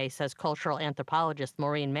Willie Mae, says cultural anthropologist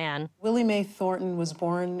Maureen Mann. Willie Mae Thornton was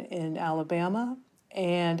born in Alabama,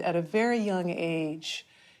 and at a very young age,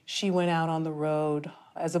 she went out on the road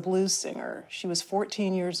as a blues singer. She was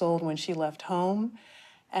 14 years old when she left home,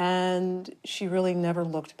 and she really never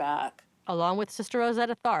looked back. Along with Sister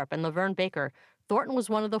Rosetta Tharpe and Laverne Baker, Thornton was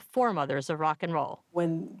one of the foremothers of rock and roll.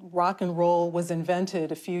 When rock and roll was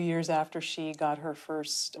invented a few years after she got her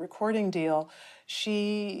first recording deal,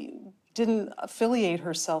 she didn't affiliate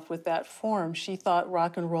herself with that form. She thought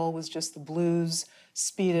rock and roll was just the blues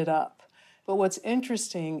speeded up. But what's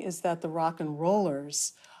interesting is that the rock and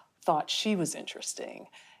rollers thought she was interesting.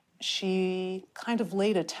 She kind of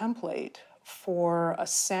laid a template for a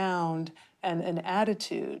sound and an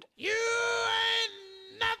attitude. You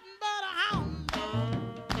ain't nothing but a hound.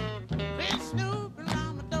 Been snooping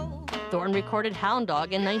around my door. Thornton recorded Hound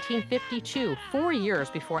Dog in 1952, 4 years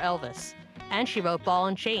before Elvis. And she wrote Ball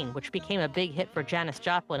and Chain, which became a big hit for Janis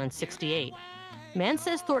Joplin in '68. Mann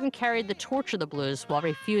says Thornton carried the torch of the blues while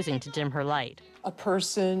refusing to dim her light. A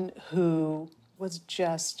person who was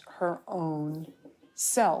just her own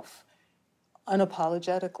self,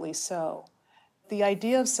 unapologetically so. The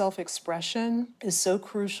idea of self-expression is so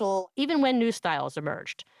crucial. Even when new styles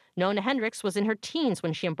emerged. Nona Hendryx was in her teens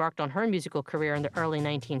when she embarked on her musical career in the early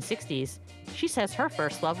 1960s. She says her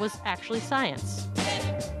first love was actually science.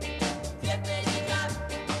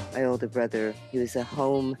 My older brother, he was a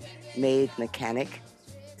homemade mechanic,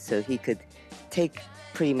 so he could take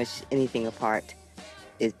pretty much anything apart.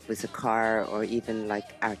 It was a car or even like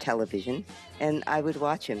our television, and I would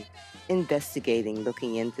watch him investigating,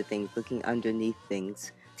 looking into things, looking underneath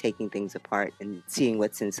things, taking things apart and seeing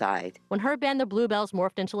what's inside. When her band The Bluebells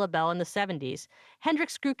morphed into LaBelle in the 70s,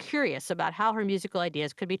 Hendrix grew curious about how her musical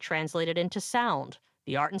ideas could be translated into sound,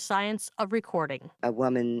 the art and science of recording. A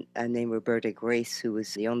woman named Roberta Grace, who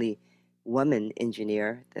was the only woman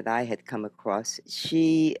engineer that I had come across,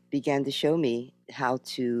 she began to show me how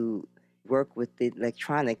to work with the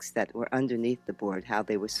electronics that were underneath the board, how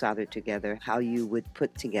they were soldered together, how you would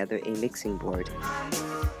put together a mixing board.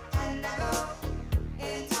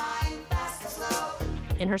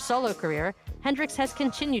 In her solo career, Hendrix has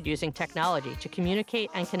continued using technology to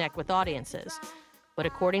communicate and connect with audiences. But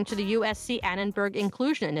according to the USC Annenberg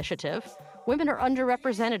Inclusion Initiative, women are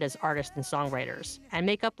underrepresented as artists and songwriters and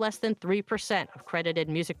make up less than 3% of credited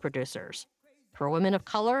music producers. For women of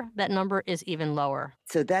color, that number is even lower.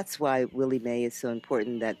 So that's why Willie Mae is so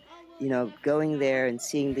important, that, you know, going there and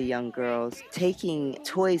seeing the young girls, taking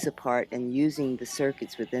toys apart and using the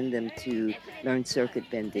circuits within them to learn circuit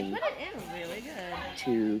bending. Really good.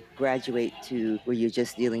 To graduate to where you're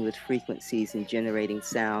just dealing with frequencies and generating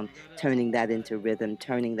sound, turning that into rhythm,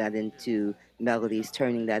 turning that into melodies,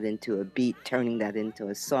 turning that into a beat, turning that into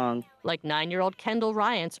a song. Like 9-year-old Kendall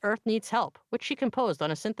Ryan's Earth Needs Help, which she composed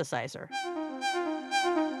on a synthesizer.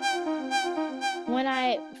 When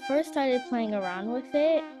I first started playing around with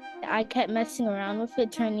it, I kept messing around with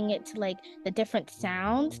it, turning it to like the different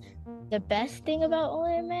sounds. The best thing about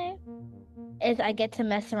OMA is I get to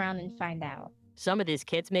mess around and find out. Some of these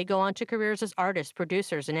kids may go on to careers as artists,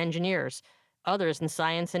 producers, and engineers, others in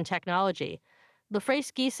science and technology.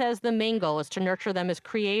 LaFrey says the main goal is to nurture them as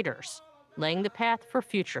creators, laying the path for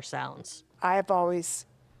future sounds. I've always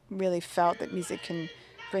really felt that music can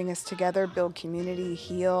bring us together, build community,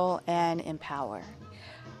 heal, and empower.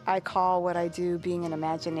 I call what I do being an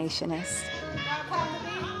imaginationist.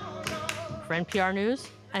 For NPR News,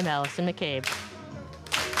 I'm Allison McCabe.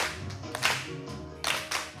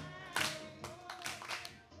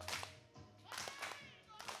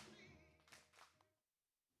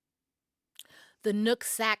 The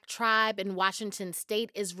Nooksack tribe in Washington state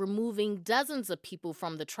is removing dozens of people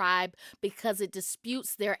from the tribe because it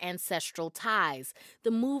disputes their ancestral ties. The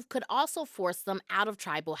move could also force them out of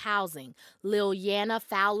tribal housing. Liliana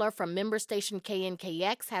Fowler from member station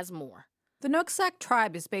KNKX has more. The Nooksack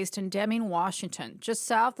tribe is based in Deming, Washington, just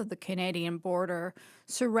south of the Canadian border,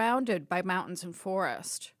 surrounded by mountains and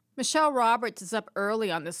forest. Michelle Roberts is up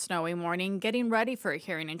early on this snowy morning, getting ready for a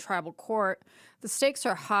hearing in tribal court. The stakes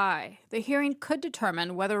are high. The hearing could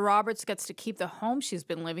determine whether Roberts gets to keep the home she's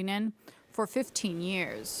been living in for 15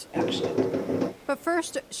 years. But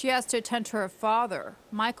first, she has to attend to her father,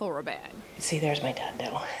 Michael Rabang. See, there's my dad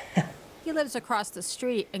now. He lives across the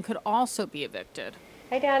street and could also be evicted.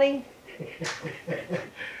 Hi, Daddy.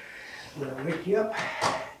 I'll wake you up.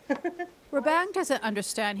 Rabang doesn't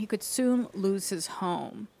understand he could soon lose his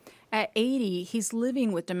home. At 80, he's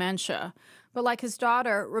living with dementia. But like his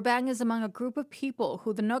daughter, Rabang is among a group of people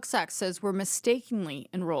who the Nooksack says were mistakenly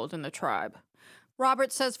enrolled in the tribe.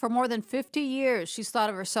 Robert says for more than 50 years she's thought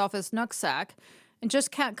of herself as Nooksack and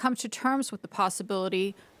just can't come to terms with the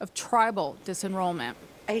possibility of tribal disenrollment.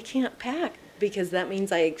 I can't pack because that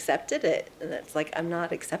means I accepted it. And it's like I'm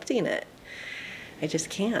not accepting it. I just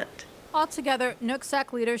can't. Altogether,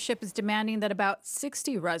 Nooksack leadership is demanding that about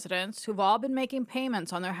 60 residents who've all been making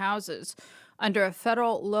payments on their houses under a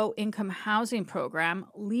federal low-income housing program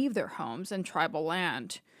leave their homes and tribal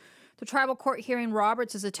land. The tribal court hearing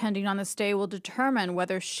Roberts is attending on this day will determine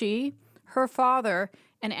whether she, her father,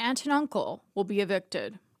 and aunt and uncle will be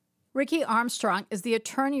evicted. Ricky Armstrong is the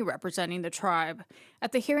attorney representing the tribe.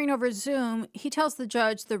 At the hearing over Zoom, he tells the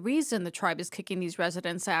judge the reason the tribe is kicking these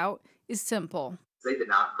residents out is simple. They did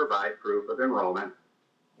not provide proof of enrollment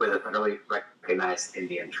with a federally recognized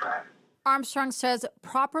Indian tribe. Armstrong says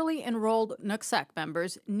properly enrolled Nooksack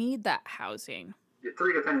members need that housing. The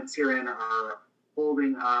three defendants herein are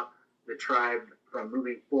holding up the tribe from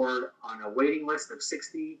moving forward on a waiting list of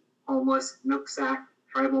 60 homeless Nooksack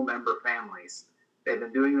tribal member families. They've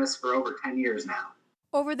been doing this for over 10 years now.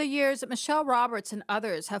 Over the years, Michelle Roberts and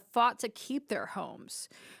others have fought to keep their homes.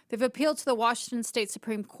 They've appealed to the Washington State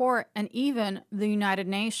Supreme Court and even the United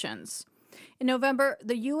Nations. In November,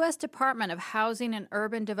 the U.S. Department of Housing and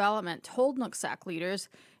Urban Development told Nooksack leaders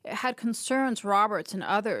it had concerns Roberts and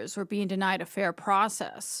others were being denied a fair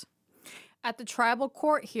process. At the tribal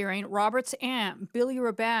court hearing, Roberts' aunt, Billy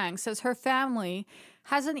Rabang, says her family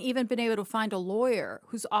hasn't even been able to find a lawyer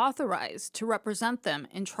who's authorized to represent them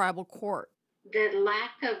in tribal court. The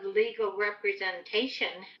lack of legal representation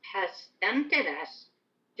has stunted us.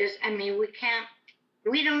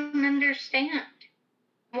 We don't understand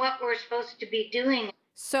what we're supposed to be doing.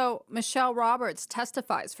 So Michelle Roberts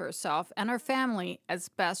testifies for herself and her family as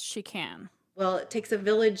best she can. Well, it takes a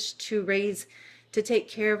village to take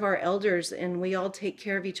care of our elders, and we all take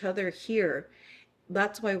care of each other here.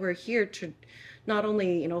 That's why we're here, to not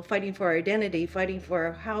only, fighting for our identity, fighting for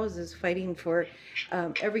our houses, fighting for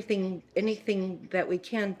anything that we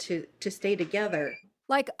can to stay together.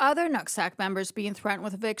 Like other Nooksack members being threatened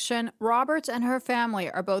with eviction, Roberts and her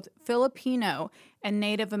family are both Filipino and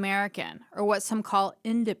Native American, or what some call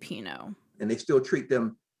Indopino. And they still treat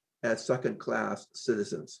them as second-class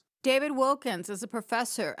citizens. David Wilkins is a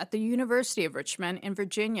professor at the University of Richmond in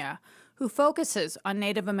Virginia who focuses on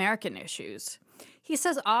Native American issues. He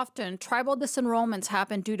says often tribal disenrollments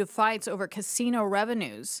happen due to fights over casino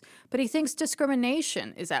revenues, but he thinks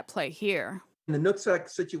discrimination is at play here. In the Nooksack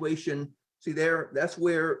situation, that's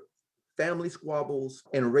where family squabbles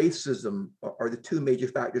and racism are the two major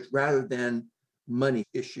factors rather than money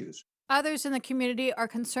issues. Others in the community are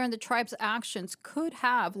concerned the tribe's actions could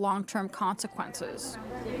have long-term consequences.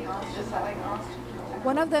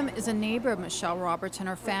 One of them is a neighbor of Michelle Roberts and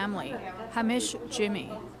her family, Hamish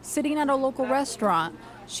Jimmy. Sitting at a local restaurant,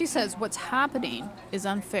 she says what's happening is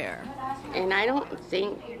unfair. And I don't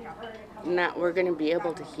think that we're going to be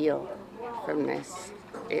able to heal from this.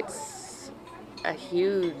 It's a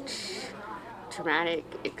huge traumatic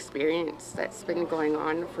experience that's been going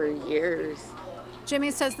on for years. Jimmy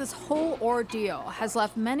says this whole ordeal has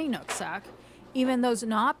left many Nooksack, even those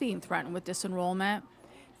not being threatened with disenrollment,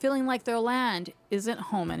 feeling like their land isn't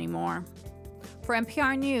home anymore. For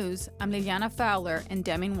NPR News, I'm Liliana Fowler in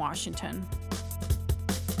Deming, Washington.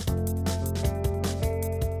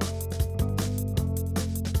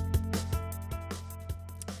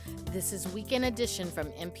 This is Weekend Edition from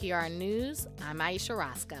NPR News. I'm Aisha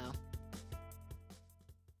Roscoe.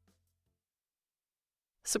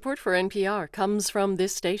 Support for NPR comes from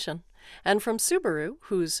this station and from Subaru,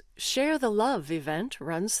 whose Share the Love event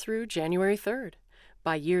runs through January 3rd.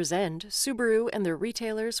 By year's end, Subaru and their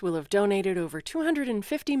retailers will have donated over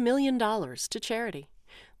 $250 million to charity.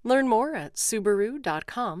 Learn more at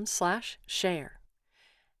subaru.com/share.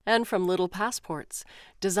 And from Little Passports,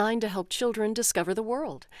 designed to help children discover the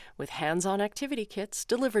world, with hands-on activity kits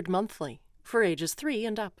delivered monthly for ages 3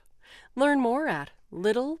 and up. Learn more at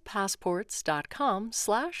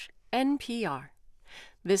littlepassports.com/NPR.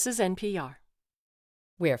 This is NPR.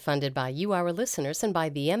 We are funded by you, our listeners, and by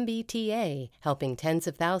the MBTA, helping tens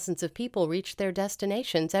of thousands of people reach their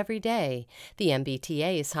destinations every day. The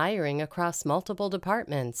MBTA is hiring across multiple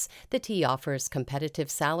departments. The T offers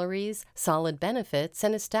competitive salaries, solid benefits,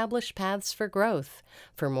 and established paths for growth.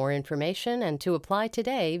 For more information and to apply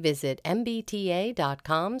today, visit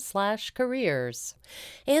mbta.com/careers.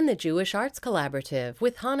 And the Jewish Arts Collaborative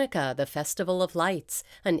with Hanukkah, the Festival of Lights,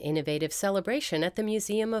 an innovative celebration at the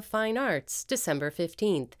Museum of Fine Arts, December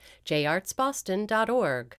 15th.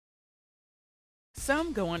 jartsboston.org.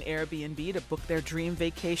 Some go on Airbnb to book their dream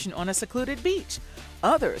vacation on a secluded beach.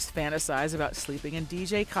 Others fantasize about sleeping in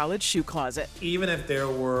DJ Khaled's shoe closet. Even if there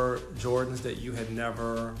were Jordans that you had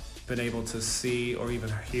never been able to see or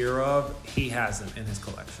even hear of, he has them in his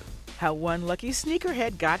collection. How one lucky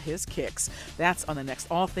sneakerhead got his kicks. That's on the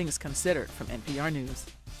next All Things Considered from NPR News.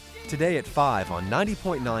 Today at 5 on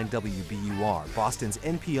 90.9 WBUR, Boston's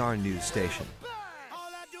NPR news station.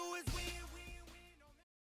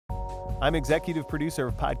 I'm executive producer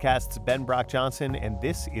of podcasts Ben Brock Johnson, and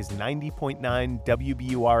this is 90.9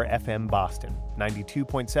 WBUR FM Boston,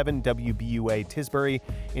 92.7 WBUA Tisbury,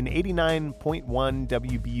 and 89.1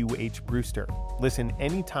 WBUH Brewster. Listen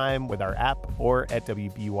anytime with our app or at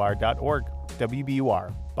WBUR.org.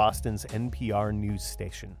 WBUR, Boston's NPR news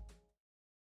station.